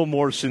that's a little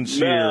more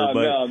sincere.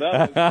 No,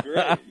 that was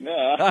great.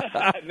 No, that's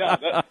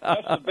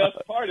the best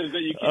part is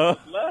that you keep us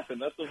laughing.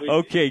 That's what we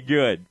Okay,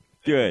 good.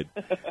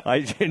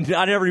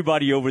 Not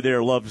everybody over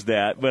there loves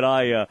that, but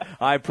I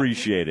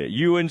appreciate it.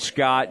 You and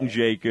Scott and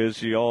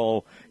Jacobs,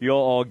 you'll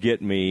all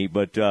get me.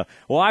 But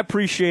I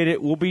appreciate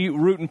it. We'll be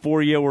rooting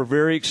for you. We're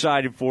very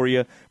excited for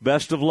you.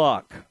 Best of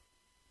luck.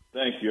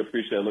 Thank you.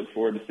 Appreciate it. Look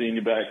forward to seeing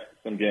you back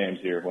some games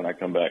here when I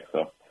come back.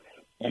 So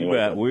anyway, you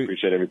bet. We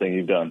appreciate everything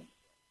you've done.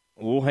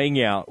 We'll hang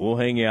out.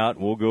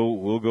 We'll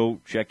go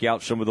check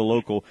out some of the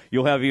local.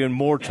 You'll have even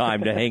more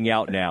time to hang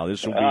out now.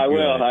 This will be I good.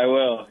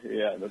 will.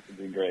 Yeah, this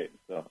will be great.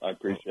 So I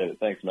appreciate it.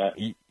 Thanks, Matt.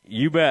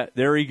 You bet.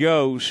 There he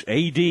goes.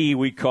 AD,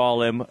 we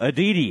call him,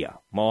 Aditya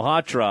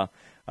Malhotra,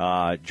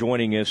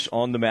 joining us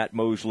on the Matt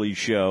Mosley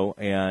Show.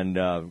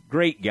 And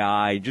great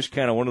guy, just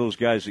kind of one of those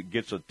guys that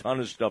gets a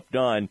ton of stuff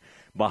done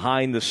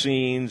behind the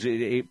scenes.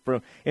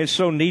 It's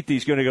so neat that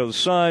he's going to go to the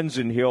Suns,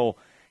 and he'll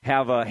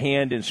have a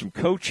hand in some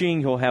coaching.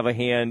 He'll have a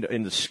hand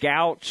in the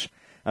scouts.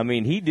 I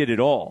mean, he did it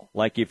all.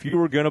 Like if you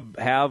were going to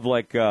have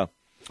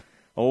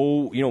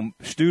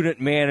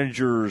student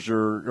managers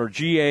or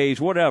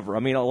GAs, whatever. I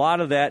mean, a lot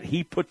of that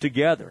he put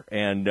together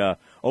and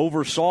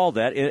oversaw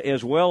that,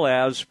 as well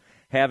as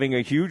having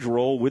a huge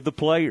role with the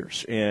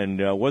players.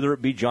 And whether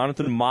it be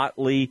Jonathan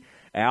Motley,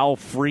 Al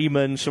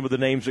Freeman, some of the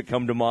names that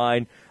come to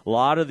mind, a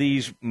lot of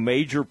these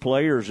major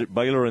players at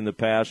Baylor in the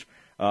past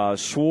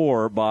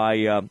swore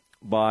by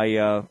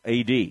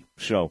AD.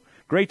 So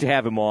great to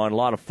have him on, a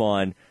lot of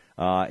fun,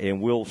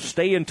 and we'll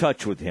stay in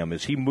touch with him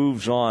as he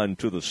moves on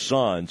to the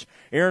Suns.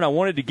 Aaron, I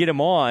wanted to get him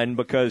on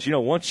because,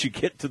 once you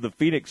get to the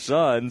Phoenix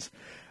Suns,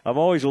 I'm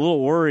always a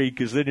little worried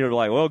because then you're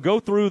like, well, go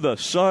through the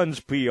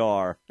Suns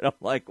PR. And I'm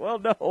like, well,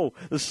 no,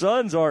 the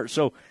Suns aren't.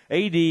 So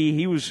AD,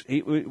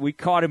 we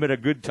caught him at a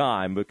good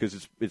time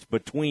because it's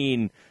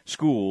between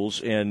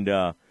schools,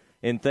 and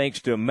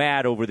thanks to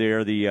Matt over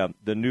there, the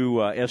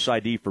new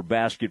SID for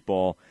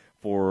basketball,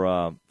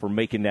 for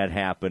making that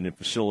happen and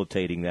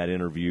facilitating that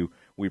interview.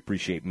 We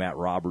appreciate Matt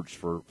Roberts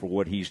for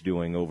what he's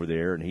doing over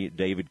there, and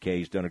David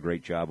Kay's done a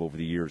great job over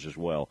the years as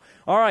well.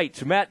 All right,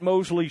 so Matt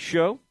Mosley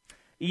Show,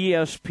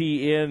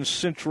 ESPN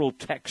Central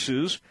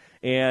Texas,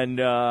 and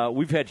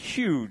we've had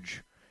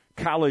huge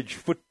college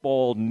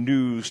football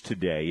news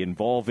today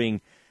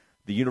involving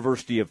the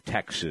University of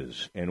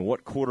Texas and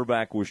what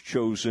quarterback was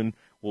chosen.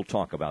 We'll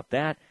talk about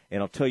that,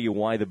 and I'll tell you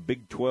why the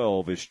Big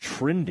 12 is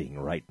trending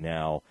right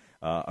now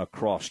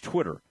across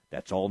Twitter.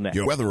 That's all next.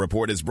 Your weather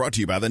report is brought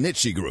to you by the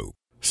Nitsche Group.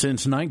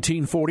 Since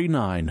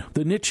 1949,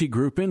 the Nitsche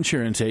Group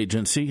Insurance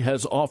Agency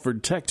has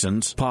offered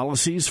Texans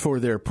policies for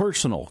their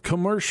personal,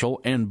 commercial,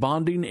 and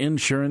bonding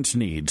insurance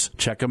needs.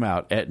 Check them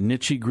out at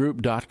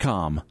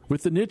NitscheGroup.com.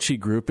 With the Nitsche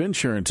Group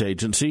Insurance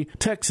Agency,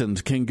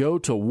 Texans can go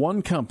to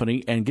one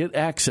company and get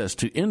access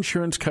to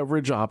insurance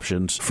coverage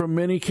options from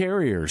many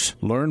carriers.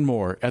 Learn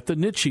more at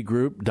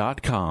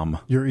thenitschegroup.com.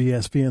 Your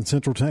ESPN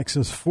Central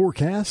Texas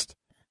forecast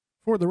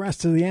for the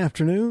rest of the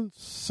afternoon,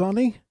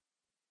 sunny,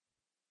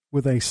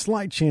 with a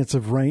slight chance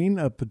of rain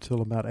up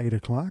until about 8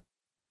 o'clock.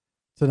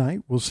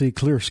 Tonight, we'll see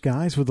clear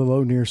skies with a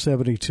low near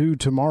 72.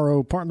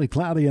 Tomorrow, partly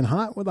cloudy and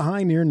hot with a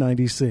high near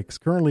 96.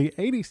 Currently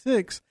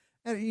 86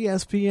 at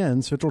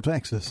ESPN Central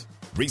Texas.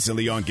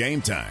 Recently on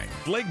Game Time.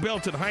 Lake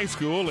Belton High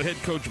School, head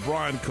coach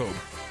Brian Cope.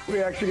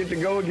 We actually get to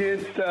go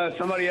against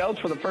somebody else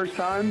for the first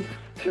time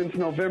since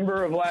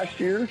November of last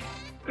year.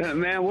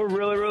 Man, we're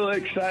really, really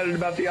excited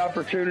about the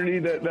opportunity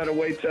that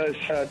awaits us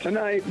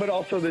tonight, but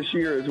also this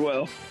year as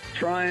well.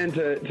 Trying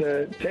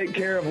to take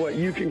care of what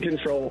you can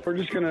control. We're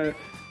just going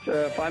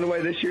to find a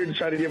way this year to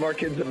try to give our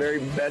kids the very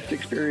best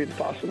experience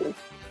possible.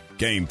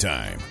 Game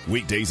Time,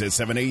 weekdays at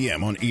 7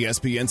 a.m. on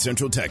ESPN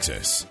Central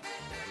Texas.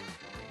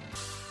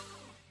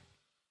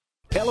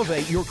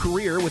 Elevate your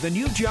career with a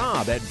new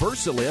job at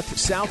VersaLift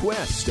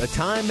Southwest, a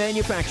time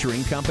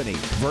manufacturing company.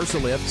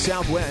 VersaLift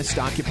Southwest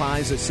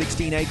occupies a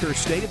 16-acre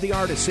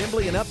state-of-the-art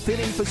assembly and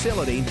upfitting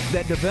facility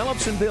that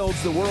develops and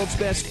builds the world's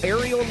best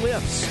aerial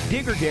lifts,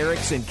 digger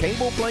derricks, and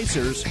cable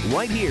placers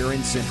right here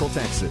in Central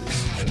Texas.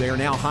 They are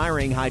now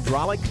hiring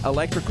hydraulic,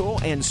 electrical,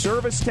 and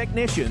service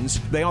technicians.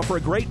 They offer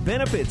a great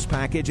benefits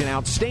package and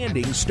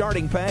outstanding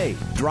starting pay.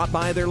 Drop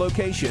by their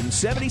location,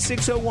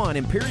 7601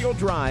 Imperial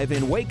Drive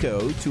in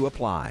Waco, to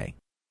apply.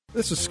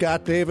 This is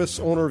Scott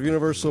Davis, owner of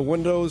Universal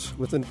Windows.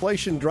 With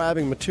inflation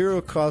driving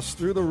material costs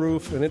through the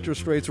roof and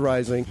interest rates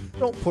rising,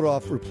 don't put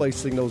off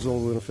replacing those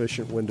old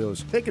inefficient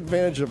windows. Take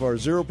advantage of our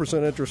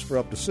 0% interest for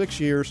up to 6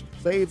 years.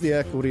 Save the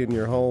equity in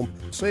your home.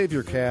 Save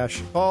your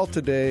cash. Call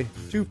today,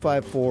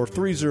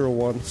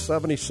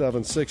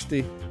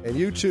 254-301-7760, and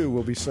you too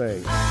will be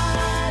saved.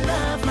 I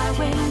love my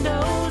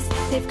windows.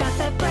 They've got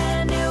that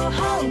brand new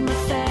home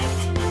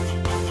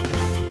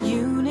effect.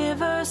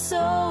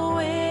 Universal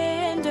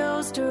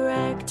Windows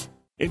Direct.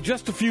 In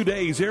just a few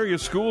days, area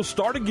schools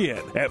start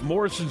again. At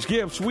Morrison's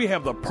Gifts, we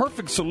have the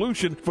perfect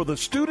solution for the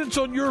students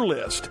on your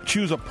list.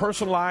 Choose a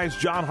personalized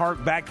John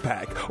Hart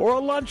backpack or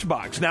a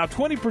lunchbox, now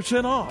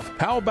 20% off.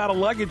 How about a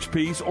luggage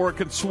piece or a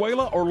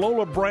Consuela or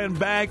Lola brand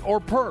bag or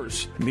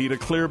purse? Need a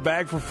clear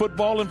bag for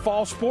football and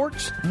fall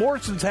sports?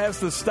 Morrison's has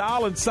the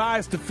style and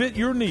size to fit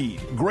your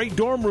need. Great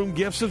dorm room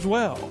gifts as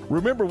well.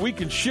 Remember, we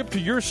can ship to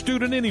your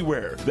student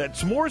anywhere.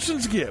 That's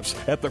Morrison's Gifts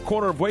at the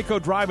corner of Waco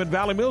Drive and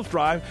Valley Mills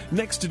Drive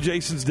next to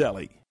Jason's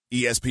Deli.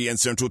 ESPN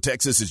Central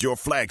Texas is your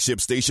flagship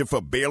station for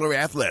Baylor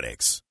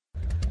Athletics.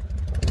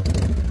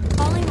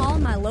 Calling all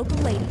my local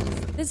ladies.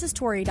 This is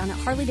Tori down at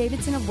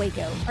Harley-Davidson of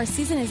Waco. Our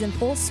season is in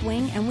full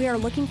swing, and we are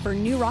looking for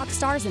new rock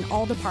stars in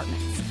all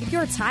departments. If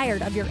you're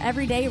tired of your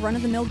everyday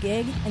run-of-the-mill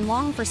gig and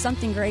long for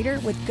something greater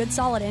with good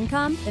solid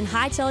income, then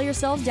hightail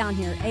yourselves down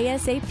here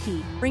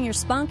ASAP. Bring your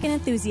spunk and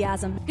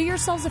enthusiasm. Do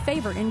yourselves a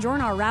favor and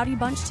join our rowdy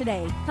bunch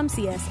today. Come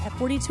see us at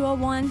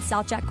 4201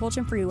 South Jack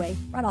Colchin Freeway,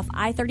 right off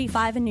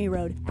I-35 and New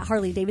Road at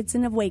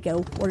Harley-Davidson of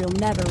Waco, where you'll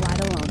never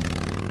ride alone.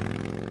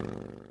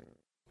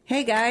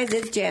 Hey guys,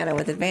 it's Jana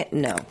with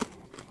No.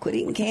 Quit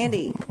eating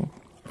candy.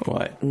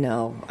 What?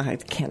 No, I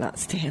cannot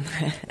stand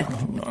that.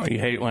 Oh, no, you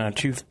hate it when I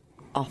chew?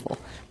 Awful.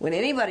 When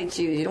anybody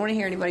chews, you don't want to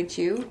hear anybody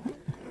chew?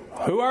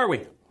 Who are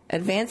we?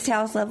 Advanced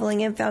House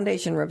Leveling and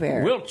Foundation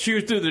Repair. We'll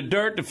chew through the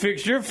dirt to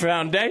fix your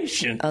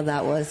foundation. Oh,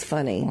 that was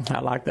funny.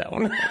 I like that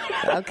one.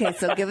 Okay,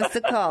 so give us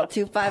a call,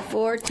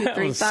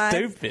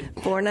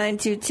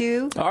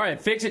 254-235-4922. All right,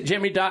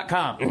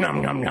 fixitjimmy.com.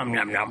 Nom, nom, nom,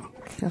 nom, nom.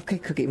 Okay,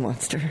 Cookie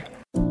Monster.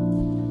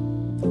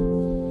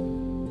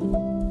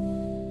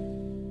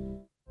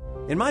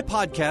 In my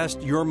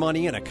podcast, Your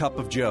Money and a Cup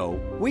of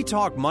Joe, we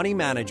talk money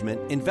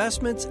management,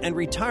 investments, and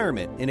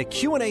retirement in a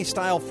Q&A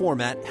style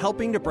format,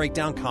 helping to break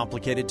down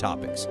complicated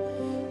topics.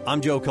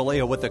 I'm Joe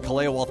Kaleo with the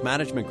Kaleo Wealth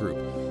Management Group.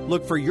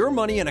 Look for Your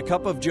Money and a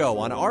Cup of Joe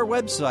on our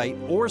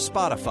website or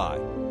Spotify.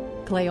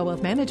 Kaleo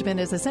Wealth Management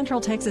is a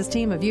Central Texas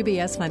team of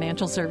UBS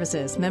Financial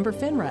Services, member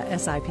FINRA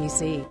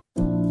SIPC.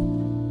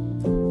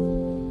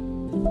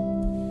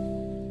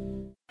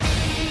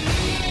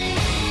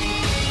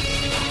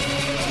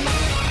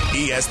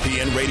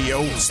 ESPN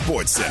Radio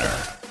Sports Center.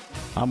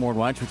 I'm Ward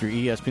Weitz with your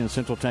ESPN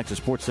Central Texas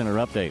Sports Center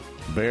update.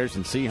 Bears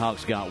and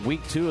Seahawks got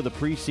week 2 of the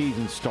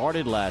preseason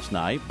started last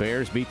night.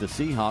 Bears beat the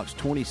Seahawks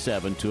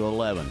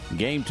 27-11.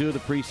 Game 2 of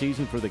the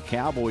preseason for the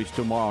Cowboys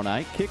tomorrow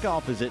night.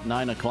 Kickoff is at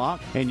 9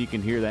 o'clock, and you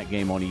can hear that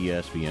game on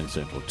ESPN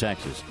Central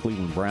Texas.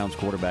 Cleveland Browns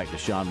quarterback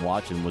Deshaun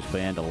Watson was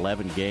banned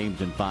 11 games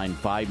and fined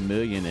 $5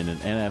 million in an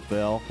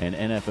NFL and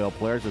NFL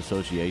Players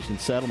Association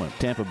settlement.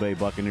 Tampa Bay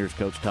Buccaneers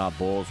coach Todd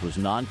Bowles was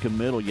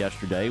non-committal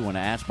yesterday when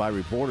asked by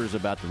reporters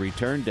about the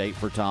return date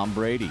for Tom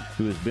Brady,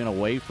 who has been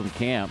away from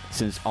camp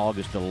since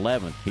August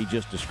 11th. He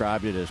just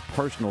described it as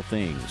personal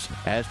things.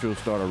 Astros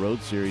start a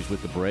road series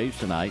with the Braves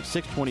tonight,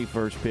 6:20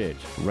 first pitch.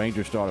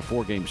 Rangers start a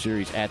 4-game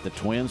series at the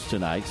Twins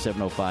tonight,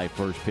 7:05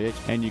 first pitch,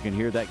 and you can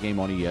hear that game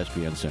on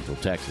ESPN Central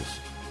Texas.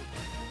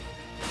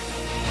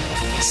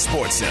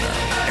 Sports Center,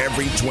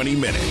 every 20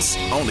 minutes,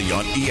 only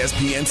on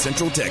ESPN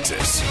Central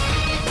Texas.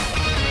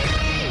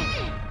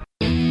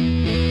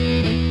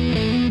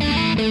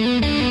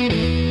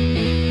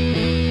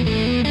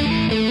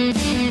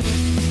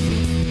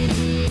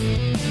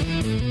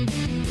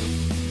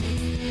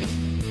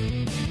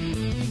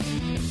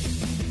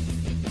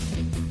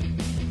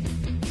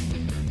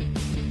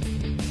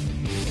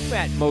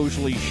 Matt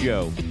Mosley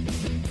Show,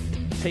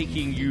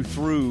 taking you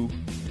through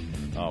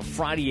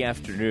Friday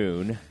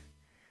afternoon,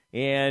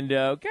 and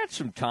got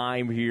some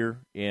time here,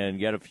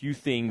 and got a few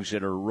things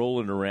that are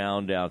rolling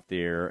around out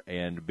there,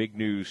 and big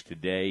news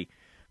today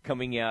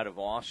coming out of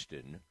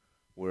Austin,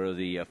 where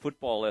the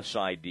football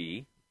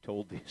SID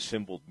told the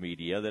assembled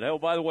media that, oh,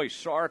 by the way,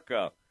 Sark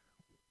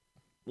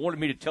wanted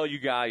me to tell you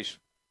guys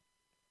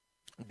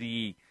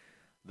the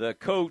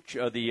coach,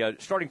 the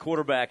starting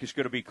quarterback is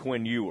going to be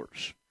Quinn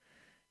Ewers.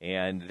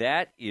 And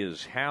that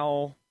is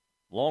how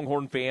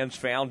Longhorn fans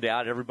found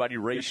out. Everybody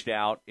raced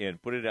out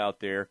and put it out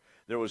there.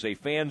 There was a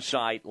fan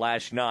site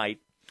last night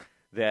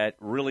that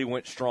really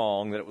went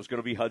strong that it was going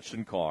to be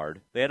Hudson Card.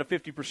 They had a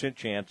 50%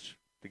 chance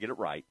to get it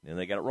right, and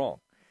they got it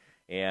wrong.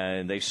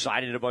 And they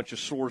cited a bunch of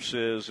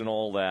sources and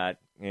all that.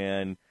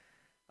 And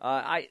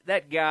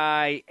that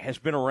guy has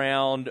been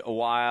around a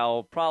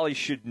while, probably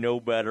should know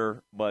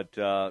better. But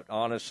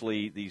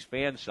honestly, these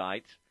fan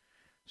sites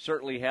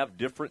certainly have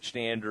different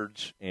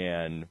standards,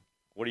 and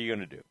what are you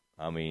going to do?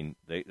 I mean,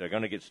 they're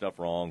going to get stuff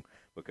wrong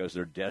because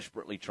they're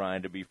desperately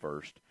trying to be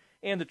first.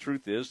 And the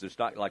truth is, it's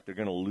not like they're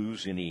going to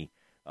lose any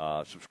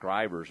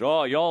subscribers.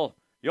 Oh, y'all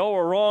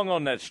were wrong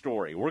on that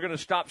story. We're going to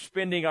stop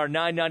spending our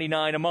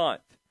 $9.99 a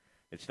month.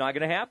 It's not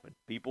going to happen.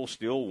 People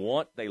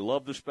still they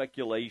love the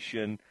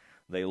speculation.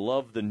 They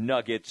love the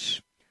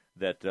nuggets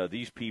that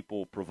these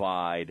people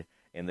provide,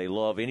 and they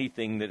love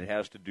anything that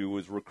has to do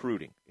with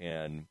recruiting.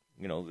 And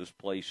this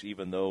place,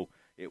 even though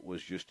it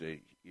was just a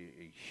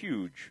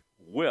huge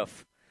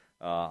whiff,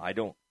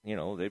 the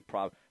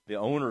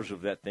owners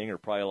of that thing are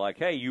probably like,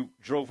 hey, you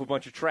drove a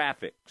bunch of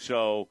traffic,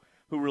 so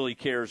who really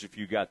cares if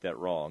you got that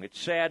wrong? It's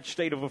a sad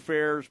state of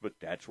affairs, but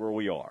that's where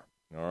we are,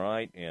 all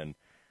right? And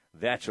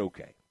that's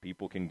okay.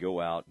 People can go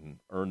out and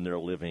earn their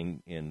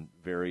living in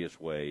various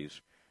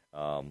ways.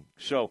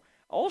 So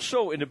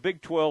also in the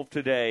Big 12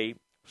 today,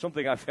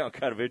 something I found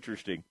kind of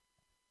interesting,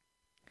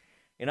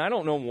 and I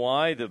don't know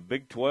why the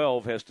Big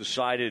 12 has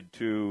decided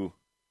to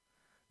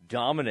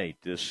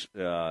dominate this,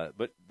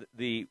 but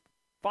the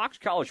Fox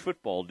College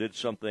Football did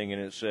something,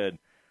 and it said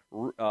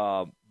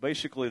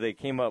basically they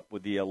came up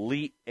with the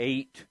Elite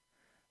Eight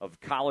of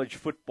college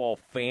football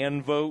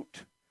fan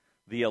vote,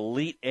 the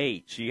Elite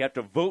Eight. So you have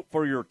to vote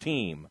for your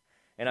team.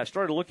 And I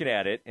started looking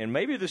at it, and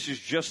maybe this is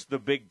just the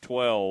Big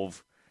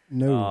 12.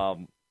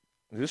 No.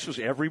 This was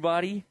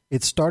everybody?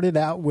 It started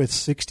out with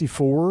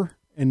 64,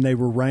 and they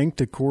were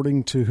ranked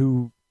according to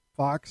who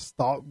Fox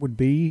thought would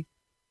be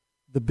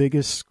the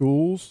biggest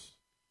schools.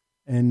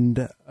 And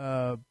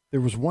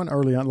there was one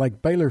early on,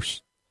 like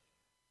Baylor's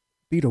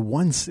beat it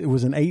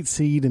was an 8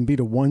 seed and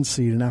beat a 1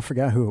 seed, and I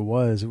forgot who it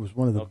was. It was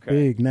one of the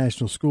big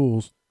national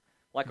schools.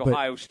 Like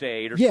Ohio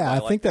State or something I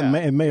think that.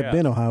 It may have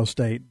been Ohio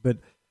State. But,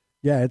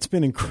 yeah, it's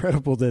been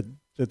incredible that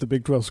the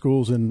Big 12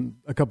 schools and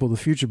a couple of the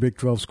future Big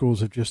 12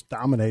 schools have just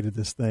dominated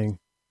this thing.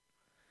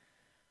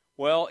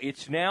 Well,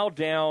 it's now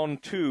down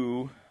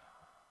to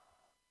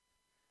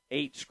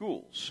 8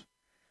 schools.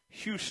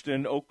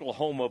 Houston,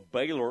 Oklahoma,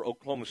 Baylor,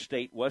 Oklahoma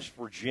State, West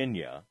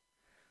Virginia,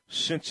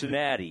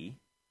 Cincinnati,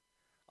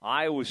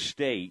 Iowa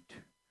State,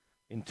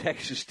 and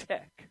Texas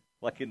Tech,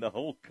 like in the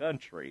whole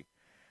country.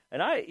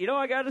 And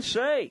I got to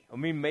say, I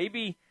mean,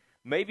 maybe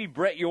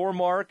Brett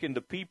Yormark and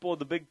the people of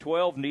the Big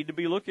 12 need to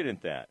be looking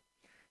at that.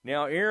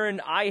 Now,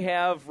 Aaron, I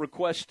have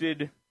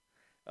requested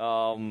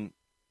Yormark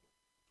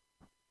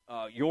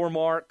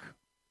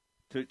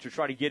to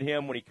try to get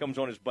him when he comes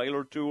on his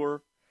Baylor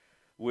tour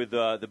with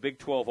the Big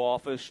 12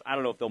 office. I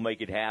don't know if they'll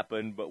make it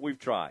happen, but we've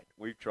tried.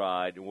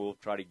 And we'll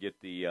try to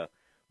get the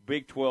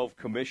Big 12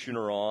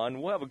 commissioner on.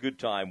 We'll have a good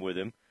time with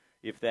him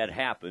if that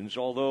happens.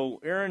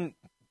 Although, Aaron,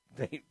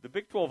 the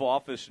Big 12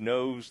 office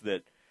knows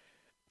that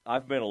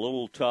I've been a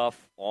little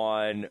tough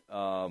on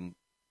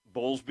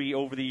Bowlesby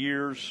over the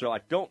years, so I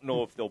don't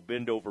know if they'll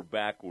bend over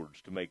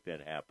backwards to make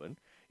that happen.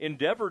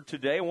 Endeavored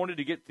today, I wanted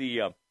to get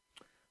the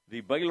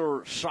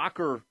Baylor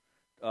soccer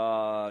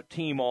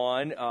team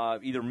on,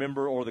 either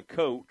member or the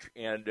coach,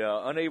 and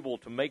unable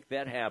to make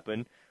that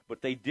happen.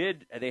 But they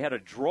had a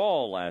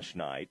draw last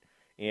night,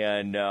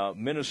 and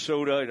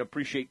Minnesota, and I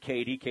appreciate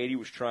Katie. Katie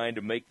was trying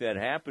to make that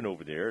happen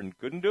over there and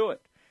couldn't do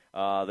it.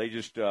 They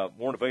just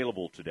weren't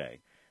available today,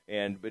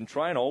 and been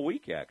trying all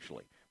week,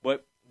 actually.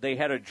 But they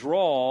had a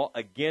draw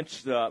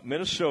against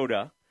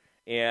Minnesota,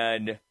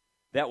 and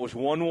that was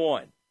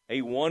 1-1,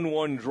 a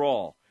 1-1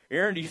 draw.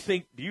 Aaron,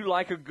 do you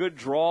like a good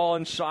draw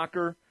in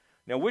soccer?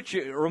 Now,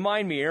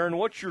 remind me, Aaron,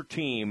 what's your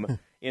team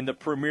in the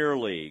Premier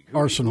League?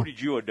 Arsenal. Who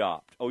did you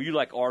adopt? Oh, you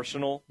like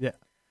Arsenal? Yeah.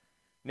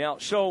 Now,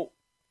 so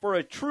for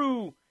a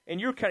true, and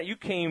you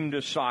came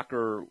to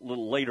soccer a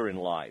little later in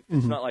life.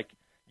 It's not like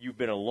you've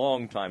been a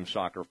long-time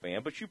soccer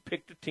fan, but you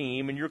picked a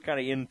team and you're kind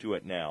of into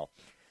it now.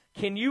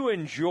 Can you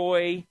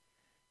enjoy,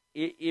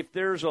 if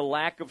there's a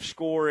lack of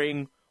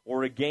scoring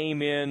or a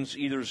game ends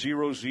either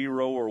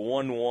 0-0 or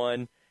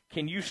 1-1,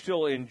 can you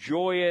still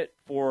enjoy it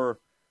for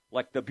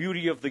like the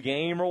beauty of the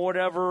game or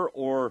whatever,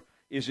 or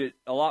is it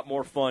a lot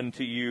more fun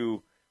to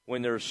you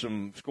when there's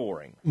some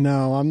scoring?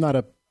 No, I'm not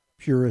a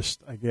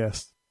purist, I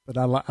guess, but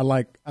I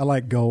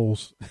like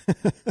goals.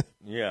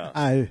 Yeah.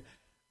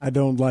 I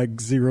don't like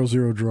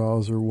 0-0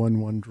 draws or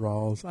 1-1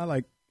 draws. I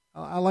like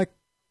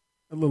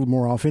a little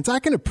more offense. I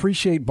can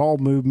appreciate ball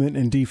movement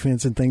and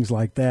defense and things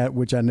like that,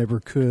 which I never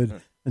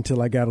could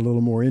until I got a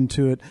little more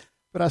into it,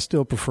 but I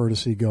still prefer to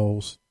see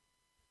goals.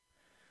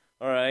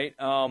 All right.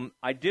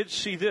 I did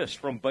see this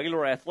from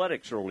Baylor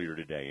Athletics earlier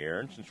today,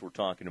 Aaron, since we're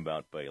talking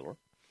about Baylor.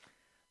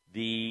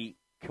 The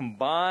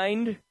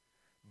combined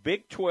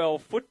Big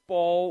 12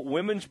 football,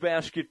 women's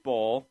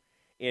basketball,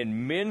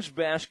 and men's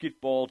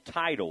basketball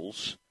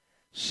titles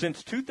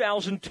since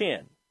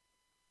 2010.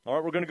 All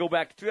right, we're going to go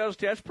back to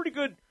 2010. That's pretty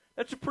good.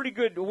 That's a pretty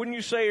good, wouldn't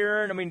you say,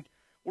 Aaron? I mean,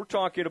 we're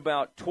talking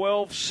about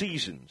 12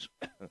 seasons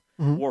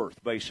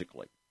worth,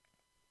 basically.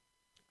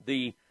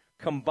 The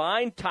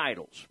combined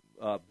titles,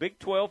 Big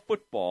 12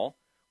 football,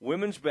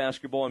 women's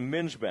basketball, and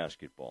men's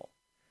basketball.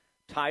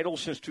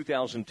 Titles since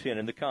 2010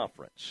 in the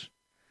conference.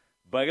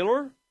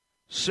 Baylor,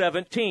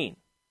 17.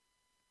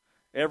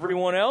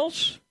 Everyone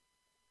else,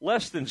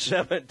 less than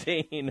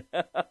 17.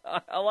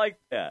 I like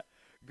that.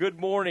 Good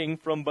morning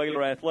from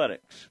Baylor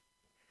Athletics.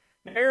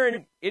 Now,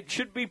 Aaron, it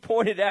should be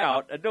pointed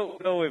out, I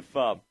don't know if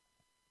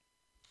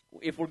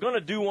we're going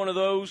to do one of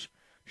those,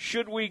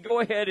 should we go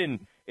ahead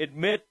and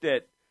admit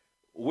that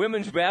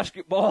women's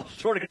basketball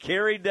sort of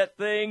carried that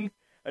thing?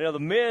 I know the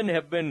men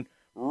have been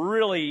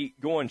really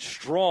going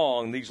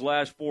strong these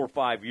last 4 or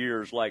 5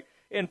 years,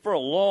 and for a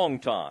long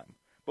time.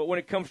 But when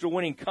it comes to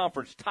winning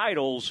conference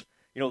titles,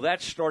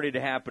 that started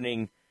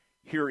happening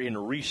here in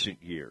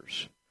recent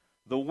years.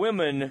 The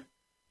women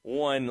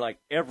won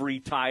every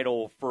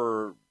title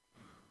for,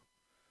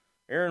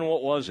 Aaron,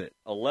 what was it?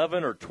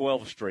 11 or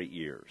 12 straight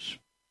years.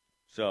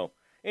 So,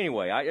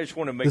 anyway, I just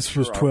want to make this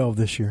sure. This was 12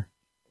 this year.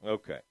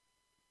 Okay.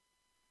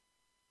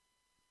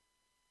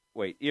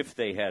 Wait, if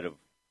they had a.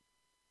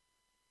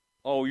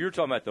 Oh, you're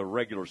talking about the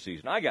regular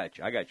season. I got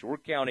you. We're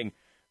counting.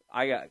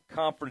 I got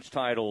conference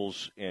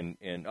titles, and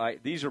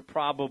these are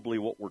probably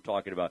what we're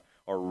talking about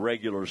are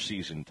regular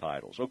season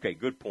titles. Okay,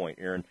 good point,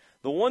 Aaron.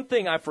 The one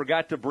thing I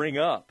forgot to bring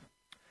up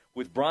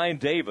with Brian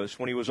Davis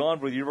when he was on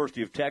with the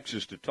University of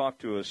Texas to talk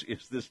to us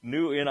is this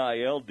new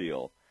NIL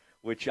deal,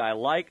 which I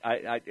like.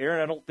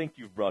 Aaron, I don't think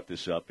you've brought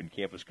this up in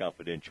Campus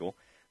Confidential.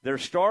 Their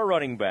star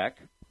running back,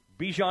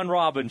 Bijan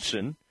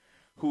Robinson,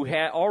 who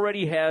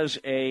already has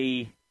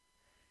a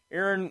 –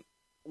 Aaron,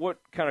 what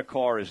kind of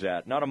car is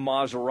that? Not a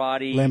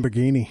Maserati.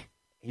 Lamborghini.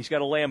 He's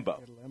got a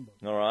Lambo.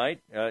 All right?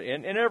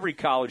 And every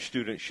college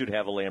student should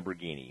have a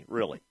Lamborghini,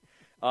 really.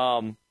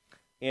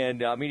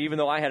 And, I mean, even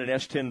though I had an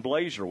S10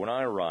 Blazer when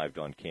I arrived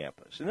on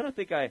campus. And then I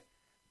think I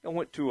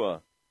went to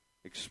a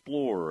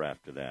Explorer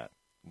after that.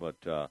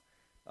 But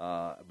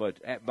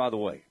by the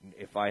way,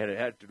 if I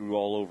had to do it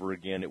all over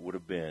again, it would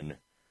have been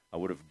 – I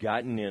would have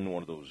gotten in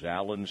one of those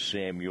Allen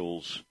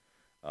Samuels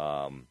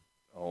that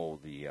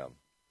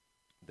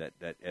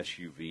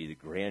SUV, the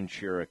Grand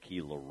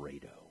Cherokee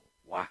Laredo.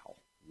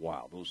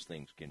 Wow, those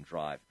things can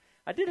drive.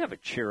 I did have a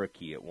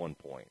Cherokee at one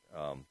point.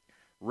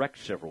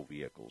 Wrecked several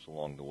vehicles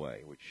along the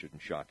way, which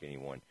shouldn't shock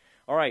anyone.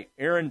 All right,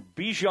 Aaron,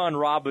 Bijan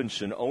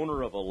Robinson,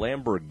 owner of a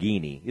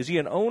Lamborghini. Is he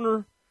an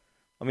owner?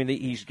 I mean,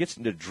 he gets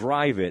to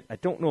drive it. I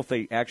don't know if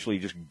they actually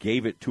just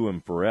gave it to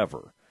him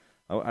forever.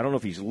 I don't know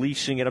if he's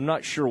leasing it. I'm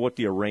not sure what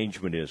the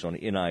arrangement is on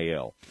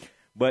NIL.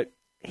 But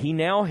he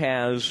now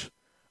has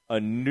a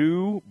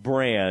new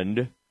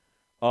brand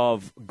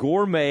of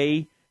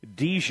gourmet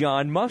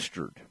Dijon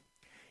mustard.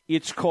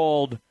 It's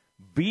called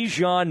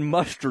Bijan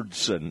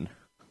Mustardson.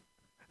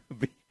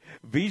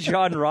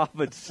 Bijan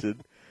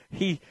Robinson.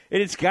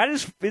 It's got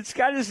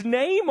his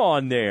name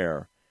on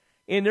there.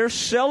 And they're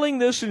selling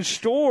this in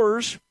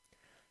stores.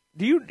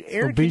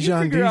 Aaron,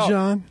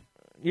 Bijan?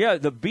 Yeah,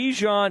 the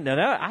Bijan. Now,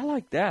 I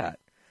like that.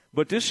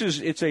 But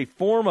it's a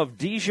form of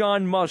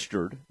Dijon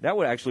mustard. That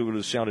would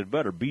have sounded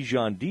better,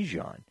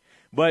 Bijan.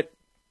 But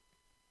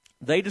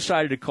they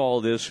decided to call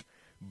this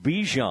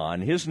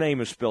Bijan. His name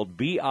is spelled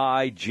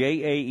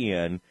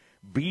Bijan,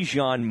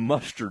 Bijan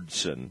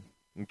Mustardson.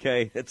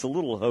 Okay, it's a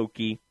little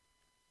hokey,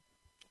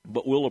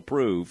 but we'll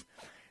approve.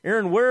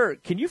 Aaron,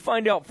 can you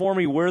find out for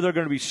me where they're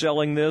going to be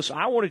selling this?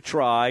 I want to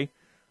try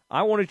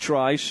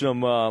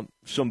some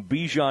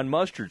Bijan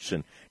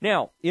Mustardson.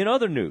 Now, in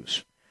other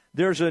news,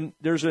 there's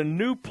a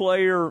new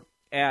player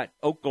at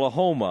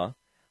Oklahoma.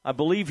 I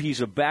believe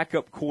he's a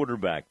backup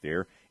quarterback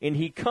there, and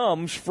he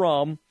comes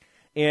from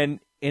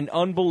an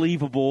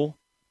unbelievable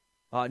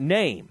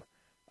name,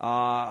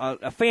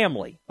 a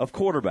family of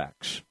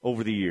quarterbacks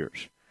over the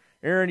years.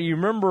 Aaron, you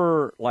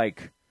remember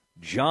like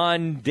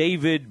John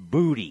David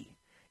Booty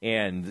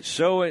and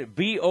so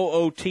Booty?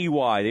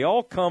 They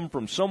all come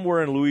from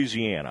somewhere in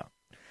Louisiana.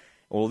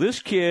 Well, this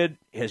kid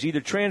has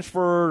either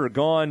transferred or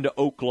gone to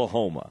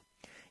Oklahoma.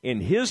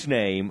 In his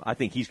name, I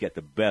think he's got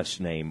the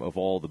best name of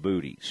all the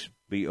Booties,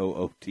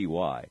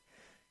 Booty.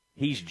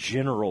 He's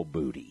General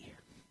Booty.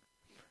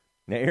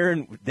 Now,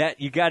 Aaron, that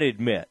you got to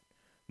admit,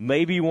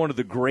 maybe one of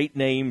the great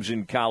names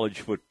in college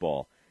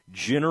football,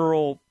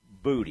 General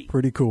Booty.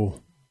 Pretty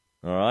cool.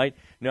 All right.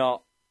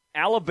 Now,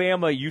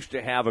 Alabama used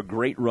to have a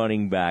great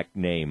running back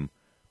named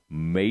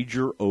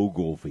Major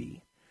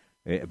Ogilvie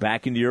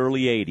back in the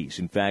early 80s.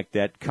 In fact,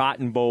 that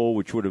Cotton Bowl,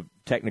 which would have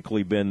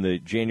technically been the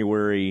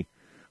January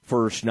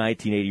 1st,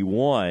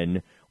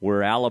 1981,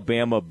 where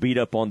Alabama beat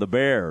up on the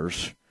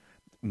Bears.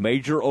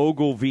 Major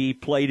Ogilvie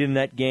played in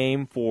that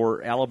game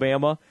for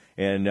Alabama.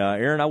 And,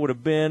 Aaron, you and I would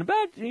have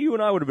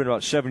been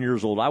about 7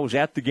 years old. I was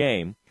at the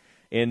game.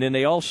 And then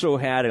they also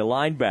had a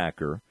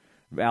linebacker,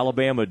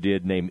 Alabama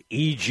did, named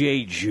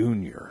E.J.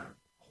 Jr.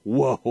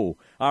 Whoa.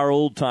 Our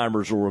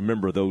old-timers will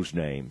remember those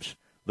names.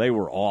 They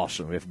were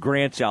awesome. If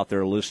Grant's out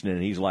there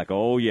listening, he's like,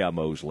 oh, yeah,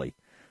 Mosley.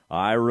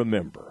 I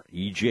remember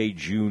E.J.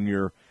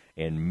 Jr.,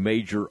 and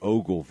Major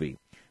Ogilvie.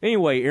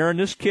 Anyway, Aaron,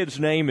 this kid's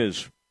name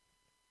is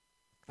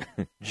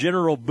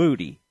General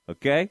Booty,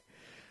 okay?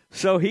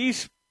 So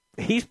he's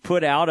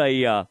put out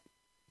an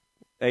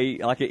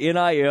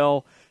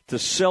NIL to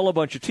sell a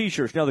bunch of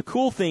T-shirts. Now, the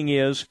cool thing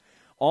is,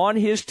 on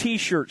his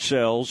T-shirt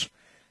sales,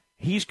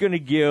 he's going to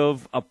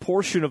give a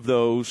portion of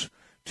those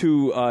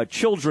to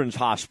Children's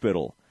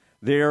Hospital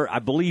there, I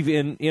believe,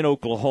 in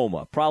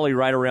Oklahoma, probably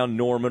right around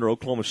Norman or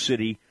Oklahoma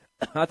City.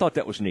 I thought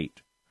that was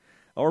neat.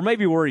 Or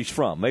maybe where he's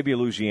from, maybe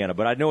Louisiana,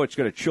 but I know it's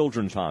got a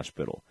Children's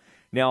Hospital.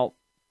 Now,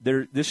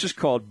 this is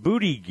called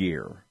Booty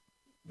Gear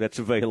that's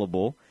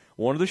available.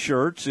 One of the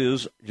shirts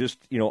is just,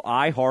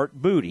 I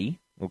Heart Booty,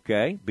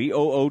 okay,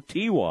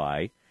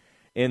 Booty.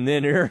 And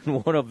then,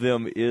 Aaron, one of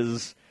them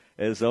is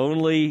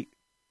only,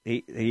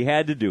 he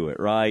had to do it,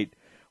 right?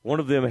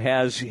 One of them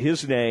has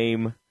his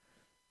name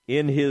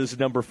in his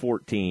number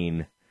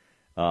 14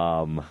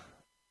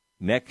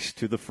 next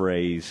to the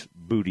phrase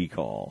booty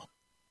call.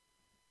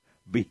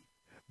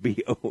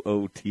 Booty.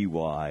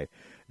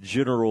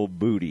 General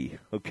Booty.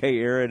 Okay,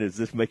 Aaron, is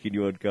this making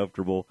you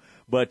uncomfortable?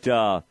 But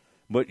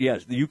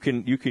yes, you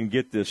can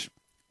get this,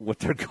 what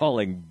they're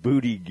calling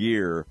booty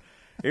gear.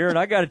 Aaron,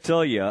 I got to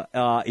tell you,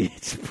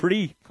 it's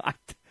pretty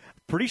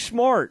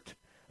smart.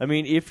 I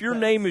mean, if your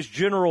name is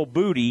General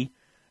Booty,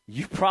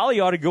 you probably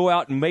ought to go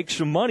out and make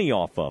some money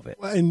off of it.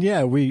 And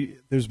yeah,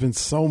 there's been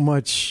so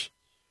much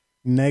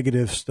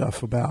negative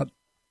stuff about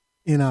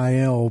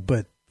NIL,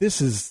 but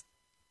this is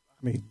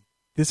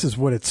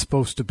what it's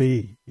supposed to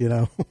be, you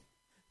know.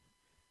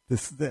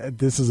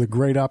 This is a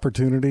great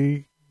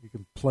opportunity. You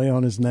can play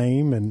on his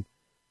name and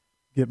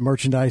get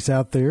merchandise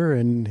out there,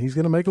 and he's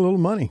going to make a little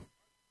money.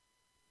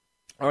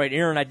 All right,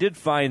 Aaron, I did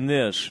find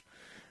this,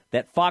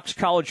 that Fox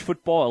College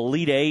Football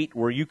Elite Eight,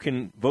 where you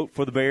can vote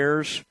for the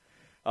Bears,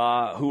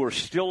 who are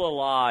still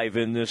alive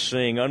in this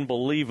thing,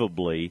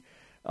 unbelievably.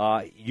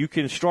 You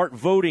can start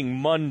voting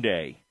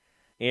Monday,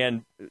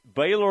 and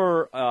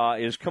Baylor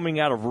is coming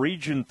out of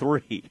Region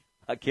 3.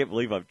 I can't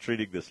believe I'm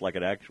treating this like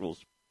an actual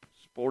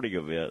sporting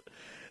event.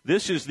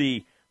 This is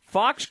the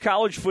Fox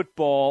College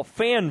Football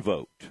fan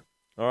vote,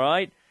 all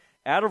right?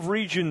 Out of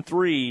Region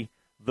 3,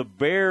 the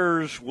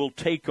Bears will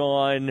take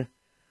on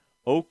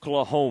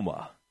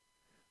Oklahoma.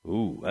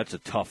 Ooh, that's a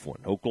tough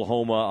one.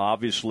 Oklahoma,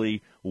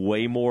 obviously,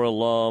 way more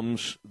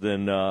alums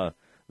than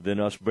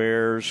us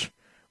Bears,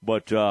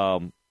 but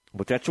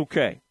that's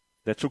okay.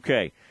 That's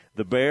okay.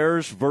 The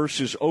Bears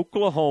versus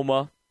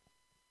Oklahoma.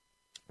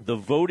 The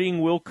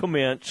voting will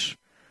commence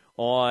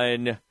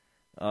on,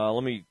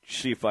 let me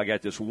see if I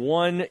got this,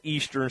 1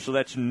 Eastern, so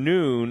that's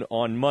noon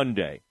on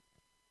Monday.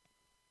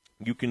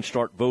 You can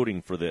start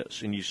voting for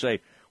this. And you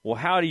say, well,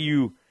 how do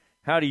you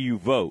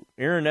vote?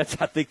 Aaron, I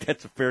think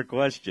that's a fair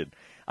question.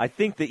 I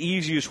think the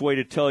easiest way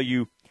to tell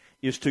you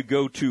is to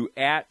go to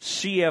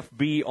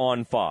 @CFB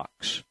on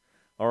Fox.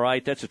 All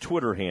right, that's a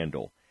Twitter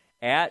handle,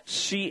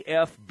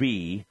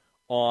 @CFB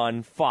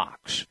on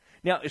Fox.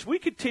 Now, as we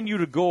continue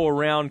to go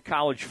around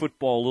college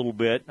football a little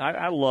bit,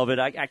 I love it.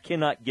 I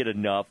cannot get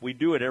enough. We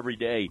do it every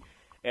day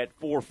at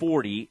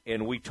 4:40,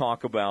 and we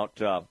talk about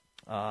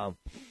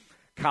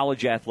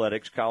college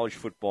athletics, college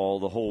football,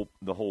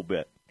 the whole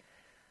bit.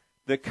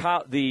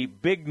 The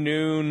Big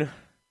Noon,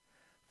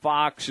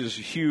 Fox is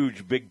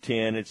huge, Big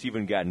Ten. It's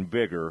even gotten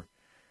bigger.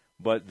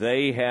 But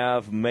they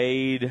have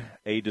made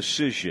a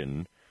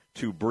decision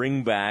to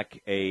bring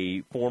back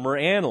a former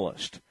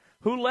analyst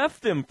who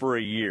left them for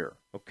a year.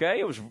 Okay,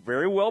 it was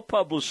very well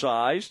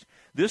publicized.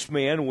 This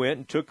man went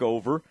and took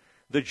over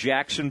the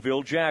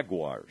Jacksonville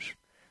Jaguars.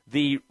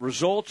 The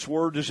results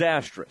were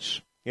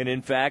disastrous. And,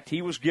 in fact,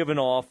 he was given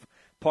off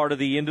part of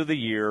the end of the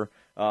year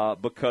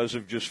because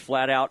of just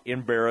flat-out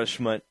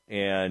embarrassment.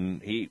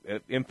 And he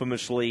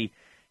infamously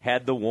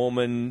had the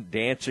woman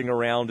dancing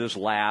around his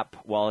lap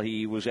while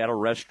he was at a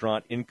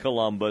restaurant in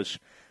Columbus,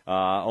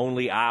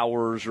 only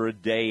hours or a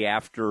day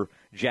after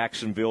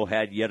Jacksonville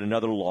had yet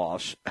another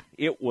loss.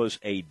 It was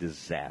a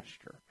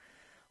disaster.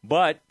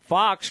 But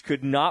Fox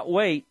could not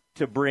wait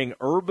to bring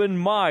Urban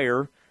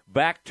Meyer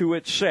back to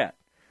its set.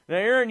 Now,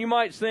 Aaron, you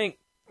might think,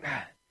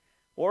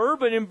 well,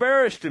 Urban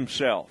embarrassed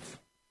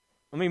himself.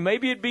 I mean,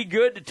 maybe it'd be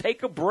good to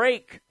take a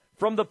break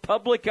from the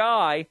public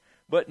eye,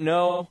 but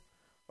no,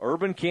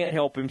 Urban can't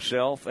help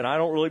himself, and I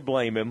don't really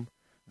blame him.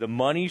 The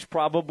money's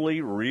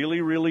probably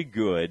really, really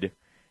good,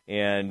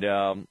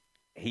 and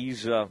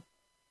he's going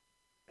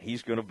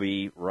to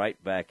be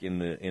right back in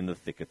the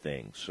thick of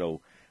things.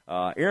 So,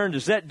 Aaron,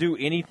 does that do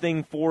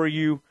anything for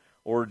you,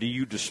 or do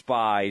you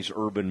despise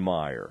Urban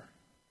Meyer?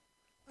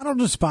 I don't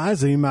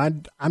despise him.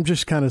 I'm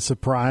just kind of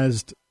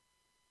surprised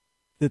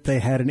that they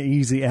had an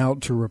easy out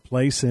to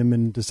replace him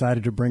and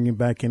decided to bring him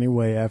back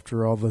anyway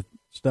after all the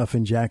stuff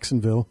in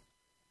Jacksonville.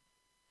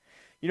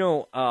 You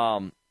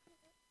know,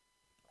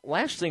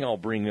 last thing I'll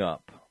bring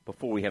up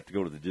before we have to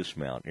go to the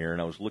dismount, Aaron,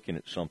 I was looking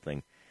at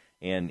something,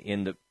 and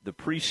in the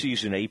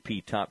preseason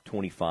AP Top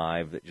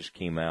 25 that just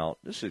came out,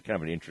 this is kind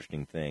of an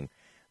interesting thing.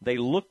 They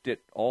looked at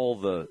all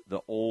the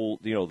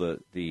old,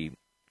 the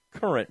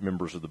current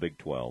members of the Big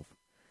 12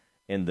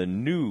 and the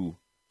new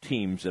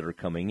teams that are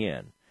coming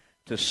in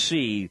to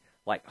see,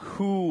 like,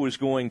 who is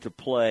going to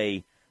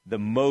play the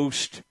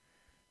most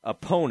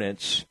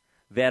opponents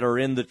that are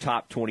in the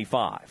top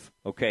 25,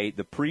 okay,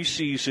 the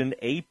preseason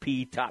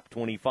AP top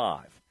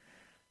 25.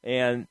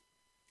 And,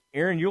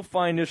 Aaron, you'll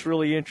find this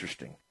really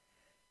interesting.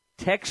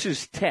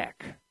 Texas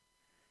Tech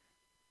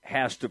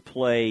has to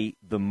play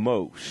the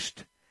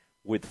most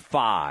with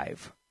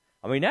 5.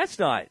 I mean, that's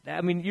not –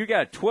 I mean, you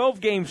got a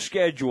 12-game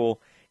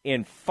schedule,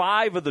 and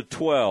 5 of the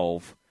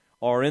 12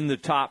 are in the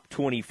top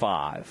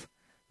 25.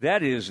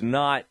 That is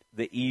not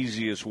the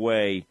easiest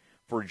way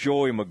for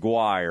Joey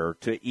McGuire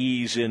to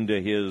ease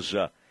into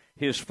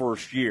his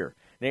first year.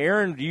 Now,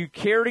 Aaron, do you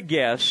care to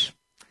guess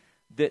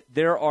that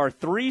there are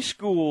 3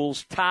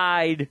 schools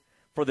tied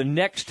for the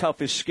next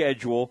toughest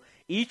schedule?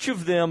 Each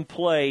of them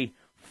play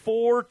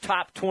 4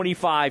 top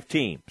 25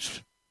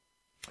 teams.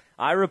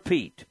 I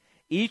repeat,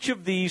 each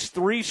of these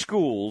 3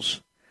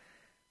 schools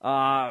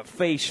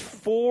face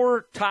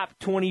 4 top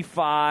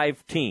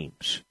 25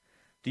 teams.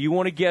 Do you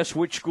want to guess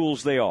which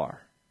schools they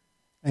are?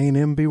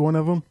 A&M be one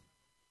of them?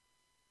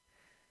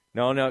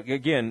 No.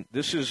 Again,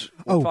 this is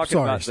we're talking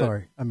about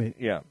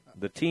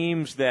the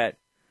teams that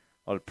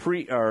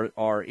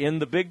are in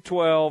the Big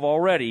 12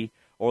 already,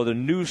 or the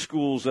new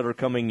schools that are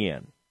coming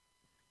in.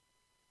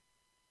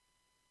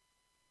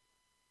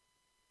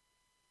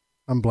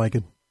 I'm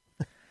blanking.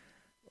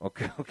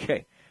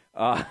 Okay.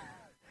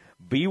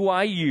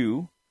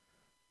 BYU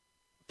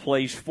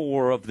plays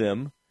 4 of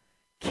them.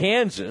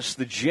 Kansas,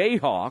 the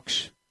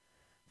Jayhawks,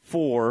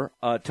 4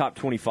 top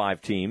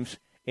 25 teams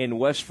in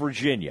West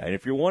Virginia. And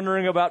if you're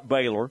wondering about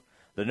Baylor,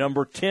 the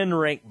number 10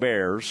 ranked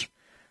Bears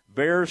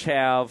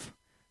have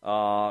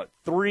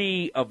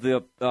 3 of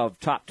the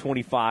top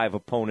 25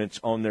 opponents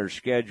on their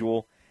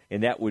schedule,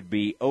 and that would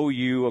be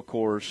OU, of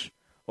course,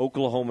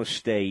 Oklahoma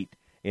State,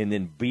 and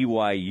then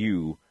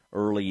BYU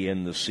early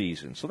in the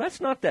season. So that's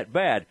not that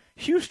bad.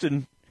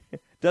 Houston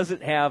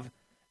doesn't have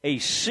a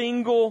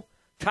single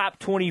top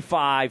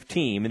 25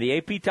 team. In the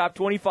AP Top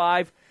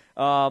 25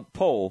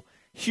 poll,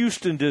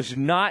 Houston does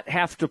not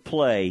have to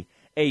play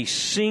a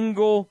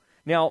single.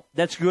 Now,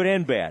 that's good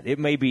and bad. It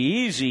may be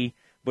easy,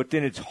 but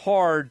then it's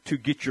hard to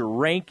get your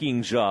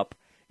rankings up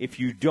if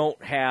you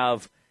don't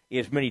have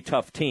as many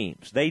tough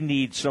teams. They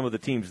need some of the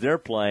teams they're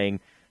playing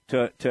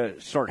to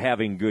start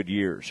having good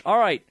years. All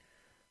right,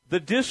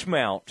 the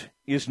dismount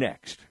is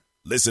next.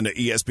 Listen to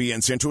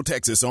ESPN Central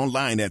Texas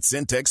online at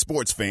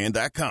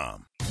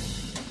centexsportsfan.com.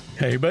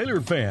 Hey,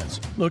 Baylor fans,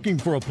 looking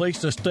for a place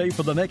to stay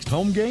for the next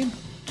home game?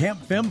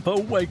 Camp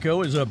Fimpo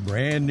Waco is a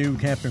brand new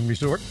camping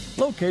resort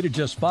located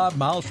just 5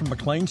 miles from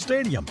McLean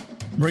Stadium.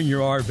 Bring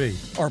your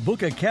RV or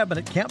book a cabin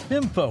at Camp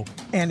Fimpo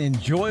and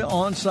enjoy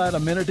on-site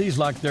amenities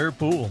like their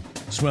pool,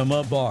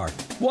 swim-up bar,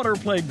 water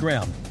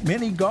playground,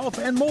 mini golf,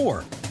 and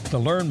more. To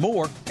learn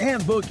more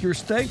and book your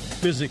stay,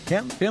 visit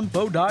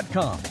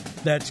campfimpo.com.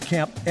 That's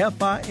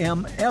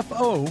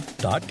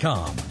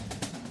campfimfo.com.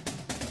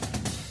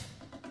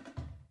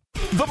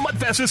 The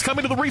Mudfest is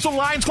coming to the Riesel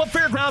Lions Club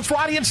Fairgrounds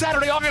Friday and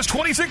Saturday, August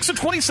 26th and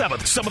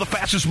 27th. Some of the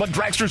fastest mud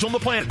dragsters on the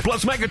planet,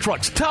 plus mega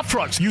trucks, tough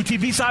trucks,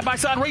 UTV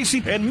side-by-side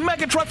racing, and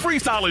mega truck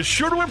freestyle is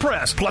sure to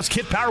impress. Plus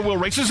kit power wheel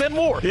races and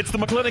more. It's the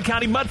McLennan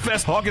County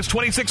Mudfest, August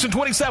 26th and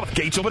 27th.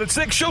 Gates open at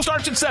 6, show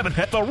starts at 7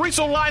 at the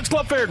Riesel Lions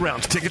Club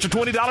Fairgrounds. Tickets are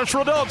 $20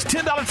 for adults,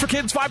 $10 for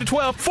kids 5 to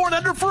 12, 4 and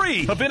under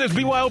free. Event is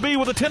BYOB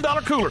with a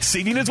 $10 cooler.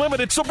 Seating is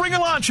limited, so bring a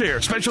lawn chair.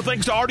 Special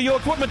thanks to RDO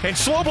Equipment and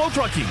Slow Blow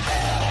Trucking.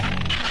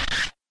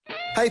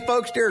 Hey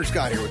folks, Derek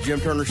Scott here with Jim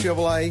Turner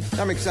Chevrolet.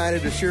 I'm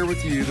excited to share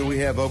with you that we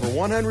have over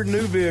 100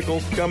 new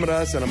vehicles coming to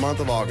us in the month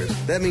of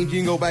August. That means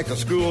you can go back to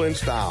school in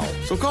style.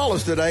 So call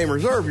us today and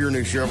reserve your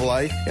new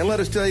Chevrolet and let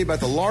us tell you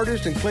about the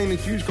largest and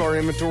cleanest used car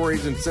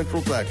inventories in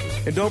Central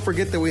Texas. And don't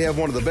forget that we have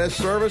one of the best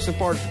service and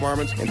parts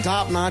departments and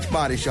top-notch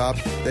body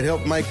shops that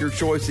help make your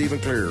choice even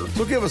clearer.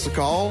 So give us a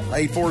call,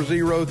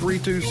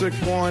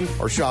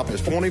 840-3261, or shop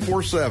us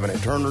 24/7 at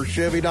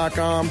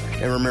turnerchevy.com.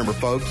 And remember,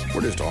 folks,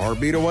 we're just a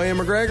heartbeat away in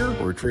McGregor.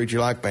 We treat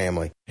you like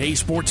family. Hey,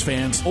 sports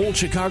fans, Old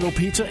Chicago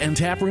Pizza and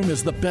Tap Room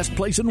is the best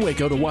place in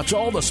Waco to watch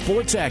all the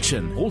sports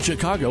action. Old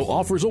Chicago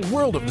offers a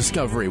world of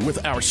discovery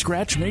with our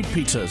scratch-made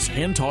pizzas,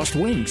 hand-tossed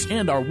wings,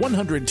 and our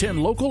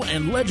 110 local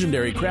and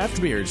legendary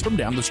craft beers from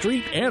down the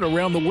street and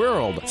around the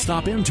world.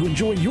 Stop in to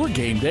enjoy your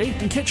game day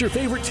and catch your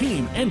favorite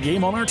team and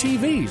game on our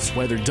TVs.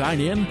 Whether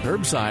dine-in,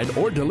 curbside,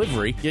 or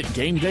delivery, get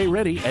game day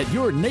ready at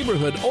your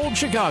neighborhood Old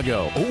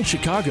Chicago. Old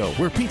Chicago,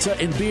 where pizza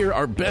and beer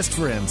are best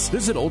friends.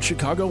 Visit Old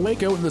Chicago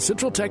Waco in the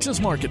Central Texas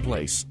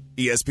Marketplace.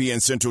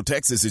 ESPN Central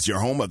Texas is your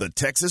home of the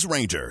Texas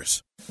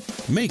Rangers.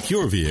 Make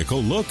your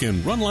vehicle look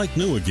and run like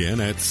new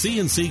again at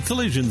C&C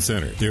Collision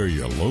Center. They're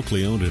your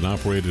locally owned and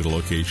operated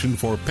location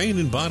for paint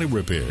and body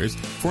repairs,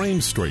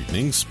 frame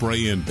straightening,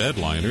 spray and bed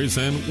liners,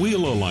 and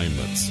wheel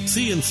alignments.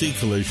 C&C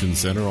Collision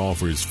Center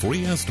offers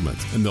free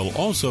estimates, and they'll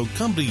also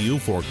come to you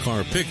for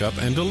car pickup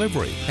and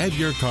delivery. Have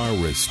your car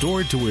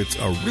restored to its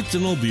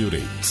original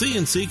beauty.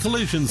 C&C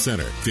Collision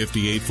Center,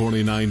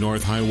 5849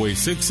 North Highway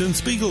 6 in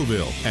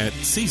Spiegelville, at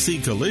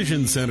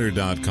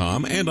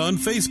cccollisioncenter.com and on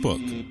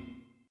Facebook.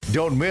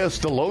 Don't miss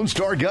the Lone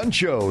Star Gun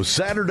Show,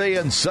 Saturday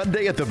and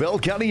Sunday at the Bell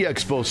County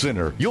Expo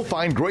Center. You'll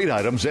find great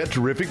items at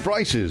terrific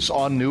prices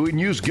on new and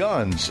used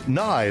guns,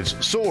 knives,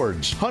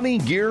 swords, hunting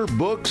gear,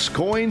 books,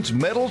 coins,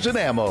 medals, and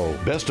ammo.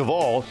 Best of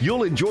all,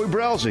 you'll enjoy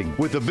browsing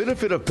with the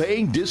benefit of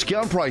paying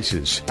discount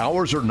prices.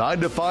 Hours are 9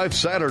 to 5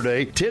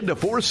 Saturday, 10 to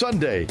 4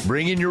 Sunday.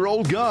 Bring in your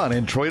old gun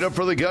and trade up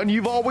for the gun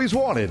you've always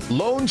wanted.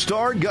 Lone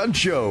Star Gun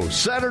Show,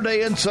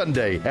 Saturday and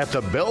Sunday at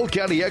the Bell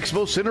County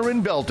Expo Center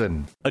in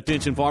Belton.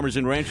 Attention farmers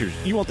and ranchers,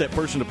 you want that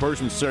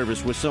person-to-person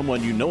service with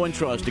someone you know and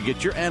trust to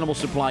get your animal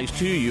supplies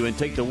to you and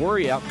take the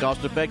worry out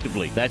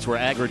cost-effectively. That's where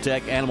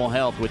Agritech Animal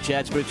Health with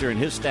Chad Spitzer and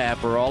his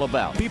staff are all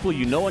about. People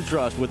you know and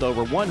trust with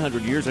over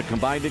 100 years of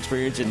combined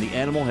experience in the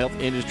animal health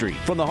industry.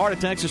 From the heart of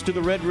Texas to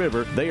the Red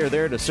River, they are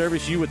there to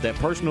service you with that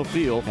personal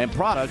feel and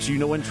products you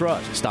know and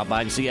trust. Stop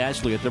by and see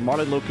Ashley at their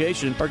Marlin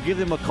location or give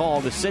them a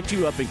call to set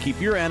you up and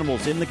keep your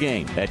animals in the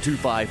game at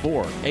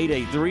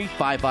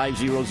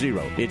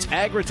 254-883-5500. It's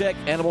Agritech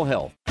Animal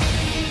Health.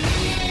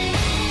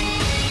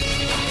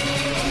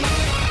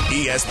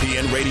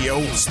 ESPN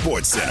Radio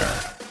Sports Center.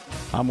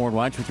 I'm Ward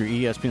Weitz with your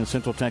ESPN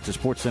Central Texas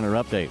Sports Center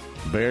update.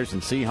 Bears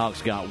and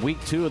Seahawks got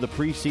week 2 of the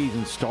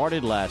preseason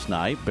started last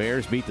night.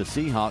 Bears beat the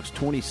Seahawks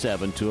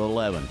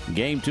 27-11.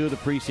 Game 2 of the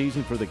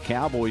preseason for the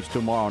Cowboys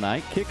tomorrow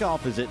night.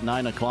 Kickoff is at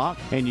 9 o'clock,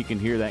 and you can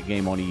hear that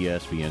game on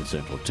ESPN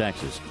Central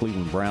Texas.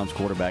 Cleveland Browns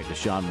quarterback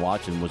Deshaun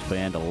Watson was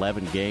banned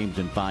 11 games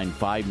and fined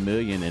 $5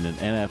 million in an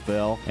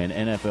NFL and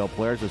NFL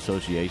Players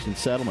Association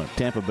settlement.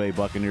 Tampa Bay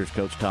Buccaneers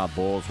coach Todd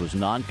Bowles was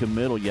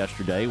non-committal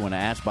yesterday when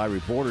asked by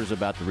reporters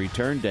about the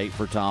return date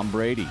for Tom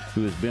Brady,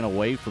 who has been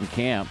away from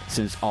camp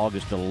since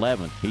August 11th.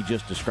 He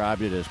just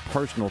described it as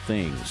personal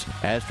things.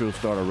 Astros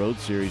start a road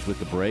series with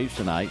the Braves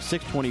tonight,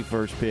 6:20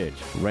 first pitch.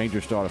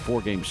 Rangers start a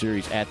 4-game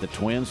series at the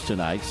Twins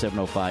tonight,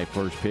 7:05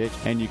 first pitch,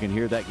 and you can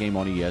hear that game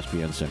on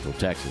ESPN Central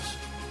Texas.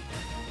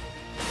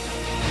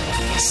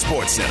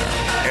 Sports Center,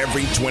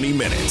 every 20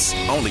 minutes,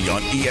 only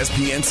on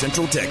ESPN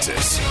Central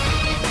Texas.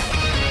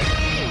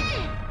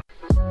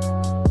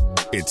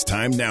 It's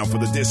time now for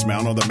the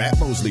dismount on the Matt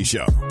Mosley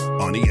Show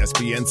on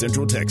ESPN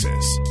Central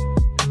Texas.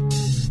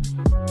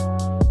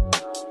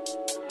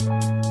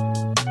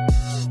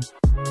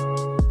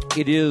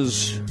 It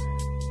is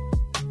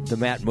the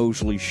Matt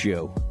Mosley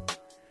Show.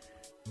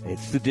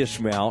 It's the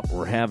dismount.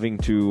 We're having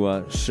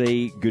to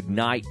say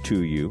goodnight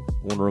to you. I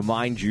want to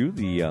remind you,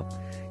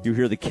 you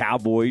hear the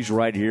Cowboys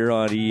right here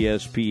on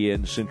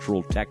ESPN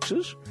Central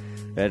Texas.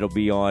 That'll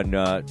be on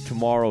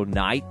tomorrow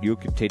night. You'll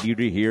continue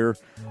to hear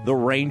the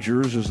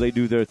Rangers as they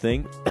do their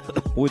thing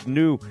with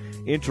new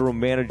interim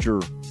manager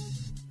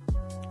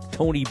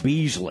Tony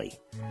Beasley.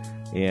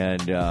 And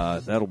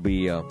that'll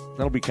be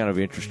kind of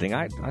interesting.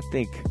 I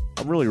think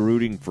I'm really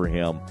rooting for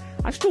him.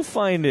 I still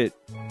find it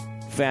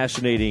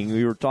fascinating.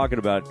 We were talking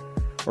about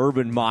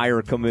Urban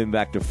Meyer coming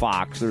back to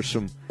Fox. There's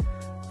some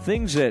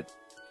things that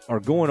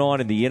are going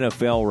on in the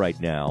NFL right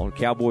now.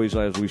 Cowboys,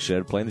 as we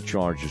said, playing the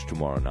Chargers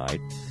tomorrow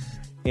night.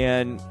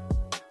 And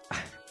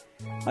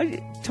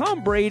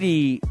Tom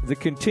Brady, the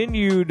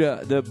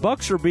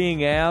Bucs are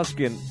being asked,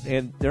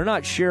 and they're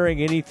not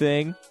sharing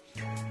anything.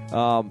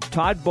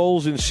 Todd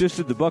Bowles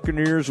insisted the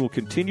Buccaneers will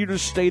continue to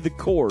stay the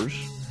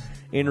course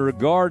in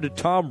regard to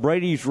Tom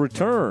Brady's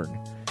return.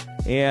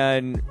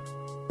 And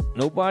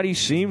nobody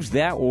seems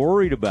that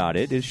worried about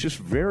it. It's just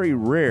very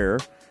rare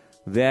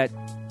that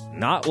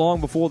not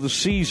long before the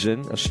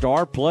season, a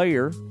star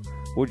player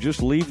will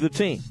just leave the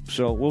team.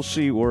 So we'll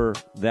see where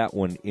that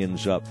one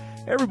ends up.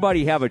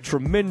 Everybody have a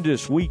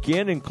tremendous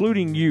weekend,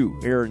 including you,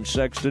 Aaron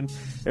Sexton.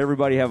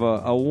 Everybody have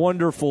a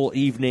wonderful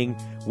evening.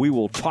 We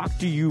will talk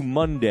to you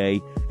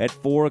Monday at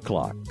 4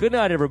 o'clock. Good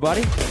night,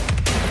 everybody.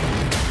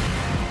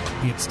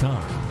 It's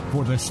time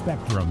for the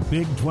Spectrum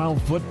Big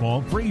 12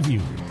 football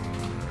preview.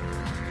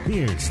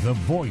 Here's the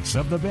voice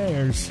of the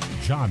Bears,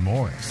 John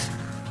Morris.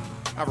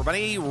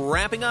 Everybody,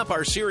 wrapping up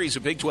our series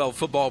of Big 12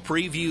 football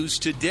previews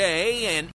today, and